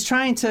 he's not. He's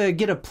trying to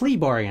get a plea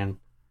bargain.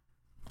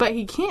 But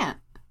he can't.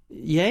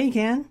 Yeah, he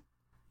can.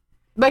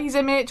 But he's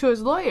admitted to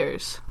his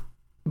lawyers.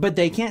 But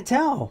they can't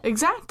tell.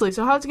 Exactly.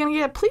 So how's he going to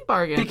get a plea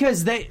bargain?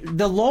 Because the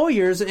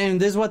lawyers,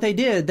 and this is what they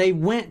did, they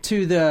went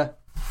to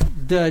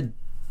the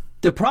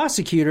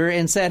prosecutor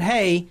and said,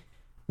 hey,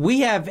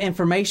 we have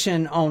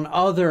information on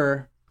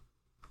other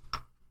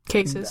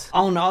cases,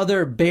 on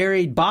other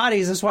buried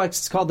bodies. That's why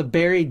it's called the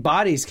buried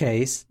bodies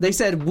case. They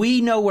said,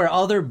 we know where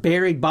other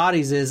buried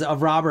bodies is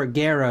of Robert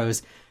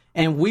Garrows,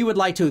 and we would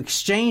like to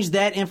exchange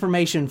that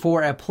information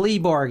for a plea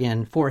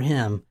bargain for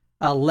him,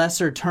 a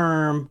lesser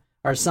term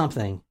or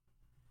something.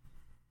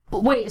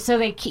 Wait, so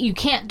you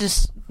can't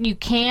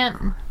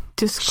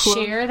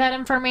share that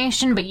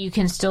information, but you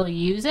can still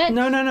use it?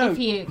 No.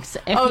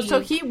 So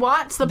he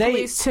wants the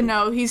police to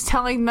know. He's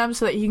telling them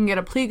so that he can get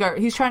a plea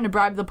bargain. He's trying to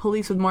bribe the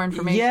police with more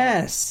information.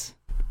 Yes.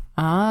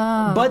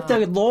 Oh. But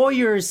the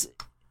lawyers,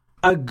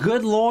 a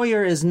good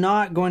lawyer is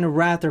not going to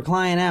rat their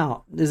client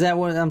out. Is that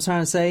what I'm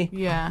trying to say?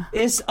 Yeah.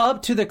 It's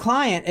up to the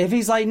client. If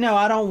he's like, no,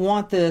 I don't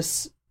want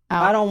this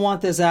out. I don't want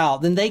this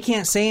out, then they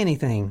can't say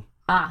anything.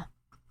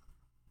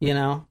 You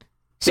know?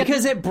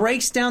 Because it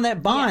breaks down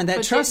that bond,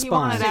 that trust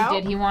bond.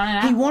 Did he want it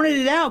out? He wanted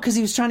it out because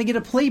he was trying to get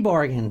a plea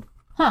bargain.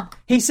 Huh.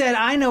 He said,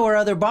 I know where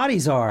other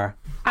bodies are.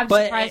 I'm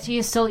surprised he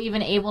is still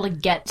even able to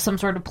get some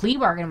sort of plea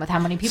bargain with how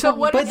many people. So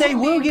what? But they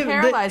will give.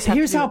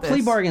 Here's how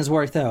plea bargains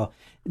work, though.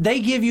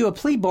 They give you a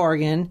plea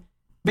bargain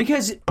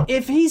because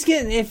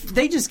if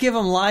they just give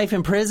him life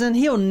in prison,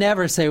 he'll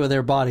never say where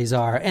their bodies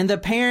are, and the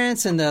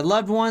parents and the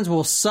loved ones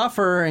will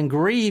suffer and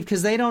grieve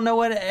because they don't know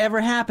what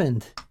ever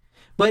happened.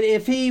 But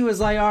if he was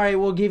like, all right,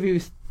 we'll give you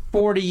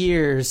 40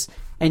 years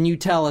and you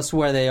tell us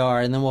where they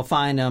are and then we'll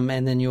find them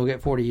and then you'll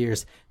get 40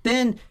 years,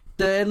 then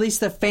at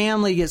least the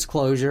family gets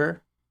closure,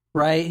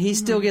 right? He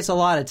still gets a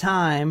lot of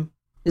time.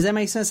 Does that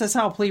make sense? That's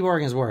how plea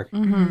bargains work.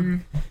 Mm-hmm.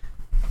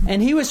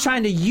 And he was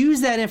trying to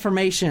use that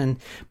information.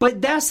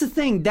 But that's the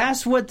thing.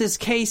 That's what this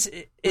case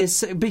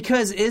is.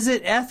 Because is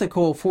it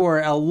ethical for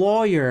a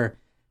lawyer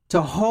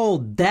to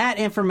hold that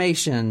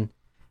information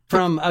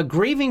from a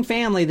grieving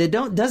family that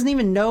doesn't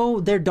even know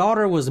their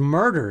daughter was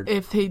murdered?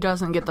 If he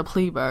doesn't get the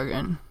plea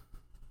bargain.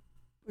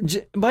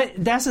 But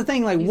that's the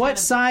thing. Like, what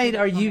side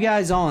are you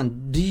guys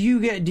on? Do you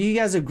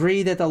guys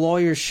agree that the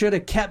lawyers should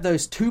have kept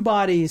those two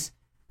bodies,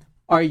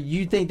 or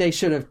you think they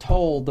should have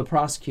told the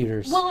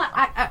prosecutors? Well,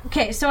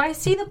 okay. So I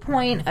see the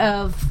point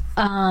of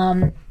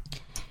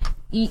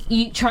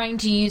you trying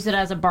to use it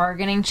as a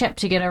bargaining chip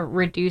to get a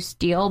reduced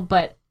deal,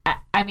 but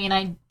I mean,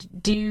 I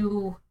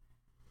do.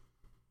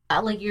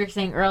 Like you were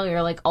saying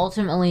earlier, like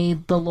ultimately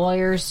the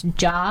lawyer's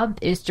job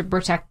is to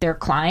protect their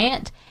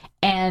client,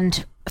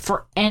 and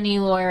for any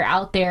lawyer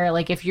out there,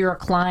 like if you're a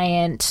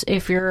client,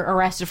 if you're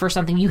arrested for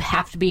something, you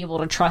have to be able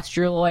to trust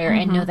your lawyer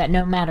and know that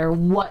no matter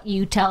what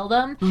you tell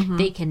them,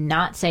 they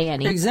cannot say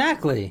anything.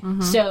 Exactly.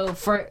 So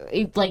for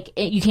like,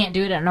 you can't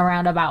do it in a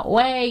roundabout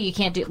way. You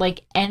can't do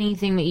like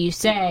anything that you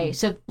say.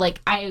 So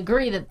like, I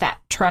agree that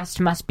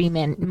trust must be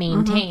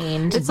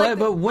maintained.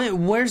 But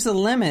where's the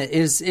limit?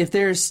 Is if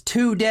there's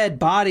 2 dead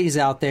bodies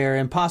out there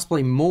and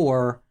possibly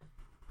more,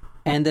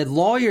 and the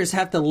lawyers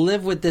have to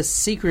live with this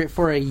secret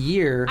for a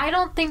year. I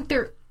don't think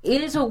there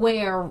is a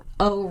way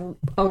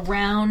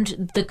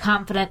around the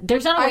confident.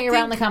 There's not a way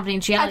around the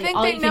confidentiality. I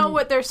think they know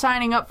what they're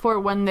signing up for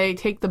when they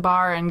take the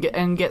bar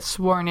and get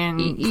sworn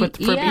in.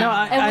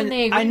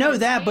 I know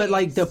that, but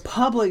like the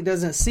public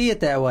doesn't see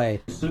it that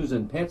way.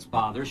 Susan Pett's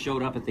father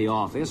showed up at the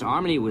office.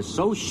 Harmony was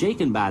so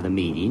shaken by the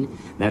meeting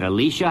that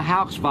Alicia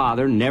Houck's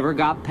father never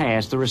got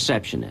past the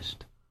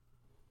receptionist.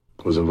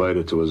 Was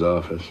invited to his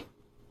office.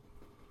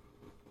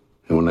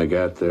 And when I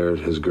got there,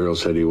 his girl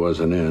said he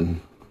wasn't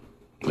in,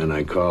 and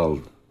I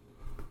called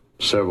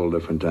several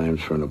different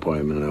times for an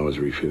appointment, and I was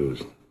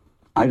refused.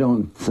 I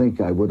don't think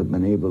I would have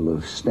been able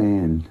to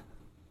stand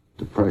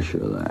the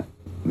pressure of that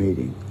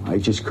meeting. I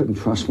just couldn't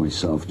trust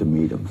myself to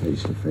meet him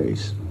face to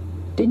face.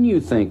 Didn't you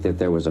think that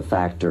there was a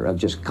factor of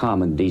just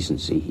common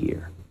decency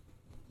here?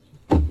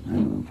 I don't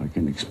know if I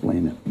can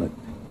explain it, but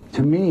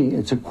to me,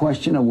 it's a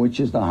question of which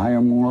is the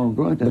higher moral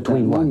good at that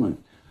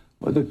moment.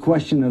 Well, the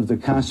question of the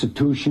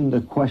Constitution,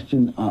 the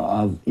question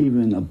of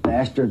even a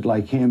bastard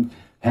like him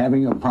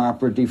having a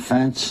proper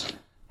defense,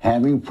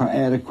 having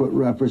adequate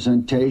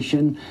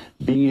representation,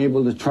 being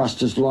able to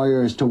trust his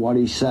lawyer as to what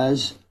he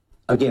says.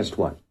 Against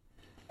what?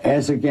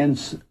 As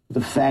against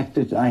the fact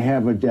that I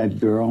have a dead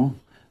girl,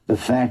 the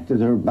fact that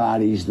her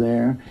body's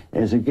there,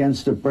 as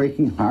against the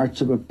breaking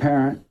hearts of a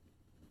parent.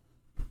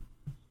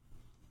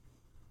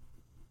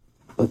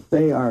 But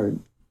they are...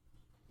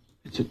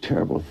 It's a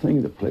terrible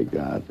thing to play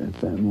God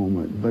at that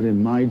moment, but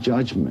in my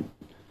judgment,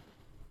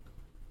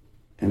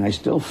 and I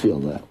still feel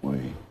that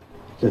way,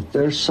 that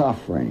their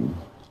suffering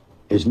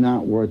is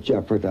not worth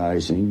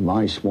jeopardizing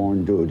my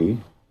sworn duty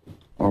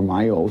or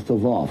my oath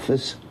of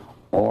office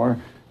or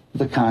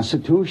the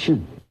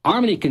Constitution.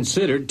 Harmony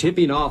considered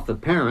tipping off the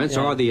parents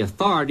or the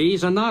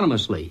authorities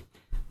anonymously,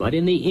 but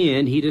in the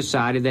end he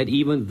decided that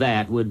even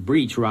that would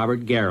breach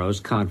Robert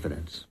Garrow's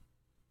confidence.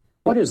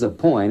 What is the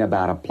point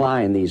about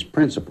applying these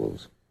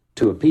principles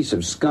to a piece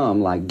of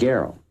scum like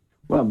Garrow?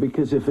 Well,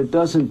 because if it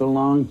doesn't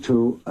belong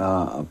to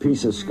a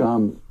piece of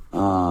scum,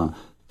 to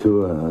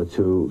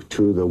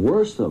the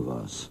worst of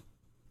us,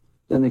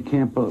 then it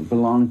can't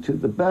belong to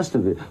the best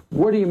of it.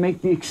 Where do you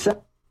make the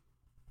exception?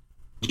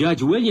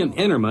 Judge William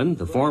Enterman,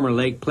 the former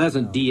Lake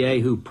Pleasant DA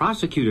who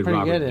prosecuted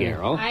Robert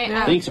Garrow,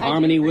 thinks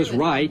Harmony was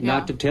right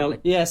not to tell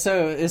it. Yeah,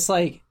 so it's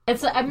like...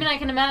 I mean, I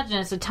can imagine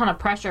it's a ton of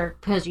pressure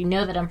because you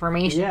know that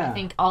information. I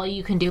think all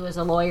you can do as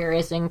a lawyer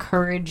is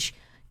encourage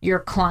your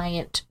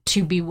client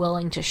to be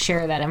willing to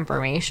share that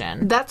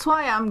information. That's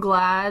why I'm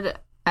glad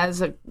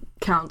as a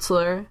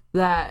counselor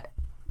that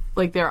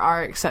like there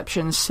are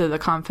exceptions to the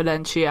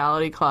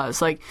confidentiality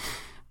clause. Like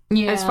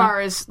as far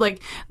as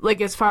like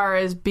as far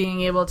as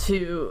being able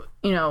to,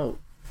 you know,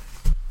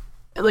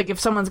 like if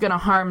someone's going to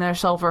harm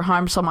themselves or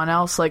harm someone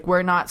else, like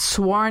we're not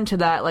sworn to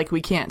that, like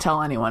we can't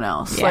tell anyone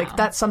else. Like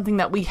that's something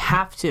that we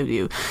have to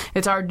do.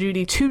 It's our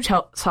duty to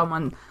tell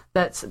someone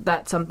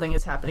that something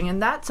is happening,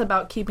 and that's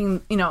about keeping,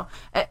 you know,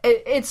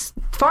 it's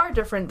far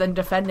different than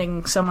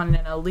defending someone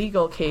in a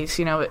legal case,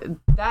 you know,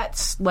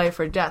 that's life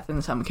or death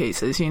in some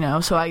cases, you know,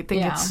 so I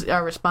think it's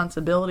our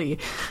responsibility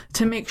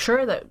to make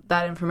sure that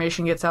that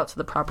information gets out to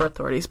the proper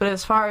authorities. But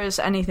as far as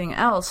anything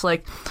else,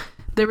 like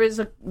there is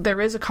a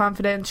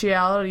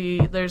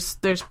confidentiality,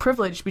 there's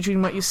privilege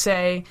between what you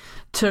say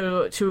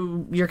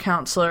to your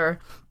counselor,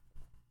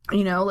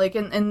 you know, like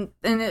and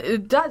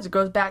it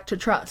goes back to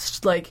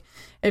trust. Like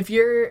if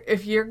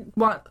you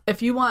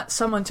want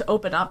someone to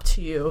open up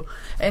to you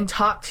and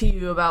talk to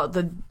you about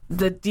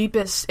the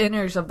deepest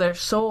inners of their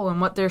soul and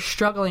what they're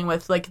struggling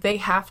with, like they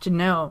have to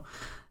know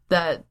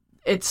that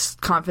it's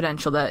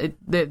confidential, that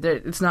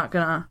it's not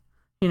gonna,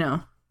 you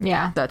know,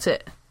 that's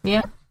it.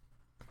 Yeah.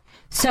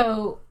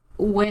 So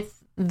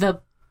with the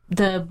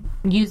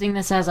using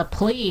this as a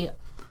plea,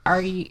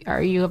 are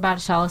you about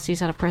to tell us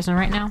he's out of prison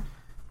right now?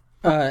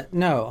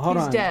 No, hold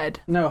on. He's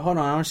dead. No, hold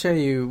on. I want to show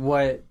you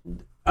what.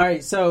 All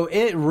right, so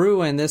it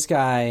ruined this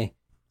guy,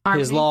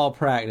 his law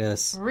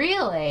practice.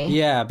 Really?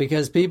 Yeah,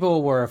 because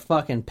people were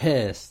fucking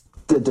pissed.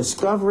 The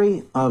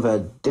discovery of a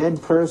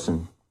dead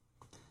person,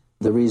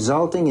 the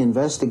resulting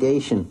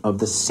investigation of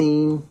the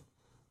scene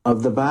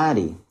of the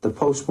body, the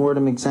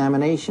post-mortem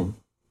examination,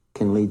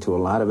 can lead to a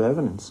lot of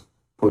evidence,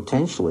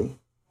 potentially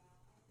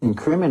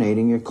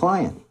incriminating your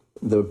client.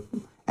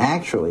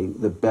 Actually,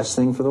 the best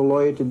thing for the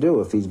lawyer to do,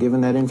 if he's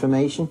given that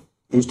information,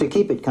 is to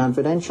keep it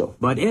confidential.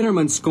 But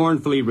Enterman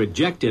scornfully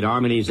rejected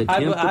Harmony's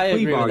attempt to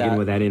plea bargain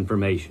with that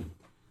information.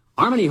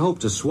 Harmony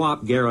hoped to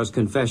swap Garrow's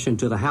confession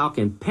to the Houck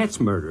and Petts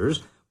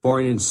murders for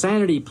an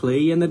insanity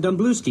plea in the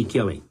Domblewski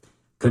killing,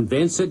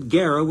 convinced that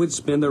Garrow would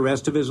spend the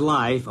rest of his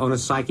life on a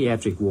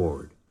psychiatric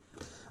ward.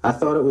 I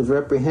thought it was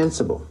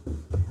reprehensible.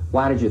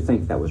 Why did you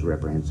think that was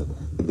reprehensible?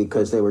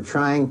 Because they were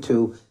trying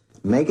to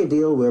make a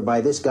deal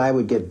whereby this guy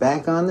would get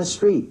back on the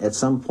street at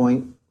some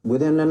point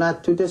within the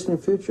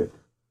not-too-distant future.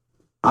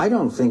 I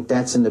don't think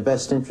that's in the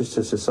best interest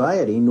of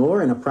society,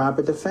 nor in a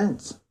proper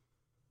defense.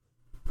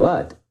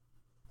 But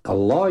a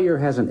lawyer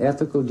has an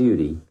ethical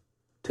duty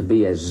to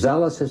be as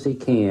zealous as he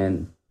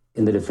can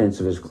in the defense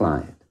of his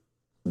client.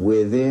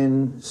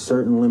 Within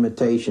certain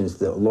limitations,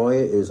 the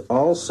lawyer is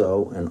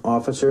also an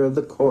officer of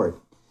the court,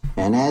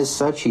 and as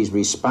such, he's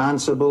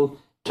responsible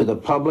to the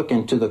public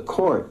and to the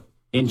court.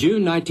 In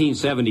June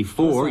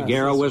 1974,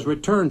 Garrow was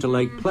returned to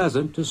Lake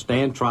Pleasant to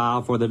stand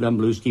trial for the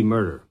Dumblewski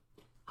murder.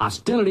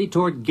 Hostility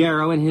toward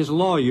Garrow and his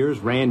lawyers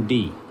ran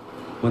deep.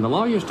 When the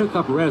lawyers took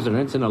up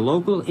residence in a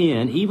local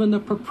inn, even the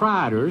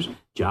proprietors,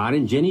 John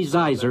and Jenny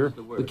Zeiser,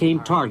 became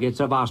targets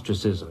of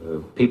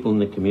ostracism. People in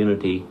the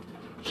community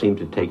seemed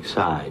to take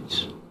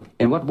sides.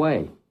 In what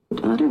way?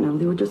 I don't know.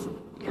 They were just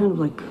kind of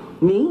like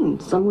mean.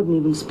 Some wouldn't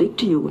even speak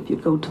to you if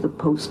you'd go to the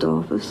post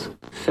office.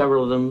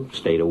 Several of them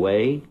stayed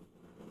away.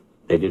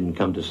 They didn't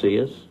come to see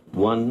us.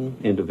 One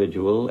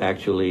individual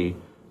actually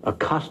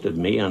accosted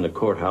me on the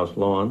courthouse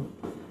lawn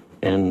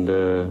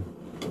and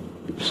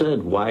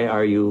said, "Why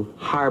are you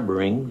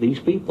harboring these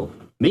people?"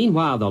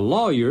 Meanwhile, the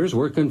lawyers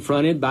were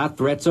confronted by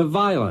threats of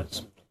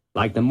violence.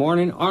 Like the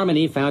morning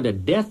Armony found a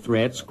death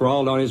threat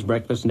scrawled on his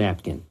breakfast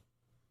napkin.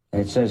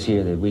 It says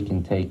here that we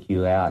can take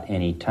you out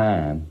any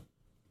time.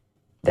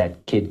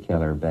 That kid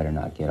killer better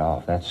not get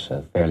off. That's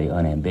fairly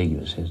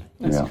unambiguous, isn't it?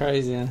 That's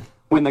crazy. Yeah.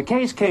 When the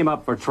case came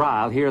up for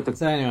trial here at the...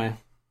 So anyway,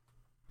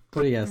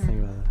 what do you guys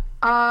think about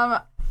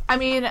that? I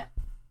mean,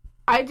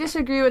 I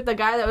disagree with the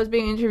guy that was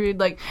being interviewed.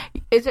 Like,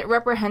 is it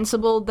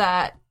reprehensible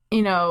that,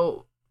 you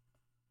know,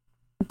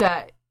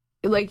 that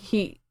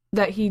he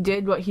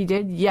did what he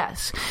did?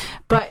 Yes.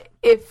 But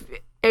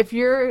if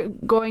you're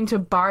going to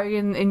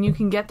bargain and you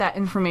can get that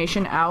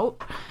information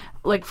out,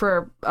 like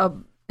for a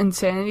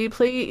insanity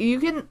plea, you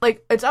can,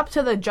 like, it's up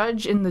to the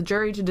judge and the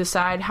jury to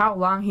decide how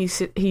long he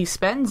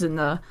spends in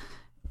the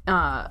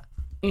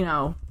you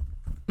know,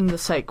 in the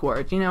psych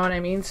ward. You know what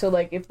I mean? So,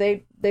 like, if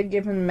they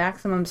give him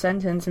maximum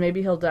sentence,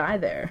 maybe he'll die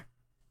there.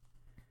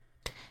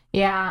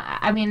 Yeah,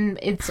 I mean,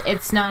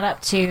 it's not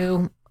up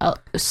to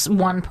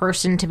one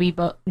person to be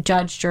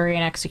judge, jury,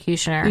 and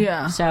executioner.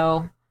 Yeah.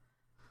 So,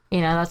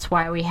 you know, that's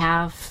why we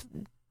have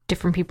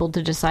different people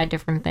to decide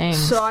different things.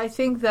 So I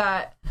think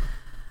that,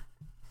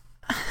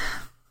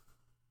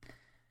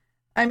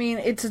 I mean,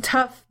 it's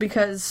tough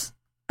because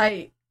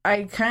I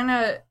kind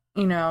of,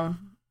 you know,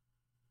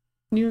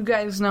 you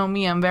guys know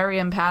me, I'm very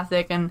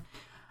empathic, and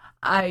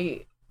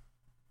I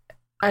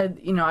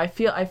you know, I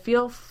feel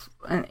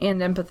and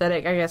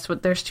empathetic, I guess,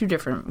 there's two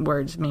different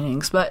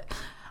meanings, but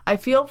I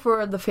feel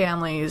for the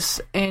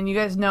families, and you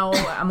guys know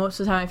most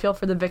of the time I feel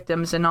for the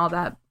victims and all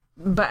that,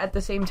 but at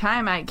the same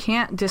time, I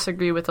can't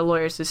disagree with the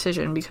lawyer's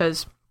decision,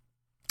 because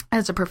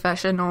as a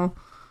professional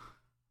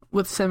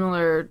with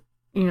similar,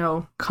 you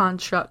know,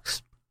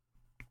 constructs,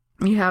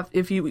 you have,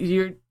 if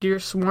you're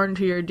sworn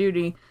to your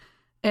duty.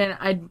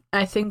 And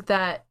I think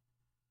that,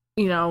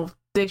 you know,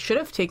 they should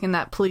have taken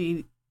that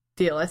plea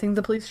deal. I think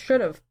the police should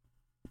have.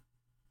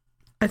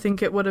 I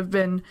think it would have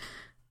been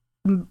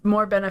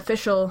more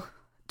beneficial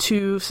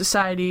to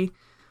society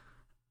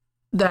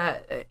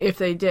that if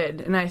they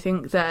did. And I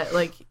think that,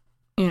 like,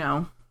 you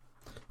know,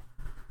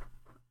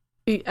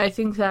 I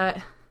think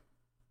that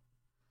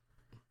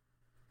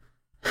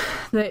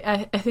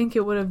I think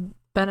it would have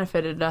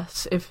benefited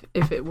us if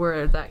it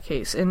were that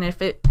case, and if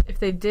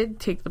they did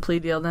take the plea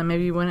deal, then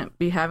maybe we wouldn't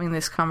be having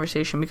this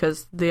conversation,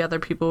 because the other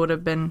people would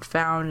have been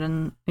found,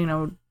 and, you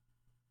know,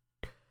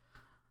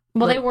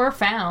 well, they were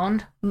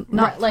found,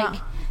 not like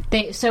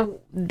they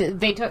took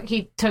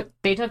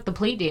the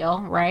plea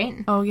deal, right?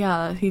 Oh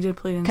yeah, he did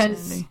plead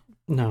insanity.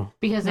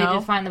 Because they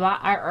did find the body,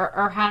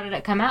 or how did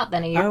it come out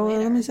then a year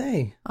later? Let me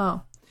say.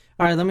 Oh.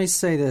 All right, let me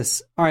say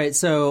this. All right,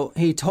 so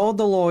he told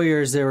the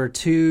lawyers there were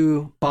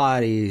two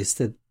bodies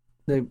that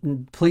the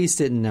police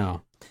didn't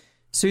know.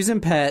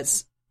 Susan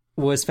Petz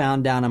was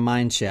found down a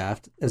mine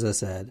shaft, as I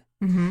said.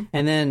 Mm-hmm.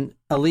 And then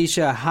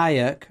Alicia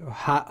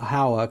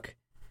Hauck,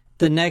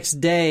 the next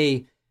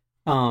day,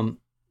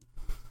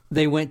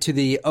 they went to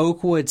the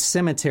Oakwood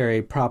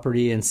Cemetery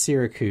property in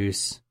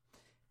Syracuse.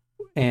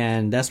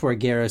 And that's where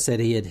Garrow said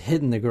he had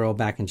hidden the girl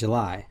back in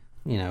July,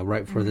 you know,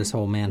 right before this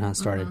whole manhunt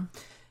started.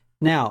 Mm-hmm.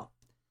 Now,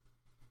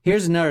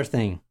 here's another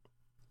thing.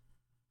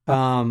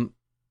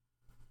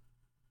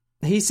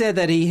 He said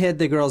that he hid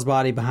the girl's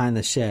body behind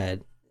the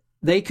shed.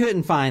 They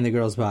couldn't find the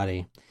girl's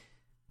body.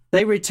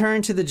 They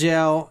returned to the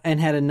jail and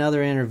had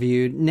another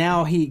interview.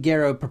 Now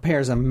Garrow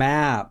prepares a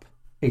map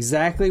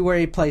exactly where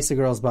he placed the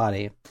girl's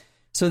body.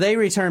 So they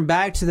returned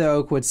back to the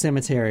Oakwood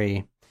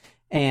Cemetery,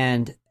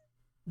 and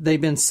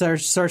they've been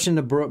searching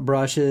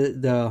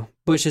the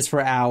bushes for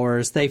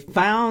hours. They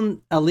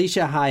found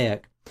Alicia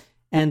Hauck,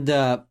 and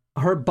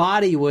her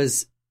body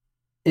was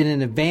in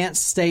an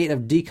advanced state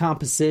of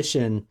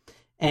decomposition.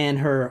 And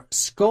her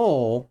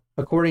skull,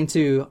 according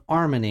to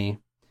Armony,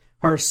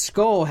 her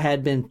skull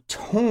had been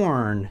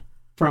torn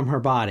from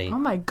her body. Oh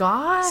my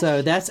gosh.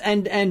 So that's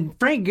and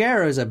Frank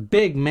Garrow's a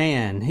big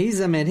man.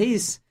 He's over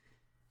 6'3",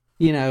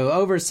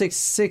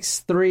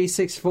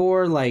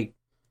 6'4", like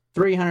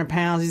 300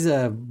 pounds. He's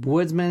a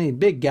woodsman. He's a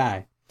big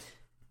guy.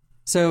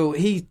 So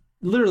he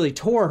literally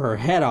tore her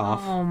head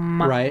off. Oh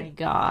my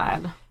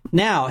God.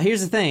 Now,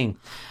 here's the thing.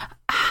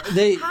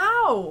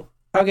 How?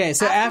 Okay,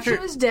 so after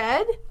she was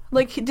dead?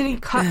 Like, did he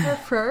cut her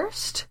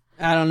first?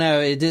 I don't know.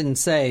 It didn't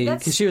say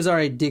because she was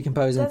already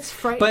decomposing. That's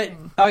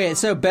frightening. But okay,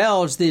 so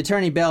Belge, the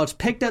attorney Belge,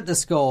 picked up the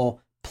skull,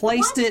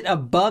 placed it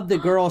above the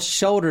girl's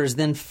shoulders,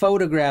 then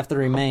photographed the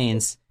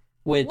remains,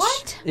 which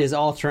is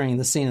altering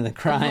the scene of the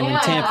crime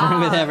and tampering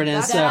with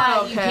evidence. So,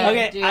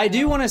 okay, I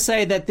do want to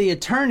say that the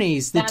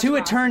two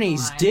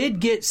attorneys, did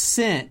get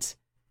sent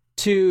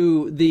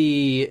to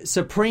the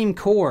Supreme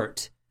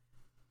Court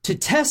to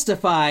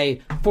testify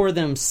for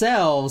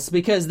themselves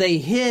because they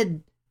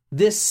hid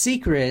this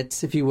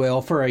secret, if you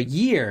will, for a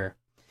year.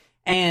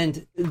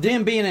 And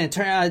them being an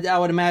attorney, I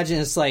would imagine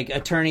it's like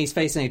attorneys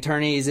facing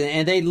attorneys,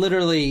 and they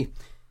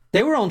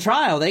were on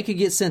trial. They could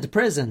get sent to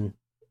prison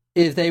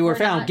if they were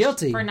found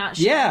guilty. For not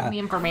sharing the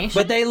information.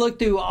 But they looked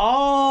through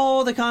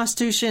all the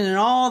Constitution and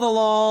all the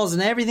laws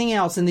and everything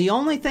else, and the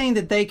only thing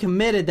that they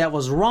committed that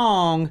was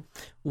wrong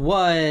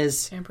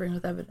was tampering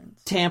with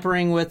evidence.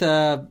 Tampering with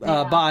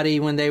a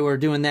body when they were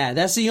doing that.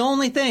 That's the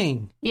only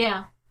thing.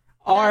 Yeah.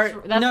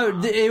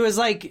 It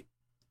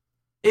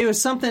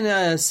was something,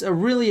 a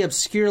really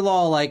obscure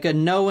law, like a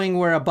knowing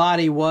where a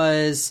body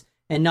was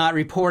and not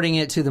reporting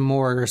it to the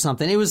morgue or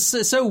something. It was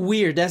so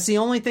weird. That's the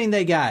only thing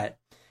they got.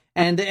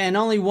 And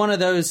only one of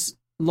those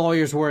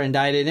lawyers were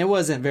indicted. It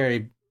wasn't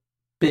very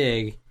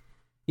big,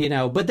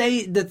 But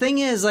the thing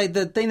is, like,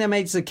 the thing that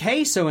makes the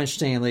case so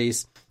interesting, at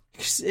least,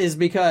 is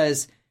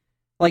because,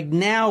 like,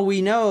 now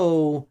we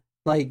know,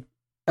 like,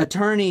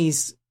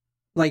 attorneys,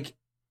 like,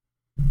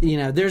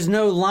 there's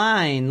no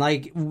line,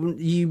 like,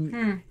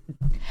 and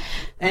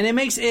it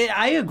makes it,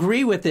 I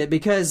agree with it,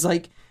 because,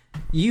 like,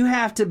 you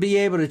have to be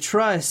able to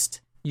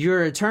trust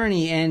your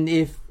attorney, and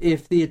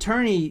if the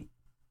attorney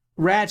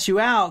rats you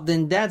out,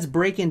 then that's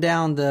breaking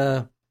down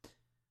the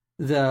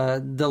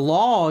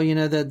law,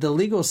 the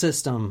legal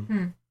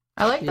system.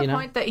 I like the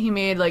point that he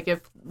made, like,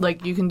 if,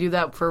 like, you can do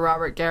that for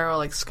Robert Garrow,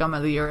 like, scum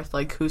of the earth,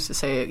 like, who's to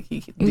say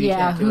he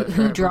can't do it for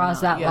who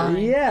draws that line?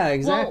 Yeah,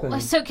 exactly. Well,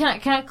 so can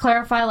I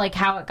clarify, like,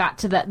 how it got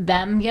to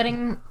them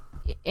getting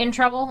in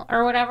trouble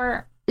or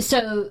whatever?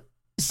 So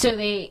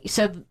the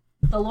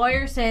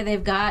lawyers say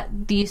they've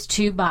got these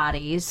two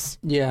bodies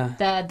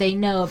that they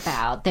know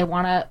about. They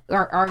want to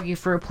argue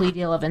for a plea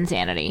deal of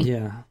insanity.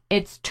 Yeah.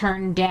 It's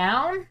turned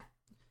down?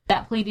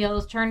 That plea deal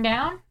is turned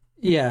down?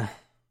 Yeah.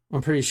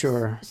 I'm pretty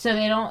sure. So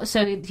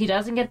he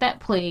doesn't get that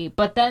plea,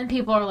 but then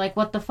people are like,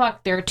 what the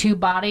fuck? There are two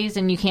bodies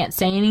and you can't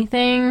say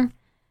anything?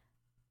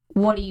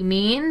 What do you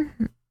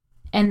mean?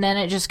 And then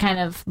it just kind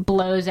of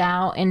blows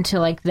out into,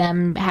 like,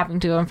 them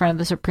having to go in front of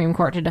the Supreme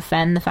Court to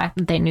defend the fact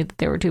that they knew that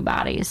there were two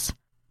bodies.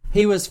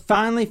 He was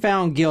finally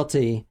found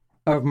guilty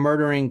of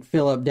murdering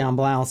Philip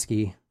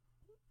Domblowski.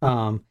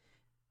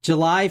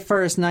 July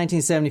 1st,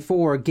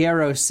 1974,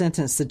 Garrow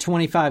sentenced to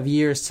 25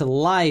 years to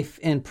life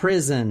in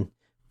prison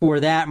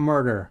for that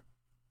murder.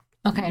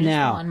 Okay, just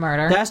now, one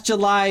murder. That's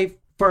July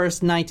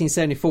 1st,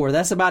 1974.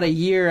 That's about a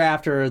year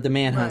after the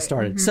manhunt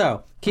started. Mm-hmm.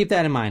 So, keep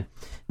that in mind.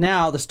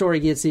 Now, the story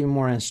gets even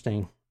more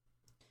interesting.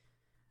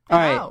 All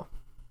right.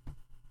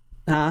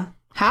 Huh?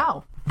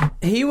 How?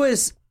 He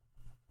was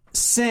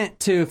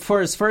sent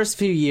for his first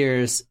few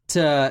years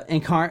to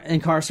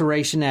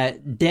incarceration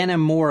at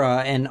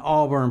Dannemora and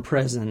Auburn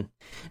Prison.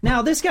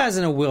 Now, this guy's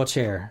in a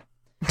wheelchair.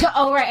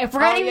 Oh, right. I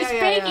forgot he was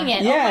faking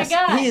it. Yes, oh,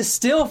 my God. He is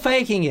still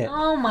faking it.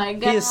 Oh, my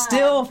God. He is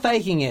still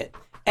faking it.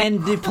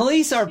 And the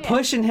police are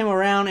pushing him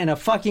around in a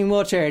fucking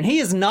wheelchair. And he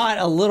is not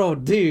a little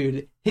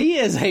dude. He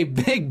is a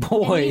big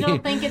boy. And you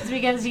don't think it's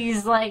because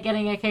he's, like,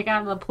 getting a kick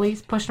out of the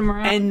police pushing him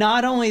around? And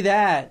not only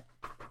that,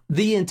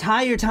 the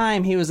entire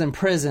time he was in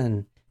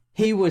prison,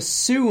 he was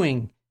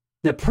suing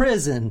the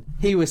prison.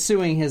 He was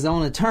suing his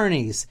own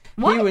attorneys.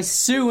 What? He was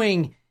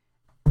suing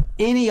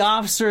any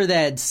officer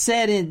that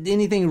said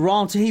anything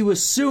wrong to. He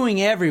was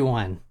suing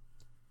everyone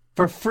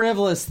for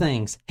frivolous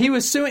things. He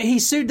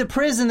sued the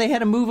prison. They had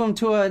to move him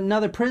to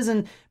another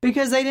prison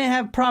because they didn't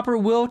have proper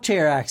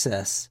wheelchair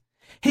access.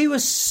 He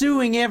was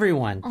suing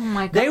everyone. Oh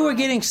my God. They were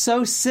getting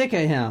so sick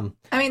of him.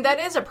 I mean, that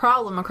is a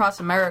problem across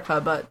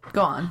America, but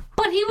go on.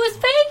 But he was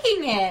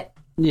faking it.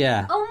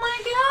 Yeah. Oh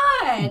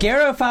my God.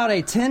 Garrow filed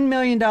a $10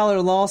 million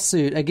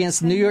lawsuit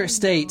against New York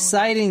State,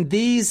 citing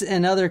these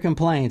and other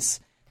complaints.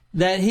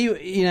 That he,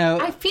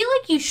 I feel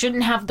like you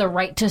shouldn't have the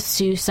right to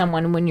sue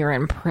someone when you're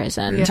in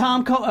prison. Yeah.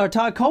 Todd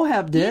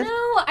Kohlhepp did.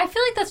 I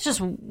feel like that's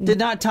just... Did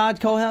not Todd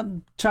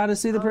Kohlhepp try to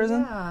sue the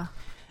prison? Yeah.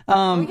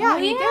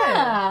 He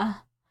did.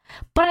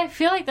 But I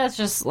feel like that's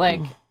just,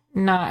 like,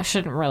 it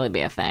shouldn't really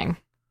be a thing.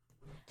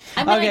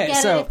 I mean, I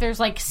get it if there's,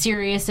 like,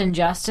 serious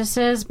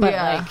injustices, but,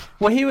 like...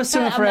 Well, he was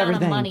suing for everything.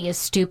 The amount of money is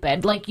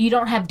stupid. Like, you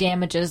don't have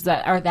damages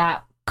that are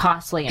that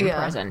costly in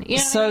prison. You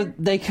know so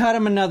they cut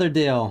him another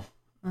deal.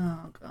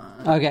 Oh,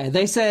 God. Okay,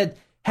 they said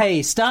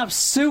hey, stop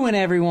suing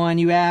everyone,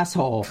 you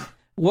asshole.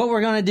 What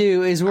we're going to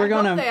do is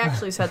They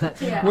actually said that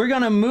to me. we're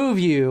going to move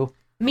you.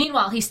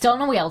 Meanwhile, he's still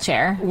in a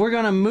wheelchair. We're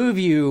going to move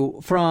you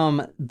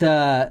from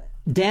the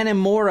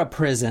Dannemora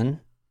prison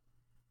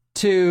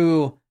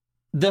to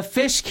the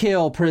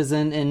Fishkill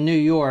prison in New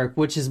York,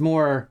 which is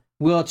more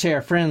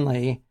wheelchair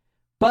friendly.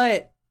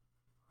 But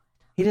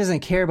he doesn't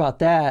care about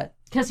that.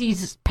 Because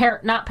he's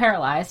not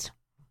paralyzed.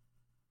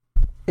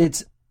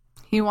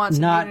 He wants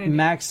not immunity.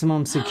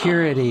 maximum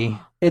security.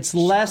 It's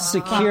less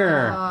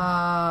secure.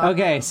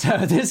 Okay, so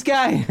this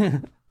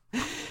guy...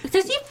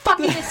 Does he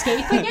fucking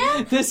escape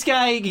again? This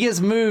guy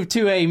gets moved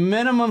to a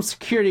minimum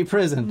security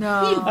prison.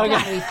 No. You've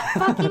got to be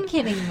fucking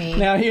kidding me.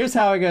 Now, here's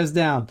how it goes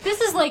down.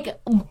 This is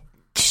like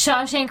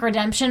Shawshank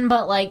Redemption,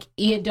 but like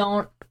you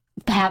don't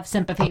have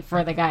sympathy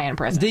for the guy in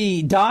prison.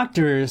 The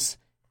doctors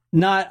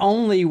not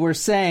only were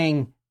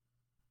saying,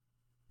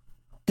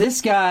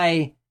 this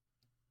guy,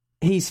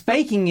 he's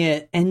faking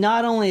it, and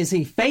not only is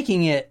he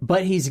faking it,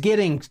 but he's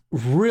getting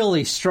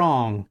really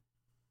strong.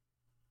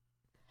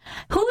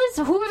 Who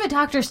are the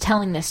doctors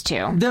telling this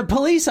to? The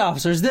police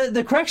officers,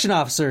 the correction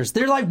officers.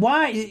 They're like,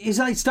 why? He's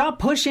like, stop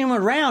pushing him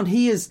around.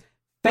 He is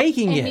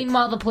faking And it.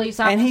 meanwhile, the police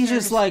officers... And he's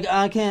just like,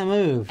 I can't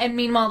move. And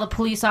meanwhile, the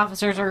police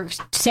officers are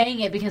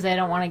saying it because they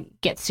don't want to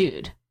get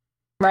sued.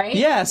 Right?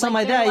 Yeah, something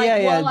like that.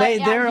 they're Yeah. well, They're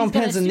he's on gonna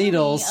pins and sue me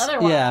needles.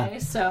 otherwise, Yeah.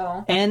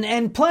 So...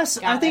 And plus,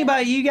 I think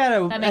about it, you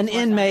got That an makes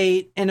more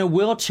inmate in a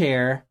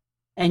wheelchair,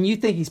 and you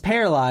think he's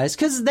paralyzed.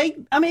 Because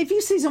if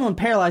you see someone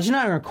paralyzed, you're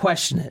not going to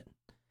question it.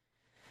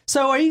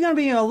 So are you going to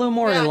be a little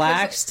more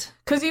relaxed?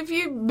 Because if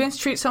you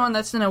mistreat someone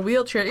that's in a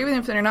wheelchair, even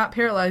if they're not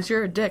paralyzed,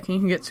 you're a dick, and you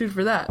can get sued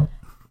for that.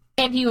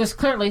 And he was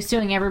clearly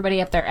suing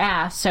everybody up their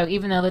ass. So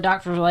even though the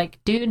doctors were like,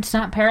 "Dude, it's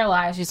not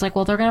paralyzed," he's like,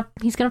 "Well,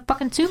 he's gonna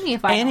fucking sue me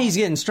if I." And he's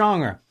getting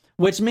stronger,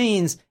 which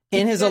means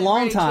in his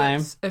alone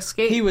time,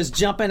 he was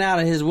jumping out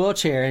of his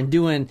wheelchair and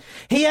doing.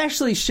 He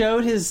actually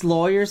showed his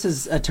lawyers,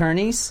 his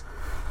attorneys.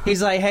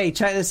 He's like, "Hey,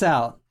 check this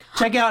out.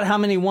 Check out how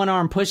many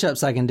one-arm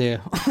push-ups I can do."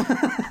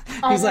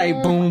 He's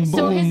like, boom,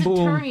 So boom, his boom.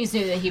 attorneys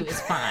knew that he was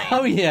fine.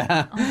 Oh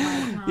yeah,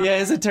 yeah.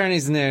 His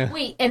attorneys knew.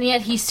 Wait, and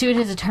yet he sued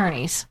his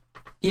attorneys.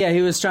 Yeah,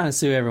 he was trying to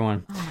sue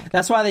everyone.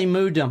 That's why they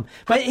moved him.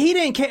 But he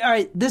didn't care. All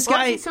right, this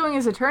guy... What's he suing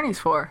his attorneys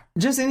for?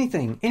 Just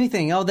anything.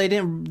 Oh, they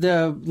didn't...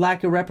 The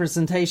lack of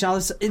representation, all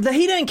this... He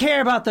didn't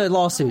care about the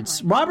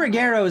lawsuits. Robert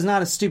Garrow is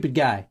not a stupid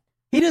guy.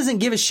 He doesn't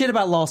give a shit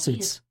about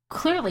lawsuits.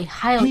 Clearly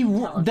highly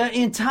intelligent.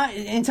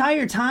 The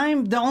entire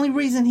time, the only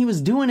reason he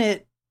was doing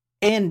it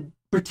and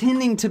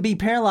pretending to be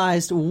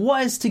paralyzed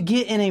was to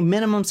get in a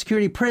minimum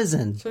security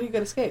prison. So he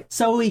could escape.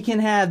 So he can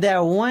have that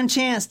one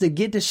chance to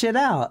get the shit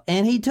out.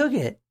 And he took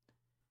it.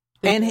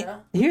 And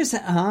here's...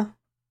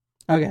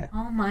 Okay.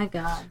 Oh my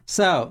god.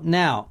 So,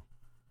 now,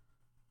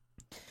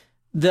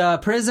 the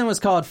prison was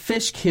called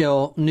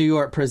Fishkill, New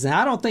York prison.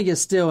 I don't think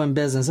it's still in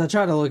business. I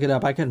tried to look it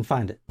up. I couldn't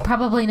find it.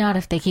 Probably not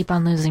if they keep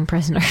on losing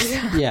prisoners.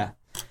 Yeah.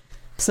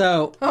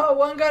 So... Oh,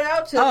 one got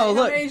out today. Oh,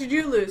 look. How many did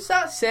you lose?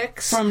 That's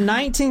 6. From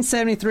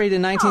 1973 to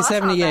 1978...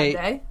 that's not a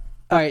bad day.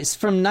 All right,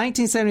 from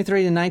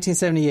 1973 to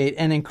 1978,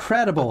 an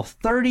incredible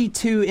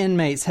 32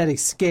 inmates had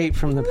escaped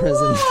from the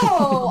prison.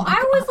 Oh,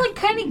 I was like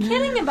kind of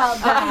kidding about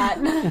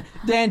that.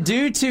 Then,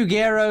 due to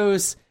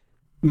Garrow's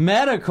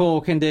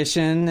medical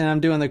condition, and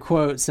I'm doing the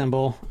quote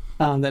symbol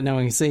that no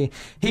one can see,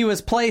 he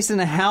was placed in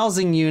a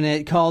housing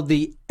unit called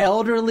the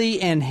Elderly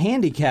and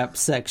Handicapped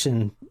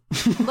section.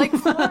 Like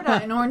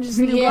Florida in Orange is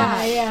the New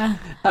Black. Yeah.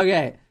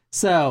 Okay,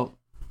 so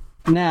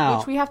now...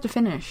 Which we have to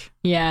finish.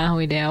 Yeah,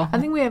 we do. I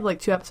think we have like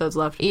 2 episodes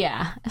left.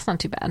 Yeah, that's not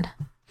too bad.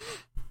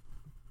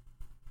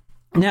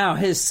 Now,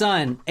 his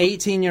son,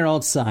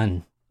 18-year-old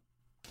son,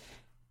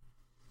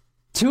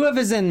 2 of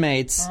his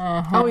inmates...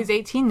 Oh, he's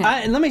 18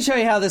 now. Let me show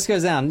you how this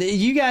goes down.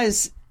 You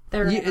guys,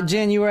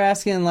 Jen, you were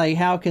asking, like,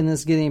 how can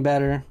this get any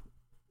better?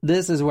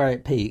 This is where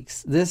it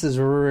peaks. This is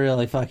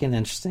really fucking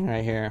interesting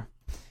right here.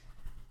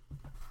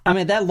 I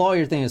mean, that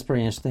lawyer thing is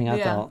pretty interesting,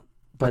 I thought.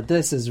 But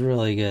this is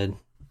really good.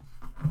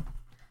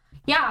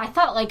 Yeah, I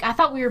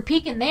thought we were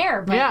peaking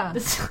there, but Yeah.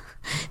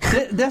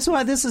 That's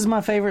why this is my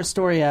favorite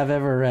story I've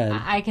ever read.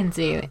 I can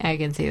see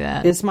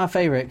that. It's my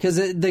favorite, because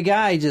the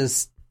guy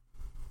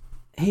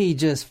he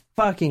just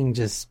fucking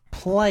just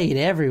played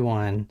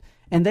everyone.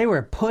 And they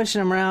were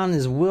pushing him around in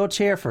his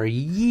wheelchair for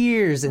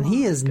years, and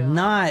he is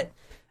not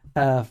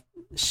a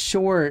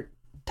short,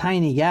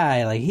 tiny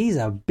guy. Like, he's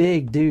a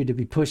big dude to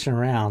be pushing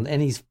around,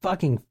 and he's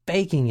fucking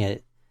faking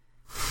it.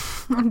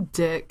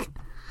 Dick.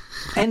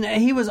 And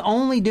he was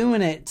only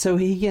doing it so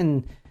he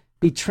can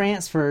be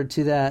transferred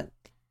to that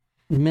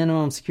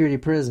minimum security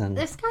prison.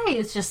 This guy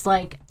is just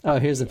like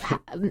here's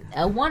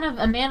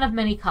a man of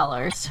many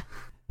colors.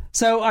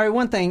 So, all right,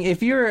 one thing,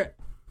 if your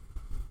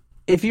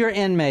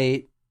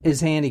inmate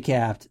is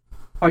handicapped,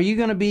 are you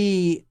going to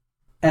be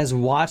as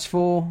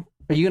watchful?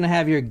 Are you going to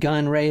have your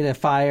gun ready to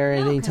fire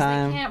at any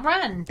time? They can't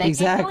run.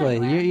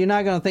 Exactly. You're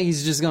not going to think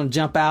he's just going to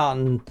jump out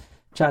and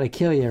try to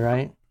kill you,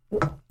 right?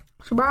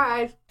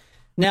 Surprise.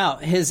 Now,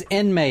 his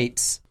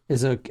inmates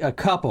is a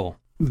couple.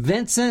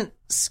 Vincent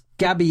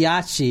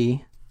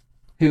Scabiacci,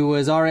 who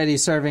was already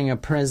serving a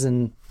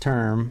prison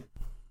term,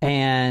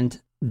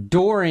 and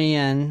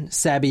Dorian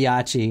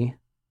Sabiachi.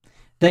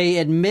 They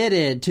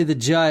admitted to the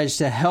judge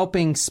to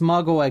helping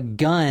smuggle a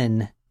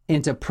gun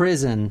into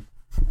prison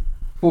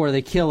for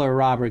the killer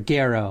Robert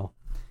Garrow.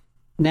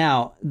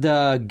 Now,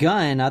 the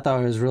gun I thought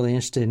I was really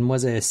interested in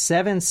was a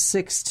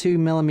 7.62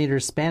 millimeter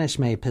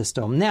Spanish-made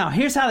pistol. Now,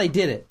 here's how they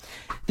did it.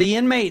 The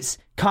inmates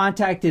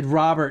contacted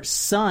Robert's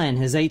son,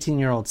 his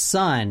 18-year-old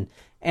son,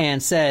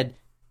 and said,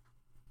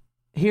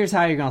 here's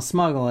how you're going to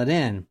smuggle it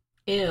in.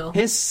 Ew.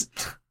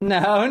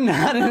 No,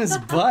 not in his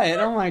butt.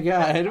 Oh my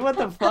God. What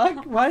the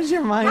fuck? Why does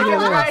your mind go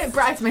there? Right,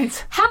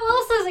 bridesmaids. How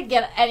else does it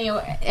get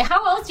anywhere?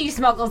 How else do you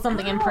smuggle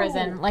something in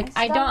prison? Like,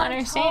 I don't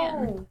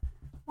understand.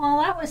 Well,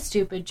 that was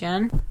stupid,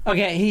 Jen.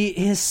 Okay,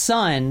 his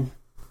son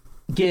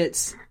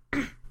gets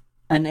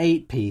an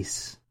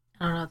 8-piece.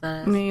 I don't know what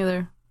that is. Me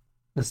either.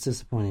 That's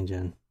disappointing,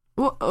 Jen.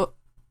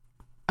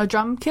 A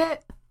drum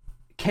kit?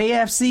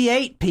 KFC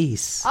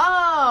 8-piece.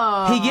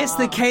 Oh. He gets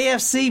the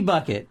KFC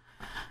bucket.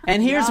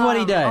 And here's what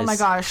he does. Oh my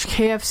gosh,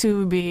 KFC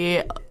would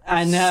be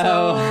I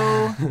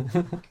know.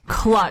 so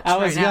clutch. I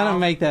was right going to now.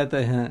 make that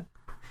the hint.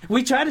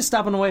 We tried to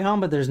stop on the way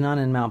home, but there's none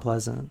in Mount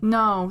Pleasant.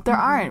 No, there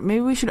aren't.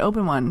 Maybe we should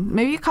open one.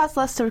 Maybe it costs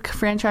less to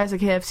franchise a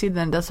KFC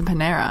than it does a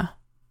Panera.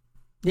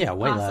 Yeah,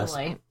 way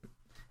Possibly.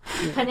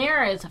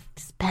 Panera is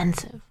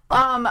expensive.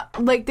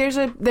 Like there's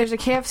a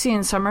KFC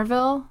in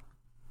Somerville.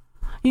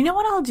 You know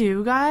what I'll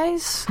do,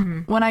 guys?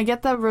 When I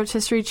get the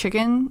rotisserie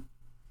chicken,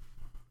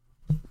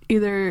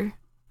 either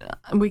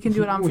we can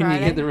do it on when Friday.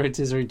 you get the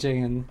rotisserie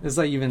chicken, it's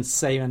like you've been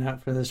saving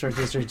up for this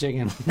rotisserie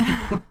chicken.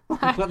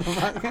 What the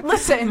fuck?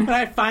 Listen. When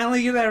I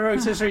finally get that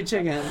rotisserie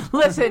chicken.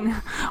 Listen,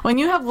 when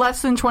you have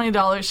less than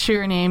 $20 to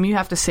your name, you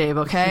have to save,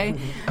 okay?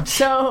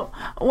 So,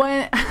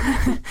 when...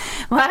 well,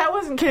 I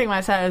wasn't kidding when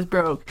I said I was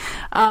broke.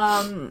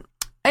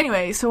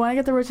 Anyway, so when I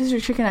get the rotisserie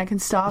chicken, I can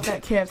stop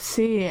at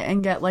KFC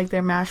and get, like,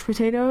 their mashed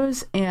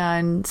potatoes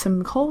and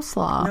some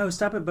coleslaw. No,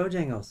 stop at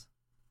Bojangles.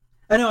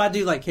 I know, I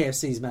do like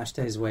KFC's mashed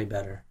potatoes way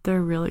better.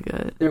 They're really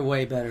good. They're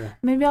way better.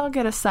 Maybe I'll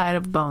get a side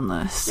of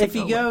boneless. If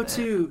you go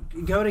to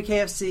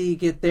KFC,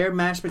 get their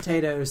mashed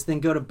potatoes,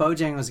 then go to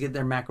Bojangles, get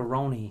their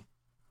macaroni.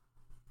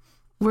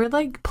 We're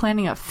like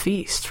planning a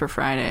feast for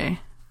Friday.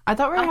 I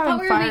thought we were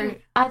having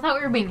fire. I thought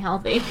we were being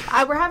healthy.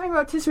 We're having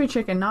rotisserie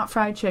chicken, not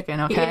fried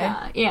chicken. Okay.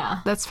 Yeah.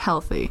 That's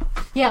healthy.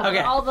 Yeah. Okay.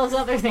 But all those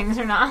other things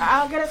are not.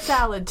 I'll get a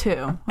salad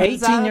too.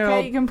 18-year-old.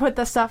 Okay, you can put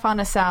the stuff on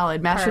a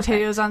salad. Mashed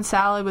potatoes on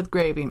salad with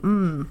gravy.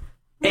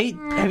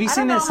 Have you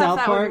seen that South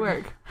Park?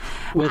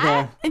 With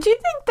do you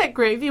think that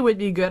gravy would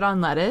be good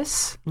on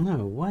lettuce?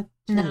 No, what?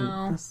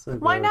 No. That's so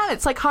Why gross. not?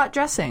 It's like hot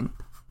dressing.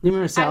 You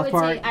remember South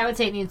Park? I would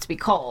say it needs to be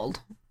cold.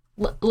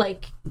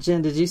 Like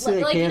Jen, did you see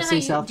that like, KFC you know how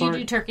South do Park?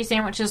 you do turkey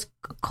sandwiches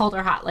cold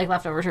or hot? Like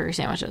leftover turkey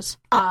sandwiches.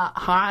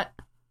 Hot.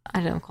 I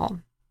do them cold.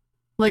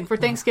 Like for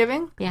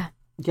Thanksgiving? Yeah.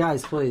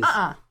 Guys, please.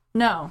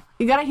 No.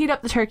 You gotta heat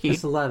up the turkey.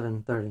 It's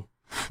 11:30.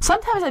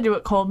 Sometimes I do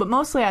it cold, but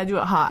mostly I do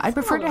it hot. I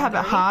prefer to have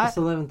it hot. It's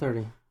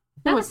 11:30.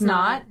 No, it's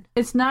not.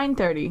 It's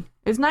 9:30.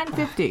 It's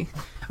 9:50.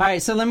 All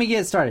right, so let me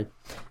get started.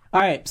 All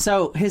right,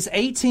 so his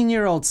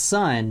 18-year-old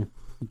son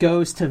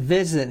goes to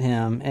visit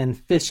him in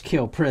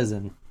Fishkill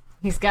prison.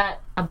 He's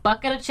got a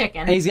bucket of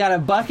chicken. He's got a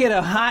bucket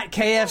of hot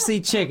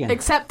KFC chicken.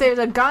 Except there's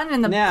a gun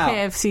in the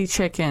KFC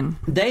chicken.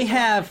 They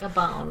have a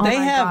bone. They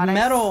have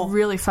metal. I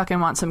really fucking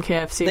want some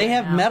KFC. They right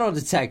have now. metal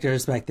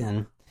detectors back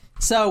then.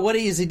 So what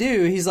does he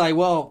do? He's like,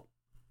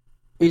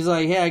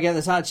 hey, I got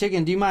this hot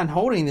chicken. Do you mind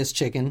holding this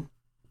chicken?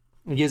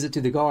 He gives it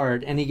to the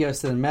guard, and he goes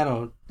to the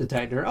metal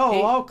detector.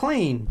 Oh, all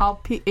clean.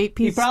 8 pieces.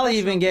 He probably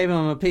even gave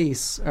him a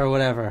piece or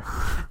whatever.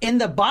 In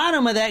the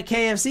bottom of that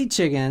KFC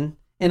chicken,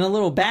 in a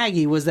little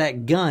baggie, was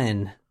that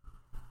gun.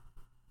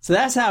 So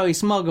that's how he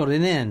smuggled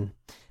it in.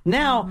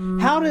 Now,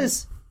 how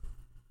does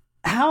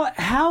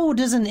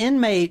an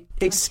inmate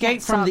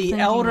escape from the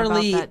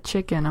elderly? About that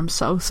chicken. I'm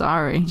so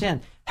sorry.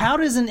 Jen, how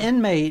does an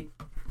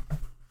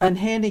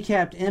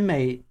handicapped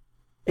inmate,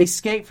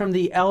 escape from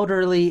the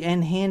elderly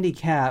and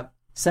handicapped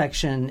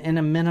section in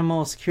a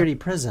minimal security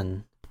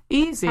prison?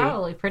 Easy.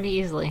 Probably pretty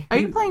easily. Are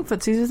you playing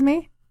footsies with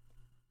me?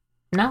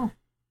 No.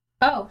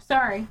 Oh,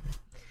 sorry.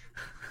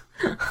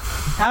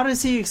 How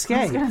does he escape?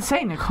 I was gonna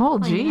say, Nicole,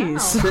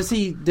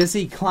 jeez. Does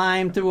he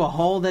climb through a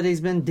hole that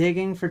he's been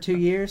digging for 2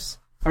 years?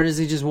 Or does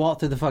he just walk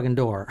through the fucking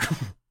door?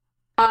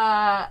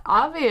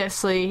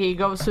 Obviously he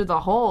goes through the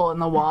hole in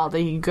the wall that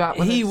he got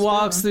with He his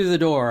walks spoon. through the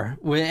door,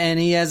 and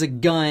he has a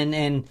gun,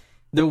 and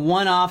the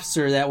one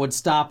officer that would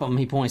stop him,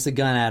 he points the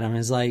gun at him,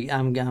 is like,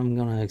 I'm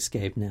gonna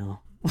escape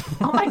now.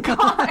 Oh my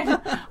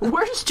god.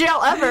 Worst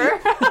jail ever.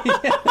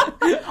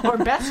 Or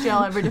best jail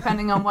ever,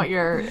 depending on what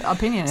your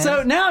opinion is.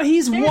 So now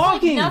he's There's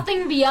walking. like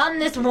nothing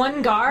beyond this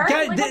one guard.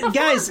 Guys, Like, what the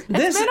guys, fuck?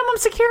 this it's minimum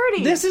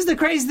security. This is the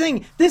crazy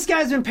thing. This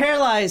guy's been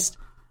paralyzed,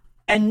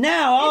 and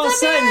now all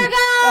It's of a a sudden,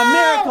 a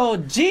miracle.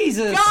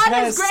 Jesus God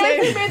has has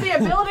granted saved. me the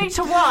ability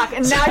to walk,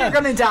 and now you're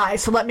gonna die,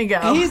 so let me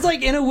go. He's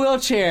like in a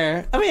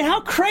wheelchair. I mean,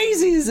 how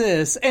crazy is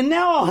this? And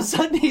now all of a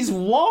sudden he's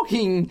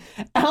walking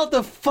out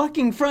the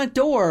fucking front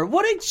door.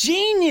 What a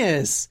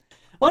genius!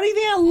 Why do you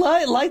think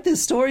I like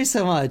this story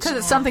so much? Because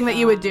it's something that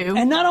you would do.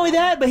 And not only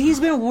that, but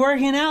he's been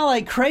working out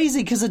like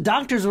crazy because the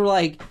doctors were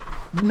like,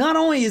 not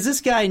only is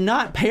this guy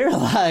not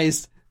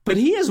paralyzed, but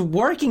he is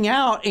working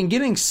out and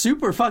getting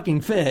super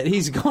fucking fit.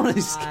 He's going to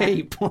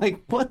escape.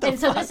 Like, what the fuck? And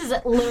so this is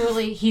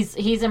literally, he's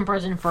in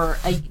prison for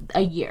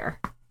a year.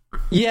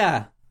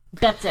 Yeah.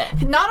 That's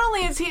it. Not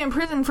only is he in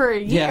prison for a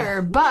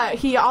year, but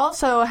he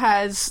also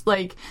has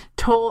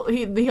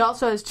he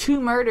also has 2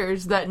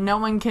 murders that no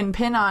one can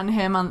pin on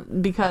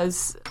him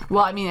because,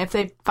 well, I mean, if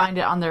they find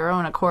it on their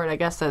own accord, I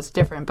guess that's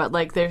different. But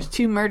there's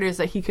 2 murders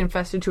that he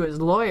confessed to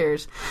his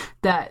lawyers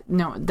that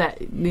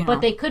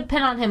But they could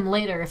pin on him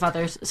later if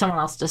someone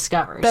else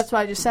discovers. That's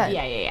what I just said.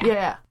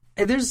 Yeah.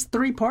 And there's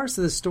 3 parts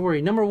to the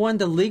story. Number 1,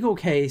 the legal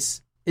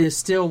case is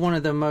still one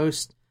of the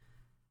most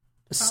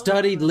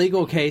studied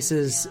legal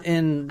cases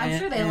in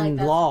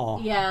law.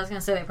 Yeah, I was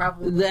gonna say they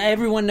probably.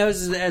 Everyone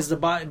knows it as the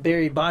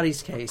buried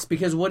bodies case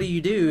because what do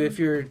you do if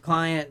your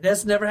client?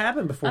 That's never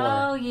happened before.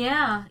 Oh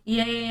yeah.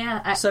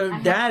 So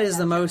that is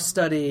the most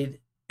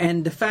studied,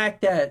 and the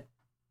fact that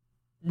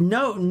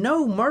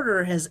no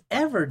murderer has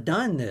ever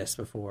done this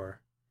before.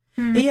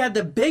 He had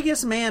the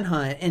biggest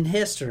manhunt in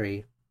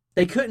history.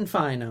 They couldn't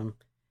find him.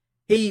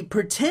 He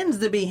pretends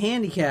to be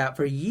handicapped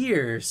for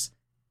years,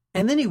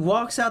 and then he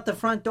walks out the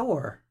front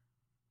door.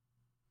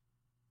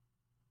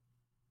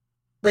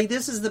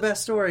 This is the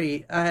best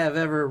story I have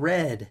ever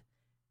read.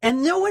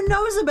 And no one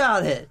knows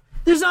about it.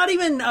 There's not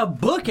even a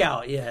book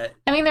out yet.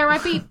 I mean, there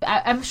might be,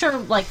 I'm sure,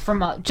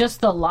 from just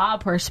the law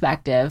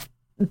perspective,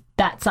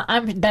 that's got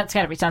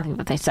to be something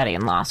that they study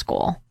in law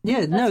school.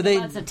 Yeah,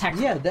 that's a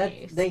technical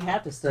case. They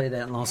have to study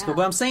that in law school.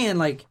 But I'm saying,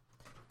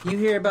 you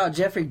hear about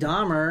Jeffrey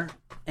Dahmer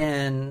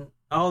and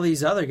all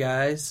these other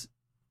guys,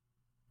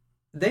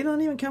 they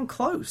don't even come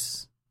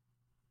close.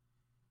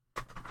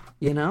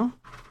 You know?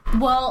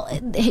 Well,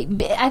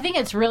 I think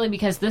it's really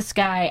because this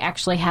guy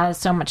actually has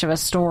so much of a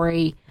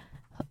story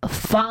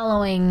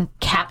following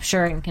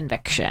capture and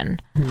conviction.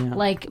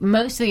 Yeah.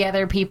 Most of the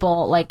other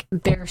people,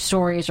 their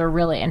stories are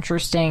really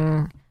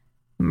interesting.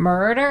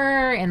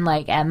 Murder and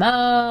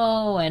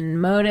MO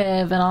and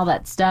motive and all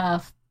that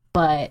stuff.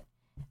 But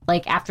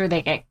after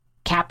they get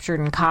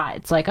captured and caught,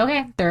 it's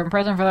okay, they're in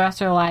prison for the rest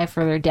of their life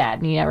or they're dead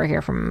and you never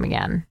hear from them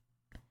again.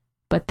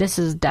 But this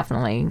is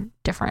definitely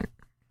different.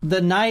 The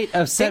night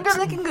of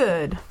looking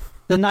good.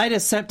 The night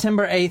of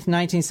September 8th,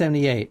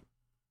 1978.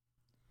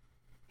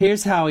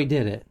 Here's how he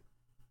did it.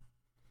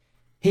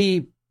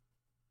 He,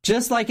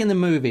 just like in the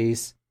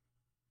movies,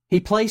 he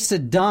placed a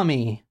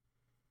dummy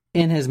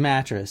in his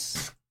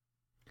mattress.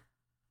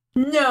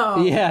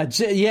 No. Yeah.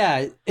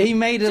 He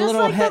made a just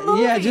little head.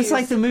 Yeah, just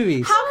like the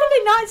movies. How could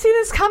they not see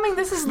this coming?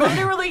 This is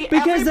literally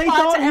because they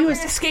thought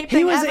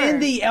he was ever.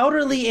 in the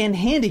elderly and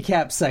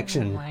handicapped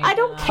section. I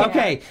don't care.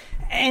 Okay.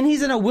 And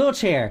he's in a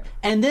wheelchair,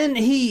 and then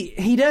he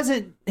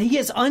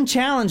gets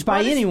unchallenged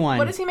by anyone.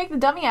 What does he make the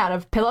dummy out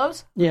of?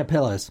 Pillows? Yeah,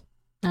 pillows.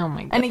 Oh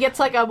my god! And he gets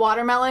a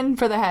watermelon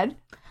for the head.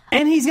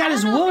 And he's got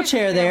his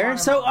wheelchair there.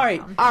 So all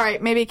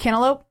right, maybe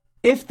cantaloupe.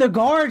 If the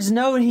guards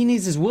know he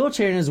needs his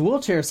wheelchair and his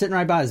wheelchair is sitting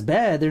right by his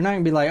bed, they're not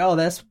gonna be like, "Oh,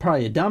 that's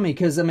probably a dummy,"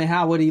 because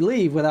how would he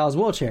leave without his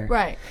wheelchair?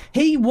 Right.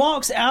 He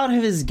walks out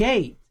of his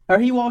gate, or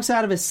he walks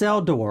out of his cell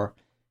door.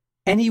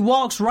 And he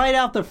walks right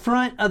out the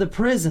front of the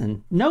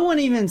prison. No one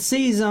even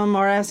sees him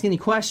or asks any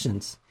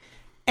questions.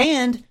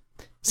 And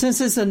since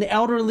it's an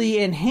elderly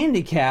and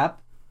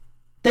handicapped,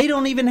 they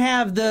don't even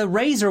have the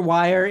razor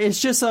wire.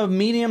 It's just a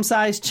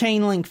medium-sized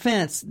chain link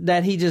fence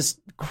that he just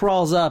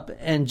crawls up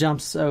and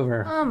jumps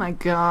over. Oh, my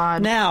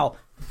God. Now,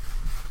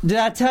 did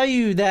I tell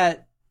you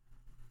that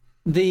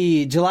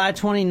the July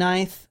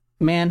 29th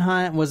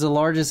manhunt was the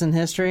largest in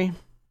history?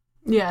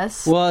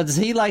 Yes. Well,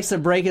 he likes to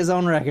break his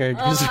own record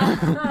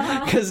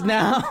because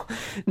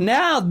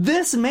now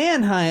this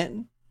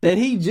manhunt that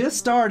he just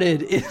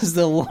started is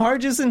the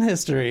largest in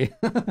history.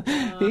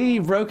 He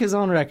broke his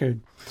own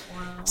record.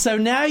 Wow. So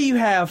now you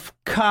have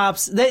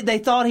cops. They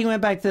thought he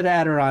went back to the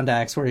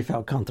Adirondacks where he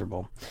felt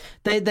comfortable.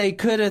 They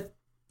could have.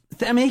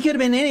 He could have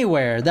been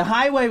anywhere. The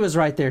highway was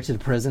right there to the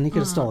prison. He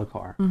could have stole a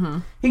car. Mm-hmm.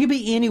 He could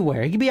be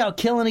anywhere. He could be out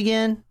killing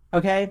again.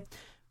 Okay,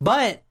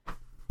 but.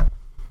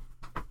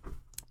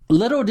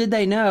 Little did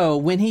they know,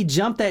 when he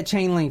jumped that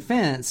chain link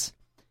fence,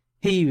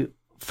 he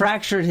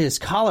fractured his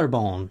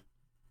collarbone.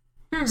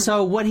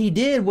 So what he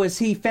did was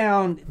he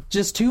found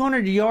just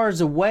 200 yards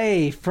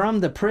away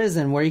from the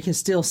prison where he can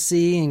still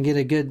see and get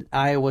a good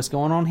eye of what's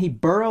going on. He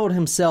burrowed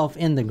himself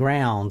in the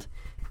ground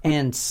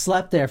and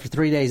slept there for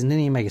 3 days and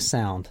didn't even make a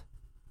sound.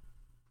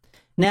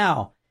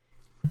 Now,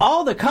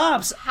 all the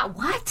cops...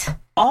 What?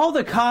 All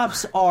the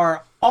cops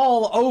are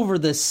all over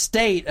the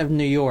state of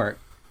New York.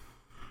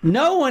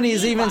 No one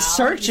is even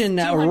searching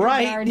that,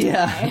 right?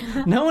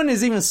 Yeah. No one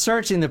is even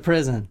searching the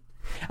prison.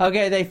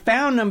 Okay, they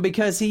found him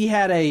because he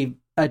had a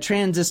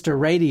transistor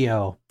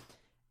radio.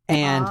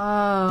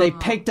 And they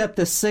picked up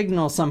the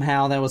signal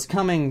somehow that was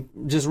coming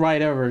just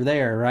right over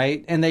there,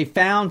 right? And they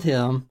found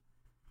him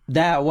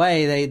that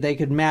way. They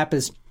could map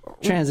his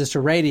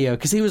transistor radio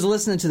because he was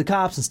listening to the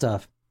cops and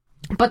stuff.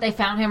 But they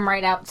found him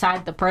right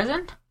outside the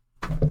prison?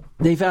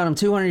 They found him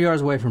 200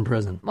 yards away from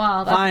prison.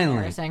 Well, that's finally.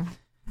 embarrassing.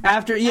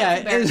 After, For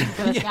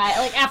this guy.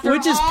 Like, after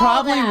which is all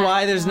probably that.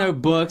 why there's no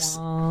books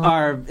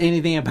or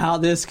anything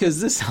about this, because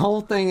this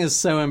whole thing is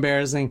so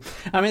embarrassing.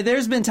 I mean,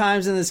 there's been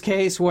times in this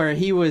case where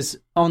he was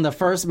on the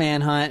first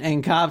manhunt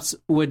and cops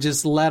would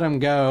just let him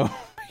go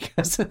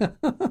because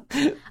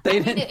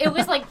It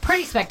was like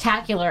pretty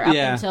spectacular up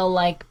Yeah. until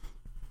like,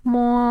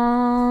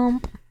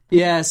 Mom.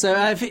 Yeah,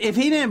 so if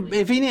he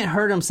didn't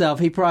hurt himself,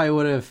 he probably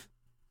would have.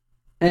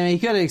 I mean, he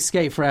could have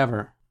escaped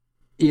forever,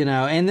 you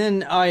know. And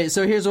then, all right.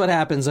 So here's what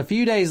happens: a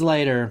few days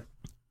later,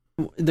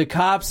 the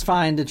cops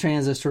find a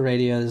transistor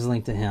radio that's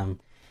linked to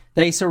him.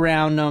 They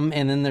surround him,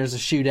 and then there's a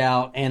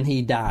shootout, and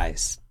he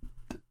dies.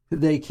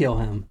 They kill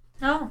him.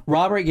 Oh.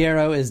 Robert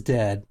Garrow is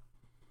dead.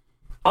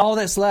 All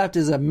that's left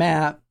is a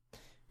map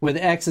with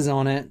X's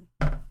on it,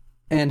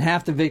 and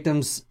half the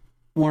victims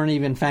weren't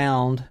even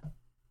found.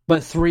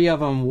 But 3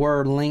 of them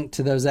were linked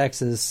to those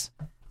X's.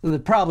 So they're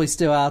probably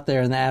still out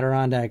there in the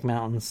Adirondack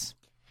Mountains.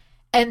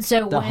 And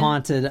so The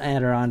haunted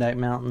Adirondack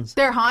Mountains.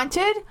 They're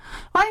haunted?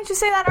 Why didn't you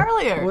say that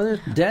earlier? Well,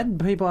 there's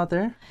dead people out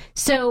there.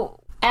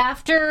 So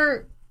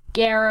after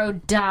Garrow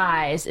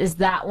dies, is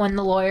that when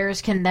the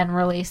lawyers can then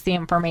release the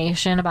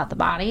information about the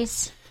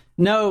bodies?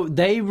 No,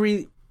 they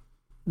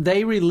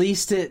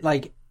released it,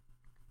 like,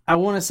 I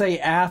want to say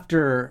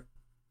after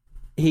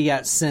he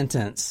got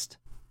sentenced.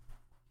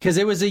 Because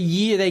it was a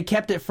year. They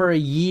kept it for a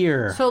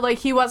year. So, like,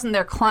 he wasn't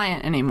their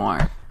client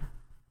anymore.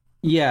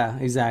 Yeah,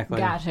 exactly.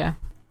 Gotcha.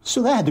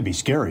 So that had to be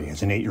scary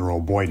as an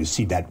 8-year-old boy to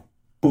see that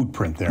boot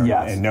print there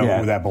and know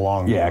who that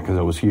belonged to. Yeah, because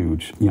it was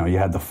huge. You know, you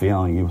had the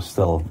feeling he was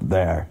still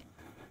there.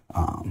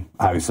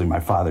 Obviously,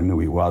 my father knew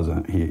he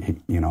wasn't. He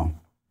you know,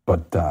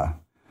 but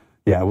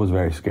yeah, it was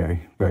very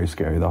scary. Very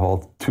scary. The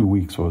whole 2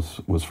 weeks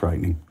was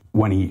frightening.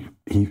 When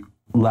he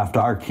left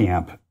our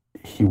camp,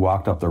 he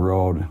walked up the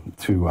road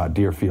to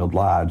Deerfield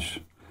Lodge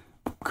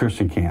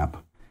Christian camp,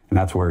 and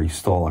that's where he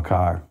stole a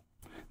car.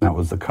 And that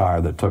was the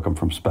car that took him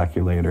from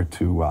Speculator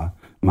to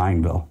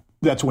Mineville.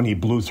 That's when he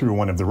blew through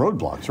one of the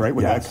roadblocks, right,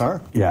 with that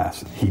car?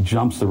 Yes. He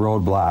jumps the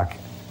roadblock,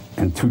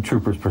 and 2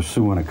 troopers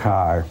pursuing a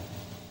car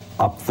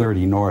up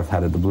 30 north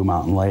headed to Blue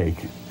Mountain Lake,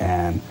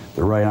 and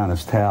they're right on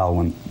his tail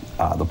when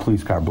the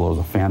police car blows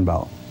a fan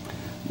belt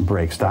and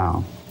breaks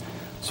down.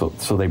 So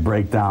they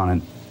break down,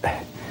 and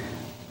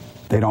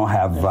they don't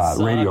have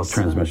radio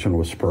transmission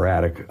was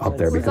sporadic up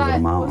there because of the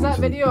mountains. Was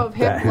that video of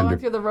him blowing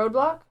through the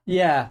roadblock?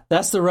 Yeah,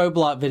 that's the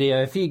roadblock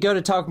video. If you go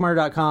to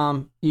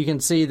talkmurder.com, you can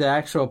see the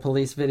actual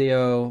police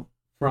video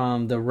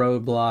from the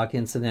roadblock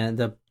incident.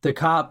 The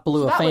cop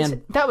blew a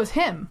fan. That was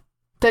him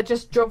that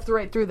just drove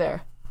right through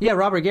there. Yeah,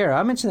 Robert Garrow.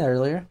 I mentioned that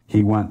earlier.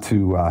 He went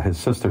to his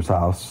sister's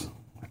house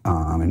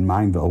in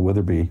Mineville,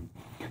 Witherby,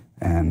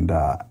 and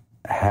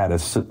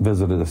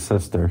visited his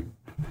sister,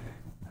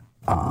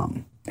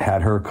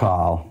 had her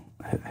call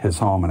his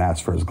home and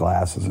asked for his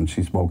glasses, and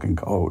she spoke in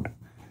code.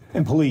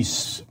 And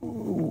police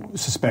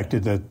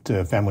suspected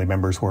that family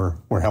members were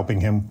helping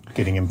him,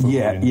 getting him food.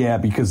 Yeah,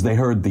 because they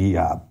heard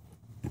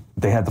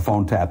they had the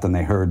phone tapped and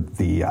they heard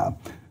the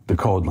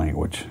code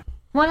language.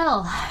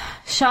 Well,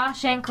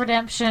 Shawshank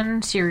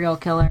Redemption, serial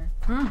killer.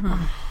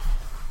 Mm-hmm.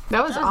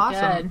 That was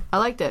awesome. Good. I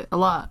liked it a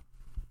lot.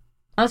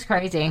 That was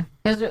crazy.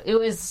 Because it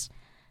was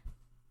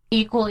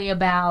equally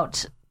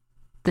about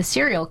the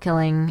serial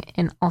killing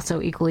and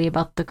also equally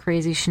about the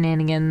crazy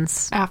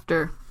shenanigans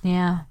after.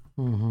 Yeah.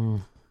 Mm-hmm.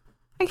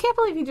 I can't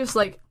believe he just,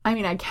 like, I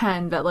mean, I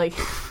can, but, like,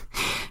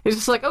 it's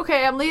just like,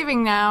 okay, I'm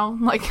leaving now.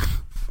 Like,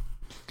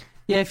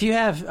 yeah, if you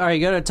have, all right,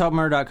 go to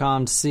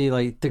talkmurder.com to see,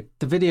 like, the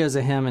videos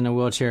of him in a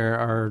wheelchair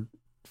are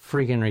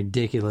freaking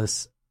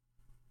ridiculous.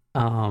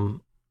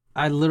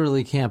 I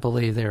literally can't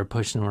believe they were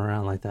pushing him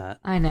around like that.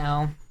 I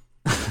know.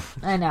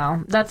 I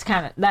know.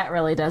 That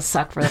really does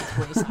suck for the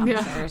police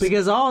officers.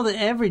 Because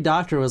every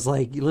doctor was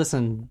like,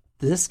 listen,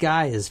 this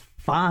guy is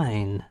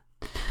fine.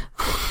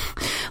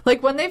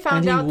 like, when they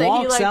found out that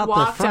he, like,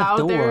 walked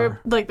out there,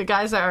 door. like, the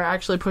guys that are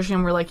actually pushing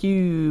him were like,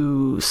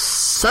 you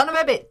son of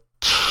a bitch.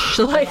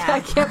 Like, yeah.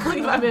 I can't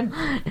believe I've been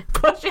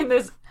pushing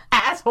this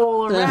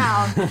asshole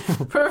around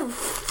for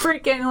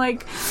freaking,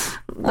 like,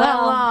 that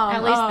long.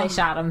 At least they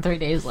shot him 3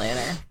 days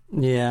later.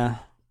 Yeah.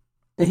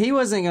 He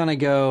wasn't going to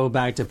go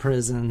back to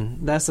prison.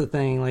 That's the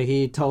thing. Like,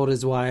 he told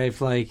his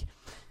wife, like,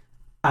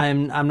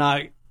 I'm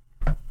not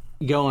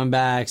going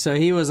back. So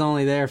he was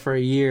only there for a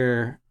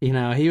year. You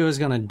know, he was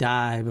going to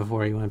die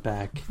before he went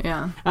back.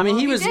 Yeah. I mean,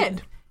 he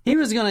did. He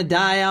was going to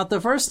die out the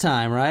first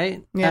time,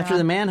 right? Yeah. After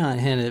the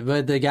manhunt ended.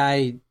 But the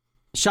guy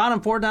shot him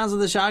 4 times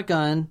with a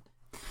shotgun.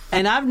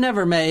 And I've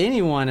never met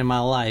anyone in my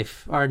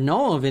life or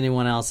know of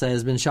anyone else that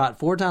has been shot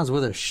 4 times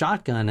with a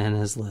shotgun and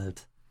has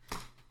lived.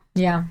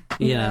 Yeah.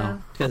 You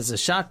know, because a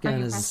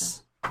shotgun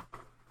is,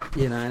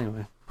 you know,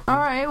 anyway. All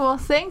right. Well,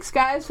 thanks,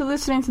 guys, for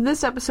listening to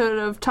this episode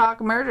of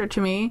Talk Murder to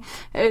Me.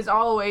 As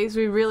always,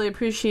 we really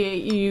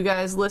appreciate you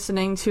guys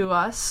listening to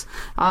us.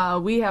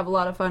 We have a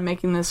lot of fun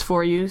making this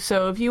for you.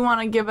 So if you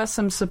want to give us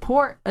some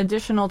support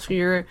additional to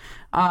your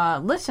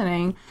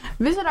listening,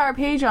 visit our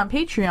page on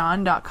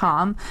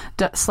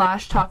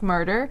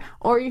patreon.com/talkmurder,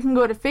 or you can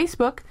go to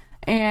Facebook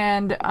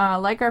and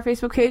like our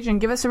Facebook page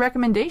and give us a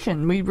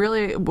recommendation. We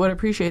really would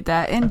appreciate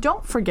that. And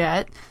don't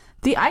forget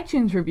the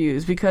iTunes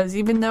reviews, because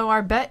even though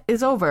our bet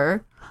is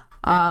over,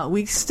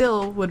 we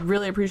still would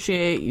really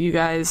appreciate you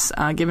guys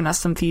giving us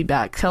some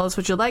feedback. Tell us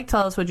what you like,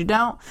 tell us what you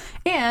don't.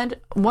 And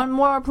one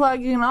more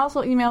plug, you can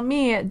also email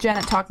me at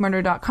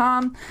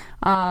jen@talkmurder.com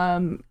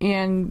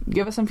and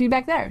give us some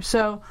feedback there.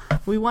 So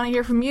we want to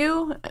hear from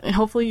you.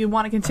 Hopefully you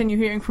want to continue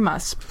hearing from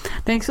us.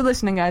 Thanks for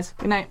listening, guys.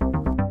 Good night.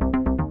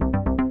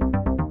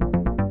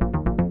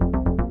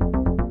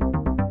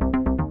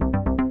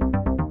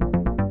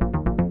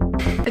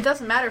 It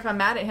doesn't matter if I'm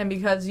mad at him,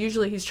 because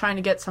usually he's trying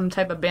to get some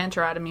type of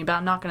banter out of me, but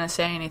I'm not going to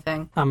say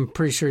anything. I'm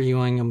pretty sure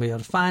you ain't going to be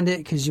able to find it,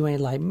 because you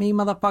ain't like me,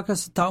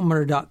 motherfuckers.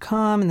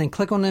 Talkmurder.com, and then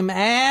click on them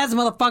ads,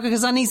 motherfucker,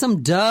 because I need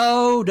some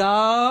dough,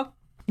 dog.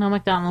 No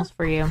McDonald's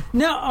for you.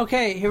 No,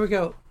 okay, here we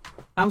go.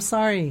 I'm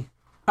sorry.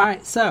 All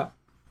right, so